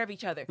 taking care of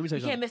each other. We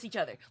can't miss each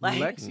other. Like,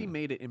 Lexi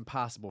made it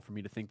impossible for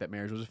me to think that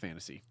marriage was a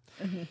fantasy.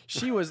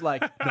 She was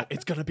like, no,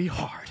 it's going to be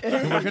hard.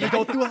 And we're going to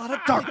go through a lot of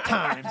dark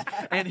times.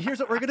 And here's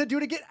what we're going to do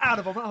to get out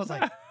of them. I was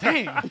like,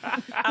 dang.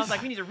 I was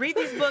like, we need to read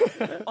these books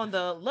on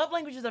the love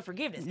languages of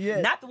forgiveness,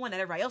 not the one that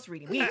everybody else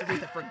reading. We need to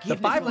read the forgiveness. The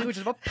 5 one.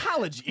 languages of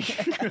apology.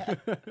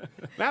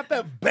 Not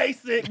the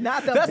basic.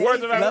 Not the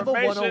words of basic. Level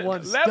affirmation.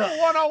 101 Level stuff.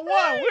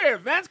 101. We're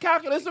advanced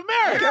calculus of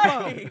marriage. Come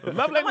on. Love Come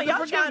on, language of y'all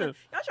forgiveness.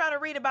 trying to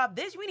read about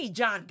this? We need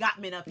John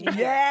Gottman up here.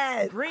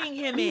 Yes. Bring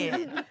him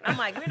in. I'm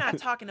like, we're not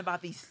talking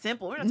about these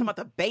simple. We're not talking about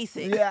the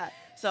basics. Yeah.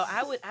 So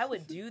I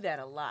would do that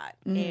a lot.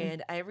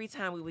 And every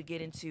time we would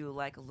get into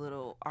like a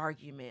little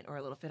argument or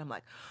a little fit, I'm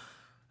like,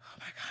 oh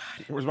my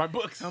God. Where's my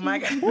books? Oh my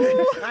God.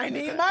 I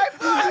need my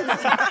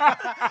books.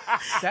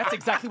 That's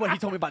exactly what he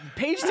told me about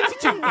page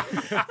 62.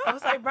 I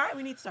was like, Brian,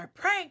 we need to start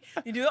praying.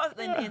 You do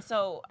and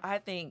so I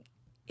think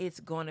it's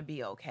going to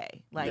be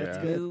okay. Like,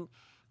 Yeah.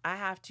 I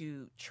have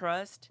to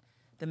trust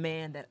the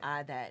man that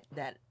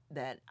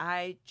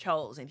I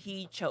chose and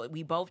he chose.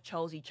 We both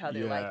chose each other.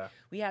 Yeah. Like,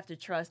 we have to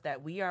trust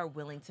that we are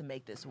willing to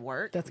make this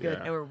work. That's good.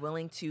 Yeah. And we're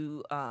willing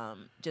to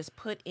just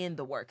put in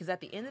the work. Because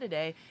at the end of the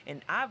day,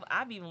 and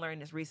I've even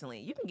learned this recently,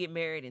 you can get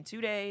married in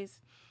 2 days,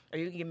 or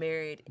you can get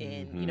married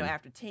in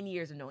after 10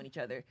 years of knowing each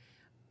other.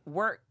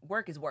 Work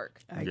is work.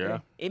 I agree. Yeah.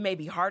 It may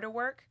be harder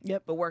work,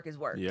 Yep. but work is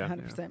work. Yeah.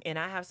 100%. And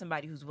I have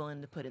somebody who's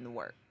willing to put in the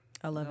work.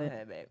 I love Go it.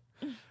 ahead,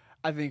 babe.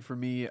 I think for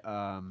me,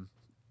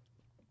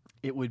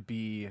 it would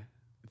be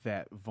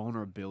that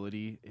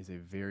vulnerability is a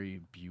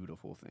very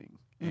beautiful thing,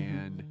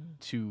 and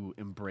to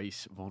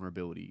embrace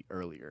vulnerability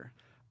earlier.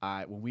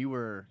 When we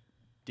were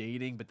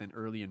dating, but then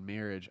early in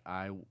marriage,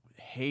 I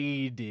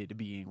hated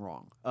being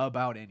wrong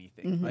about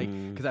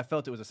anything, because I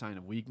felt it was a sign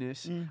of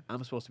weakness.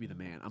 I'm supposed to be the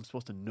man. I'm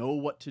supposed to know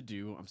what to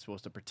do. I'm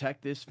supposed to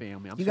protect this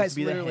family. I'm You supposed guys to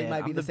be literally the head.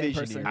 might be I'm the same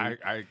person.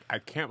 visionary. I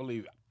can't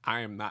believe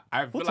I am not.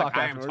 I feel We'll like talk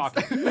I am afterwards.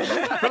 talking.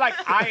 I feel like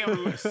I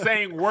am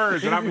saying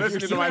words and I'm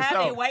listening to You have a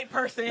myself. white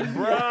person.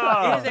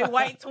 Bruh. It is a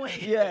white twin.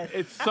 Yes.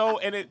 It's so,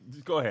 and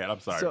it. Go ahead. I'm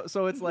sorry.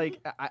 So it's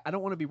like I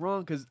don't want to be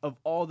wrong because of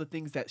all the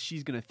things that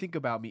she's gonna think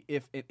about me.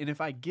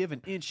 If I give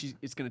an inch,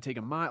 it's gonna take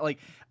a mile. Like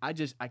I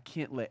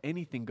can't let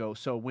anything go.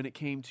 So when it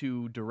came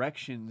to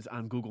directions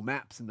on Google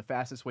Maps and the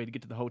fastest way to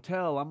get to the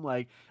hotel,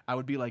 I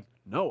would be like,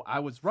 no,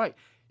 I was right.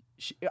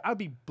 I'd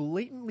be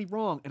blatantly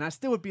wrong, and I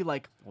still would be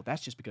like, well,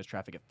 that's just because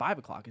traffic at 5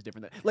 o'clock is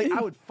different. Like I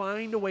would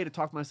find a way to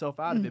talk myself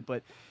out of it,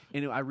 but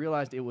I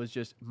realized it was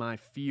just my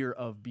fear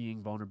of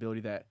being vulnerability.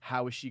 That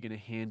how is she going to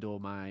handle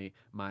my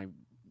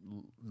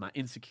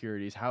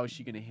insecurities? How is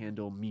she going to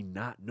handle me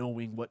not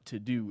knowing what to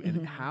do?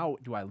 And how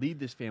do I lead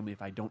this family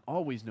if I don't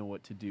always know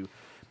what to do?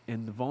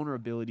 And the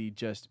vulnerability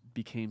just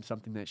became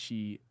something that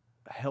she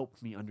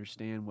helped me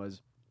understand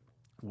was,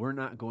 we're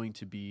not going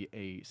to be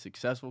a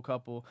successful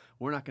couple.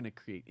 We're not going to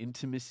create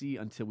intimacy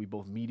until we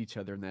both meet each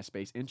other in that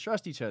space and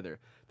trust each other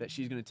that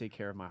she's going to take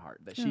care of my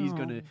heart, that she's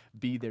going to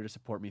be there to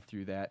support me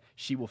through that.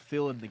 She will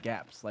fill in the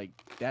gaps. Like,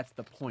 that's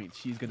the point.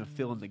 She's going to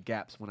fill in the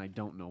gaps when I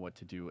don't know what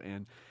to do.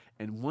 And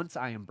once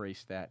I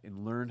embraced that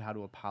and learned how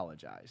to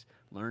apologize,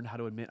 learned how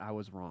to admit I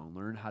was wrong,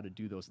 learned how to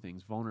do those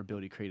things,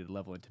 vulnerability created a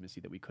level of intimacy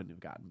that we couldn't have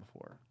gotten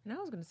before. And I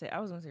was gonna say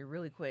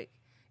really quick,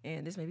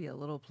 and this may be a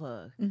little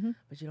plug,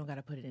 but you don't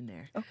gotta put it in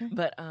there. Okay.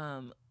 But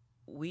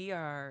we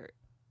are,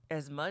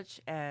 as much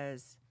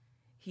as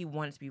he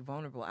wanted to be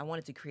vulnerable, I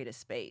wanted to create a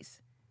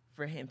space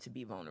for him to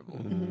be vulnerable.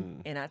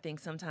 And I think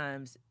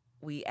sometimes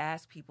we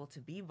ask people to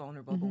be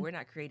vulnerable, but we're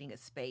not creating a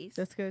space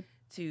That's good.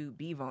 to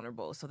be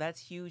vulnerable. So that's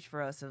huge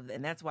for us,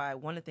 and that's why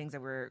one of the things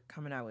that we're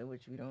coming out with,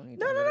 which we don't need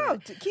No, to no, really-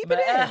 no. Keep but,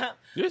 it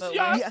in. This but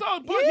y'all we- so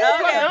put Yeah, you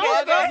plug okay, your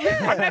own okay, stuff.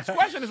 okay. My next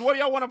question is, what do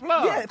y'all want to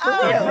plug? Yeah, for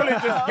We real. really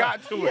just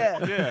got to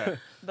Yeah. it. Yeah.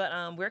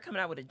 But we're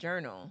coming out with a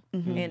journal,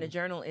 and the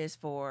journal is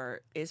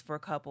for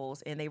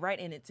couples, and they write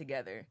in it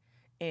together.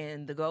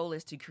 And the goal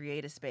is to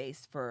create a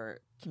space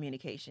for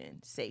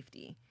communication,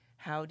 safety.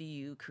 How do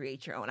you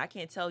create your own? I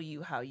can't tell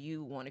you how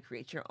you want to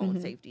create your own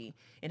safety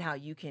and how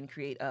you can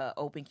create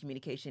open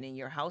communication in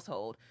your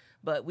household,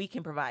 but we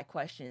can provide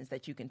questions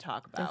that you can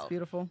talk about. That's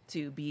beautiful.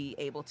 To be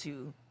able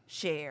to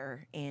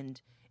share and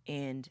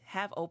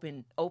have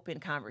open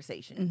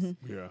conversations.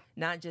 Yeah.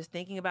 Not just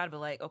thinking about it, but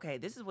like, okay,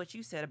 this is what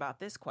you said about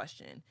this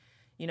question.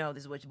 You know,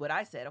 this is what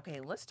I said. Okay,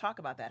 let's talk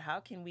about that. How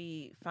can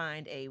we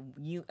find a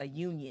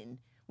union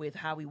with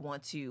how we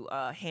want to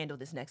handle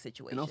this next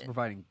situation? And also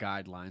providing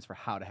guidelines for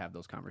how to have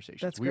those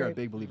conversations. That's we are a great.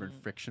 big believer in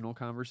frictional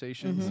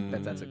conversations.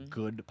 That's a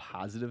good,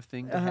 positive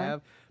thing to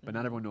have, but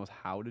not everyone knows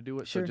how to do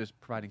it. Sure. So just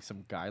providing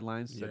some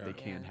guidelines so that they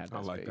can have that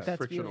I like space. that. That's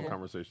Frictional beautiful.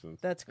 conversations.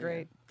 That's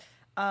great.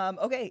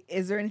 Okay,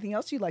 is there anything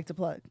else you'd like to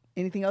plug?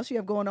 Anything else you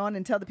have going on,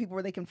 and tell the people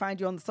where they can find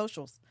you on the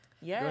socials?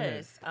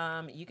 Yes.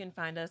 You can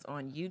find us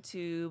on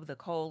YouTube, The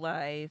Cole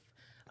Life,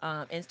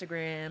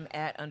 Instagram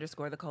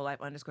 @_ the Cole Life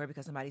 _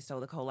 because somebody stole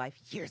the Cole Life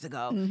years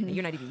ago, and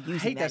you're not even using I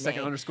hate that second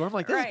name. underscore. I'm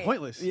like, this Right. is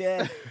pointless.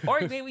 Yeah. Or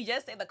maybe we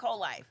just say the Cole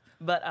Life.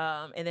 But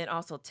and then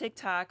also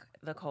TikTok,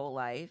 The Cole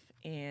Life,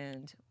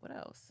 and what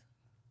else?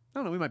 I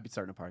don't know. We might be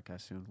starting a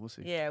podcast soon. We'll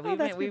see. Yeah, Oh,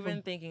 that's we've beautiful.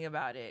 been thinking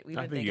about it. We've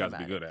I been think thinking you guys about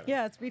be good it. at it.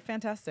 Yeah, it's be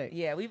fantastic.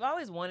 Yeah, we've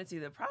always wanted to.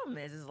 The problem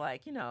is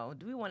like, you know,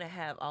 do we want to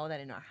have all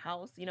that in our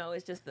house? You know,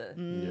 it's just the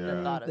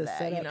thought of The that.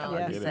 setup, You know,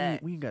 yeah. the get it.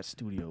 set. We ain't got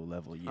studio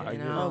level yet. I You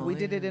get know, Oh, we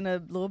did it yeah. in a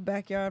little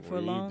backyard for a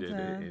We long did time.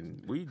 it,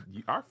 and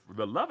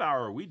the Love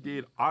Hour. We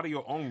did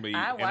audio only.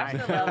 I and watched the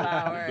held Love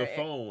Hour. the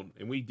phone,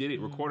 and we did it,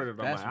 recorded it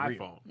on That's my real.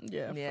 iPhone.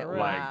 Yeah, Yeah, for real.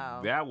 wow.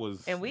 Like that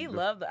was, And we the-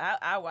 love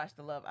I watched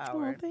the Love Oh,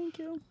 Hour. thank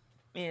you.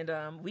 And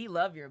we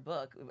love your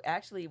book.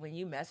 Actually, when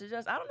you message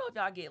us, I don't know if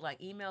y'all get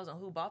like emails on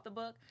who bought the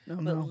book, but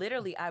no.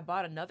 literally I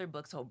bought another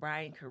book so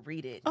Brian could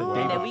read it. The and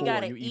day then we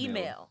got an before you emailed.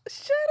 email.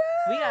 Shut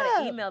up. We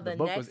got an email the The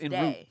book next was en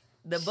day.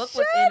 The book Shut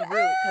was en route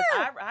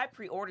because up. I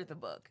pre-ordered the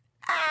book.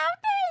 Oh,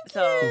 thank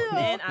So you.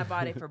 then I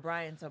bought it for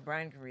Brian so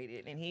Brian can read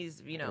it. And he's,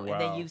 you know, and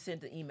then Wow. you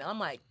sent the email. I'm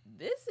like,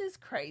 this is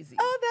crazy.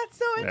 Oh, that's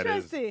so That is.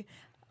 interesting.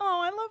 Oh,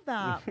 I love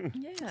that.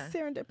 Yeah.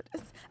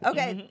 Serendipitous.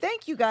 Okay,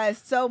 thank you guys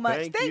so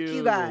much. Thank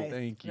you guys.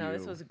 Thank you. No,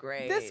 this was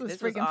great. This was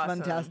freaking awesome.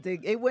 fantastic.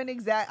 It went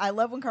I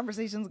love when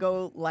conversations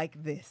go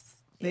like this.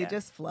 They Yeah.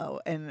 just flow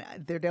and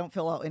they don't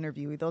feel all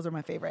interviewy. Those are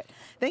my favorite.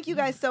 Thank you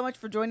guys so much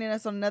for joining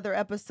us on another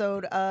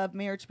episode of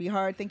Marriage Be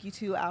Hard. Thank you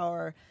to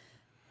our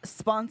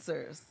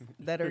sponsors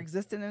that are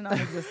existing and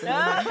non-existent.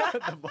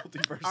 the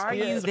multiverse. Are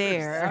Yes. you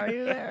there? Are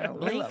you there? We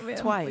Blink love you.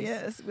 twice.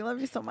 Yes, we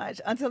love you so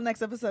much. Until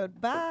next episode.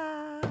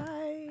 Bye.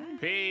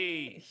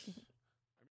 Peace.